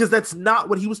because that's not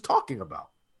what he was talking about.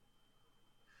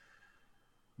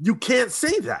 You can't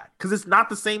say that because it's not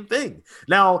the same thing.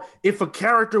 Now, if a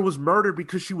character was murdered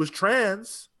because she was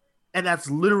trans, and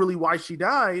that's literally why she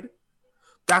died,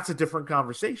 that's a different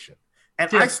conversation.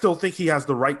 And Yeah. I still think he has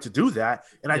the right to do that.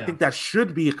 And I think that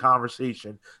should be a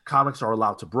conversation comics are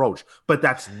allowed to broach. But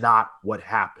that's not what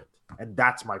happened. And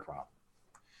that's my problem.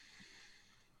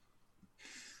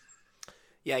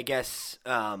 Yeah, I guess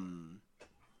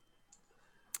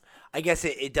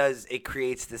it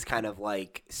creates this kind of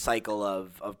like cycle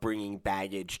of bringing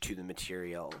baggage to the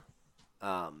material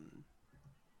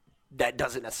that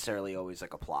doesn't necessarily always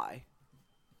like apply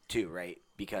to, right?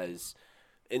 Because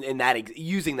in that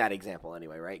using that example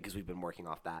anyway, right? Because we've been working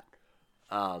off that.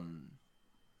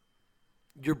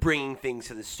 You're bringing things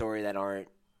to the story that aren't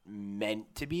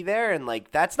meant to be there, and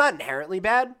like that's not inherently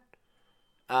bad.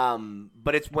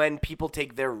 But it's when people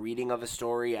take their reading of a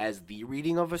story as the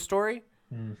reading of a story,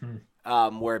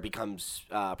 where it becomes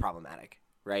problematic,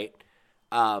 right?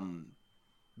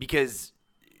 Because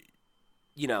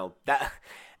that.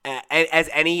 As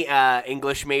any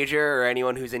English major or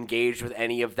anyone who's engaged with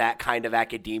any of that kind of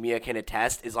academia can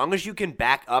attest, as long as you can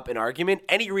back up an argument,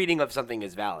 any reading of something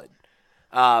is valid.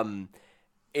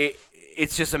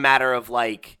 It's just a matter of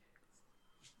like,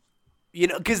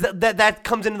 because that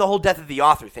comes into the whole death of the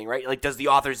author thing, right? Like, does the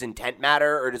author's intent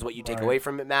matter, or does what you take away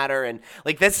from it matter? And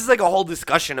like, this is like a whole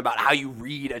discussion about how you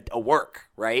read a work,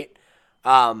 right?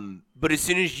 But as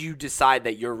soon as you decide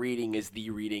that your reading is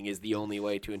the only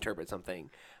way to interpret something,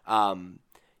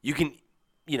 you can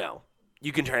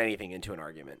turn anything into an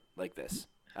argument like this.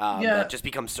 That just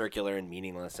becomes circular and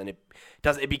meaningless, and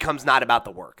it becomes not about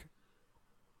the work.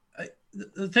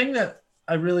 The thing that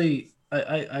I really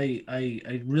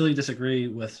disagree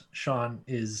with Sean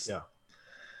is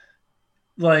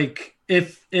like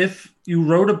if you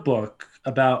wrote a book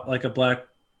about like a black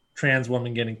trans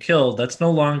woman getting killed, that's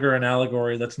no longer an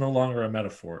allegory, that's no longer a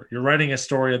metaphor. You're writing a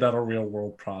story about a real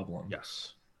world problem.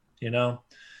 Yes.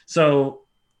 So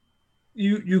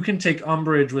you can take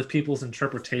umbrage with people's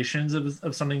interpretations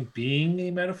of something being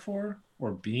a metaphor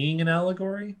or being an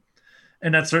allegory.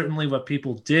 And that's certainly what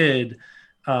people did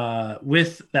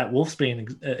with that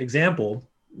Wolfsbane example.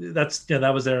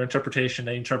 That was their interpretation.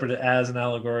 They interpreted it as an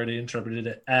allegory. They interpreted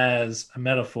it as a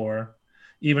metaphor,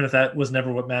 even if that was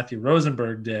never what Matthew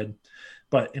Rosenberg did.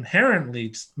 But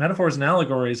inherently, metaphors and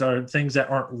allegories are things that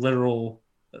aren't literal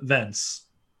events.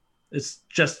 It's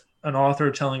just an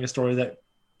author telling a story that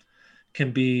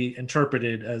can be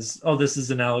interpreted as, oh, this is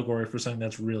an allegory for something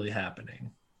that's really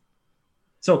happening.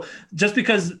 So just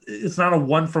because it's not a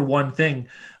one-for-one thing,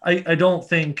 I don't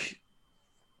think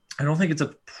it's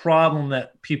a problem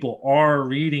that people are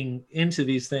reading into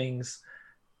these things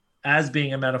as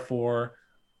being a metaphor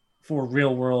for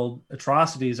real-world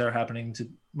atrocities that are happening to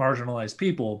marginalized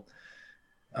people.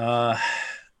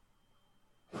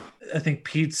 I think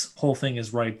Pete's whole thing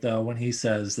is right, though, when he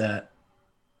says that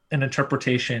an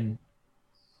interpretation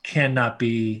cannot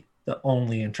be the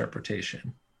only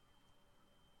interpretation.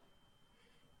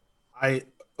 I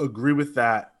agree with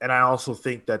that. And I also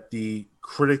think that the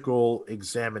critical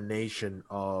examination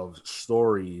of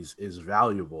stories is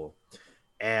valuable.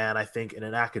 And I think in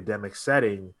an academic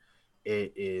setting,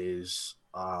 it is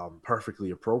perfectly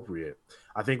appropriate.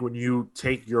 I think when you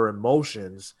take your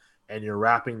emotions and you're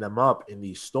wrapping them up in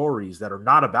these stories that are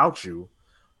not about you,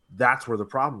 that's where the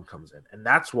problem comes in. And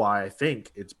that's why I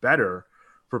think it's better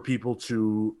for people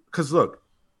to, because look,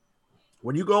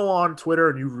 when you go on Twitter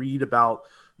and you read about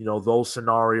those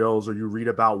scenarios, or you read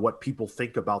about what people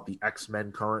think about the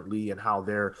X-Men currently and how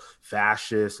they're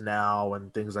fascist now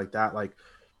and things like that, like,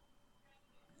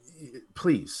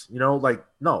 please,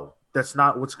 no, that's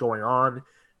not what's going on,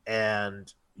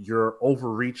 and you're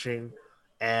overreaching.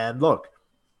 And look,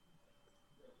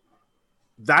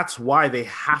 that's why they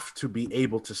have to be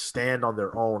able to stand on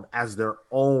their own as their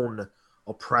own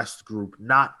oppressed group,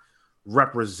 not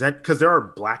represent, because there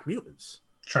are black mutants.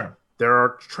 Sure. There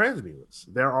are trans mutants.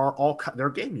 There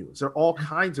are gay mutants. There are all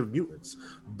kinds of mutants.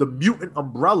 The mutant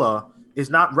umbrella is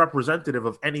not representative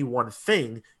of any one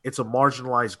thing. It's a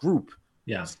marginalized group.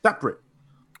 Yeah. Separate.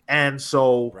 And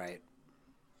so right.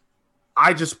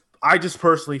 I just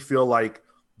personally feel like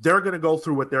they're going to go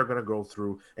through what they're going to go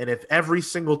through. And if every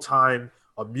single time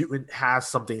a mutant has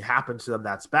something happen to them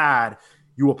that's bad,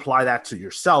 you apply that to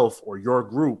yourself or your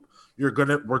group, we're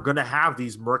going to have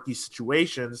these murky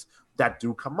situations that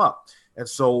do come up. And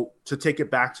so to take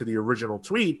it back to the original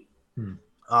tweet,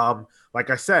 like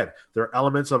I said, there are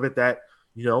elements of it that,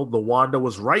 the Wanda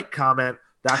was right comment,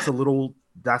 that's a little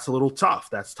tough.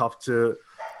 That's tough to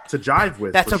jive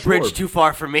with. That's a bridge too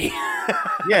far for me.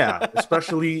 Yeah,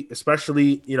 especially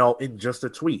in just a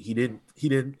tweet. He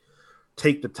didn't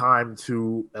take the time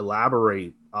to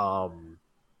elaborate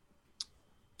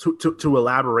to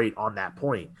elaborate on that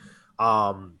point.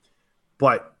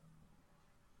 But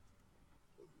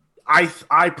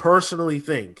I personally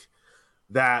think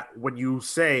that when you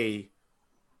say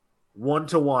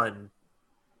 1-to-1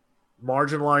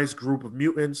 marginalized group of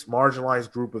mutants,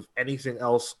 marginalized group of anything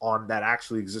else on that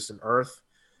actually exists in Earth,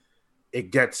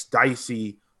 it gets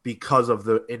dicey because of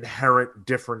the inherent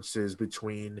differences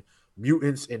between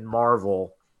mutants in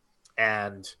Marvel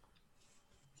and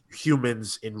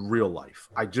humans in real life.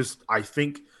 I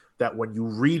think that when you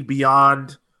read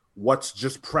beyond what's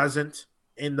just present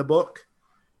in the book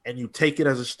and you take it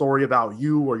as a story about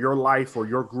you or your life or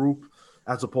your group,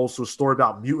 as opposed to a story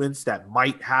about mutants that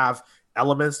might have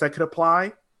elements that could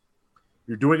apply,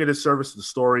 you're doing a disservice to the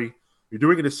story. You're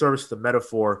doing a disservice to the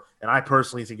metaphor. And I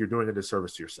personally think you're doing a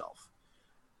disservice to yourself.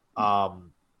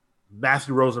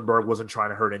 Matthew Rosenberg wasn't trying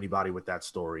to hurt anybody with that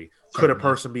story. Could a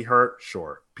person be hurt?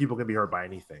 Sure. People can be hurt by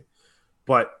anything.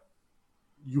 But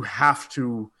you have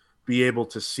to be able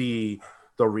to see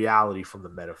the reality from the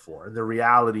metaphor. And the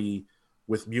reality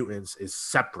with mutants is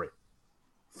separate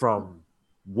from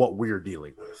what we're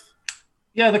dealing with.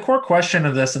 Yeah, the core question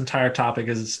of this entire topic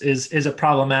is it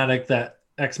problematic that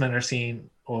X-Men are seen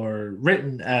or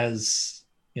written as,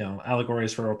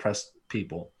 allegories for oppressed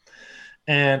people?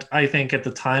 And I think at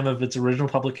the time of its original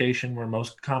publication, where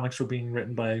most comics were being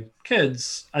written by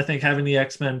kids, I think having the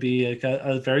X-Men be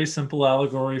a very simple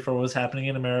allegory for what was happening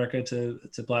in America to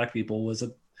Black people was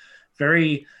a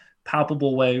very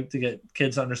palpable way to get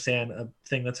kids to understand a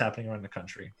thing that's happening around the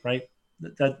country, right?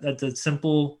 That's a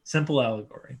simple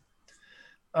allegory.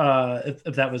 If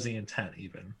that was the intent,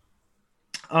 even.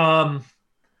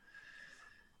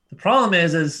 The problem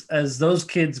is, as those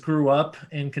kids grew up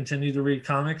and continued to read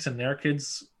comics, and their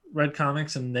kids read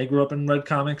comics, and they grew up and read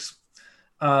comics,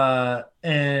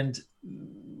 and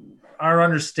our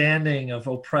understanding of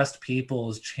oppressed people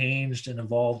has changed and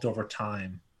evolved over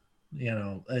time.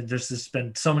 And there's just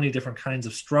been so many different kinds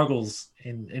of struggles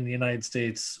in the United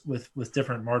States with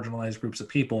different marginalized groups of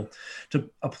people. To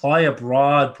apply a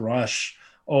broad brush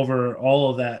over all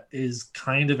of that is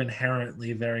kind of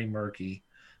inherently very murky.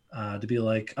 To be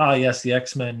like, yes, the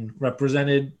X-Men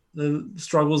represented the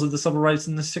struggles of the civil rights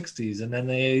in the 60s, and then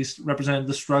they represented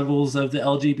the struggles of the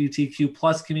LGBTQ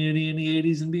plus community in the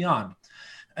 80s and beyond.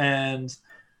 And,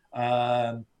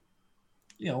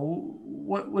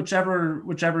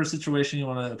 whichever situation you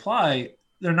want to apply,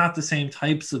 they're not the same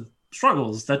types of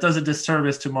struggles. That does a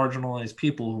disservice to marginalized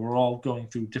people who are all going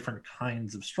through different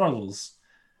kinds of struggles.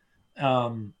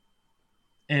 And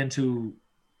to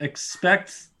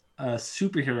expect a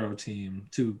superhero team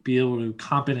to be able to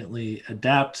competently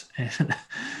adapt and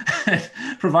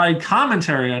provide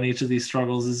commentary on each of these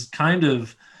struggles is kind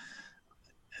of,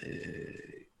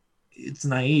 it's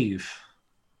naive.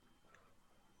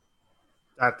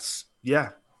 That's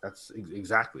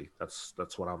exactly.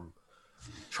 That's what I'm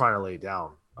trying to lay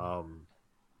down.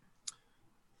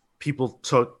 People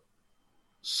took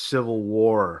Civil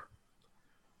War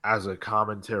as a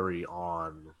commentary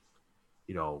on,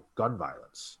 gun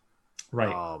violence.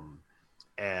 Right.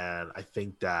 And I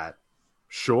think that,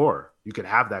 sure, you could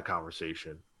have that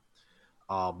conversation,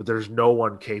 but there's no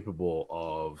one capable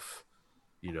of,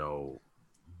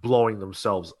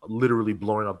 literally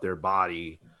blowing up their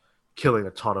body, killing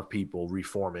a ton of people,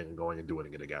 reforming, and going and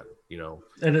doing it again.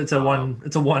 And it's a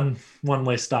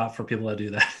one-way stop for people that do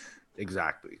that.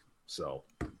 Exactly. So,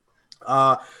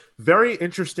 very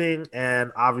interesting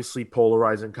and obviously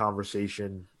polarizing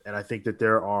conversation. And I think that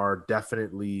there are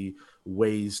definitely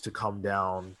ways to come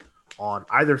down on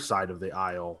either side of the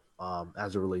aisle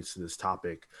as it relates to this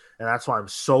topic. And that's why I'm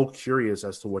so curious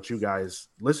as to what you guys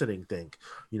listening think.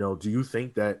 Do you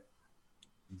think that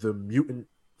the mutant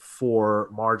for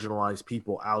marginalized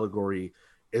people allegory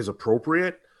is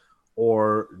appropriate?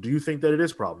 Or do you think that it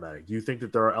is problematic? Do you think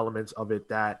that there are elements of it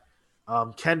that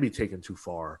can be taken too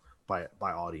far by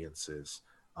audiences?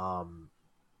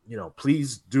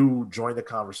 Please do join the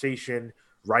conversation.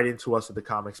 Write into us at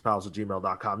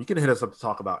thecomicspals@gmail.com. You can hit us up to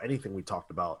talk about anything we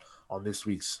talked about on this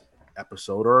week's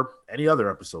episode or any other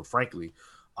episode, frankly.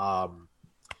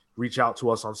 Reach out to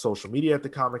us on social media at The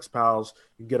Comics Pals.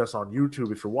 You can get us on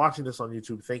YouTube. If you're watching this on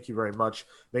YouTube, thank you very much.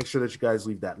 Make sure that you guys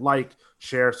leave that like,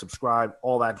 share, subscribe,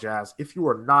 all that jazz. If you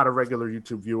are not a regular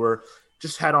YouTube viewer,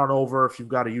 just head on over if you've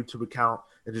got a YouTube account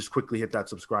and just quickly hit that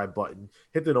subscribe button.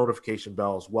 Hit the notification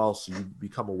bell as well so you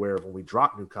become aware of when we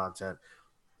drop new content.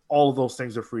 All of those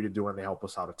things are free to do and they help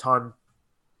us out a ton.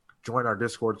 Join our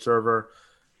Discord server.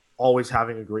 Always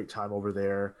having a great time over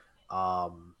there.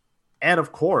 And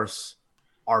of course,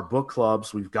 our book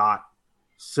clubs. We've got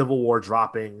Civil War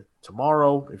dropping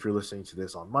tomorrow if you're listening to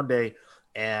this on Monday,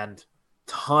 and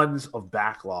tons of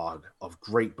backlog of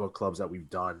great book clubs that we've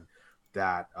done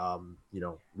that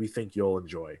we think you'll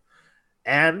enjoy.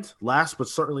 And last but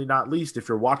certainly not least, if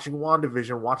you're watching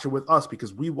WandaVision, watch it with us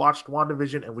because we watched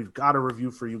WandaVision and we've got a review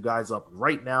for you guys up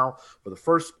right now for the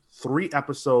first 3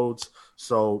 episodes.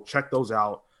 So check those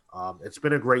out. It's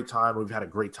been a great time. We've had a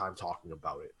great time talking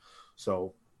about it.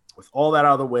 So with all that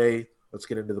out of the way, let's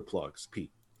get into the plugs.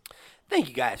 Pete. Thank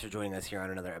you guys for joining us here on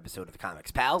another episode of the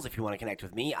Comics Pals. If you want to connect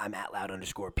with me, I'm at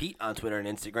 @loud_Pete on Twitter and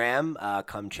Instagram.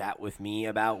 Come chat with me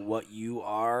about what you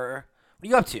are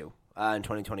up to in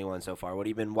 2021 so far. What have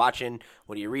you been watching?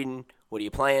 What are you reading? What are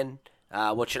you playing?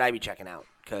 What should I be checking out?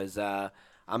 Because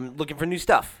I'm looking for new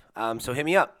stuff. So hit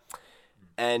me up.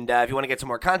 And if you want to get some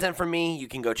more content from me, you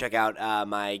can go check out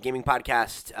my gaming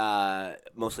podcast,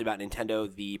 mostly about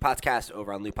Nintendo, the Podscast,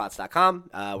 over on lootpots.com.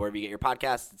 Wherever you get your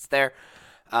podcasts, it's there.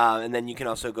 And then you can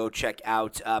also go check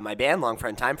out my band, Long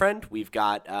Friend, Time Friend. We've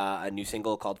got a new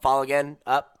single called Fall Again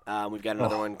up. We've got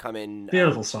another one coming.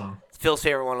 Beautiful song. It's Phil's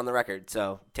favorite one on the record,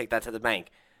 so take that to the bank.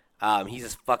 He's a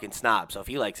fucking snob, so if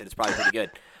he likes it, it's probably pretty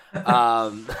good.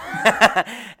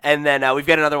 And then we've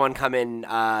got another one coming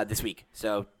this week,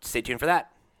 so stay tuned for that.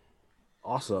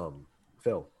 Awesome.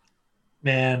 Phil.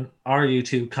 Man, our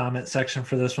YouTube comment section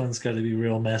for this one's got to be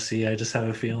real messy. I just have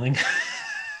a feeling.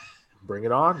 Bring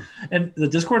it on. And the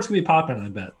Discord's going to be popping, I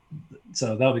bet.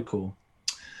 So that'll be cool.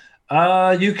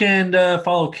 You can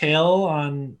follow Kale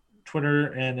on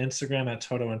Twitter and Instagram at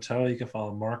Toto and Toe. You can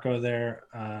follow Marco there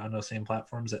on those same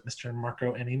platforms at Mr.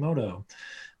 Marco Animoto.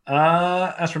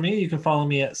 As for me, you can follow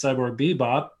me at Cyborg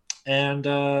Bebop. And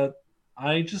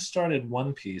I just started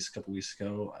One Piece a couple weeks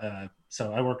ago.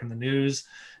 So I work in the news.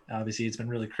 Obviously, it's been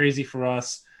really crazy for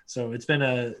us. So it's been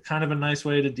a kind of a nice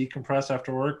way to decompress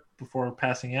after work before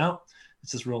passing out.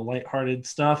 It's just real lighthearted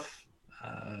stuff.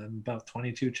 About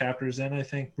 22 chapters in, I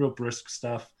think. Real brisk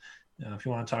stuff. If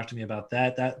you want to talk to me about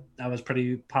that was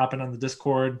pretty popping on the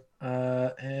Discord.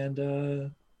 Yeah,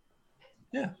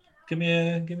 hit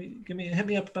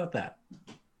me up about that.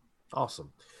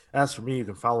 Awesome. As for me, you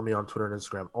can follow me on Twitter and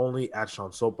Instagram only at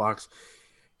Sean Soapbox.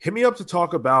 Hit me up to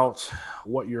talk about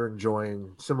what you're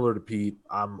enjoying. Similar to Pete,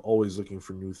 I'm always looking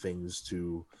for new things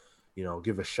to,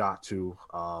 give a shot to.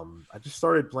 I just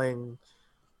started playing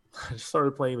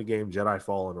the game Jedi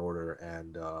Fallen Order,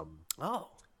 and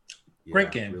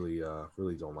great game.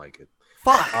 Really don't like it.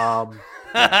 Fuck.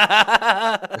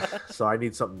 So I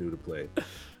need something new to play.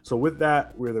 So with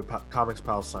that, we're the Comics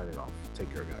Pals signing off.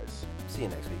 Take care, guys. See you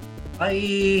next week.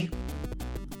 Bye.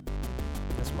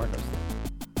 That's Marcos.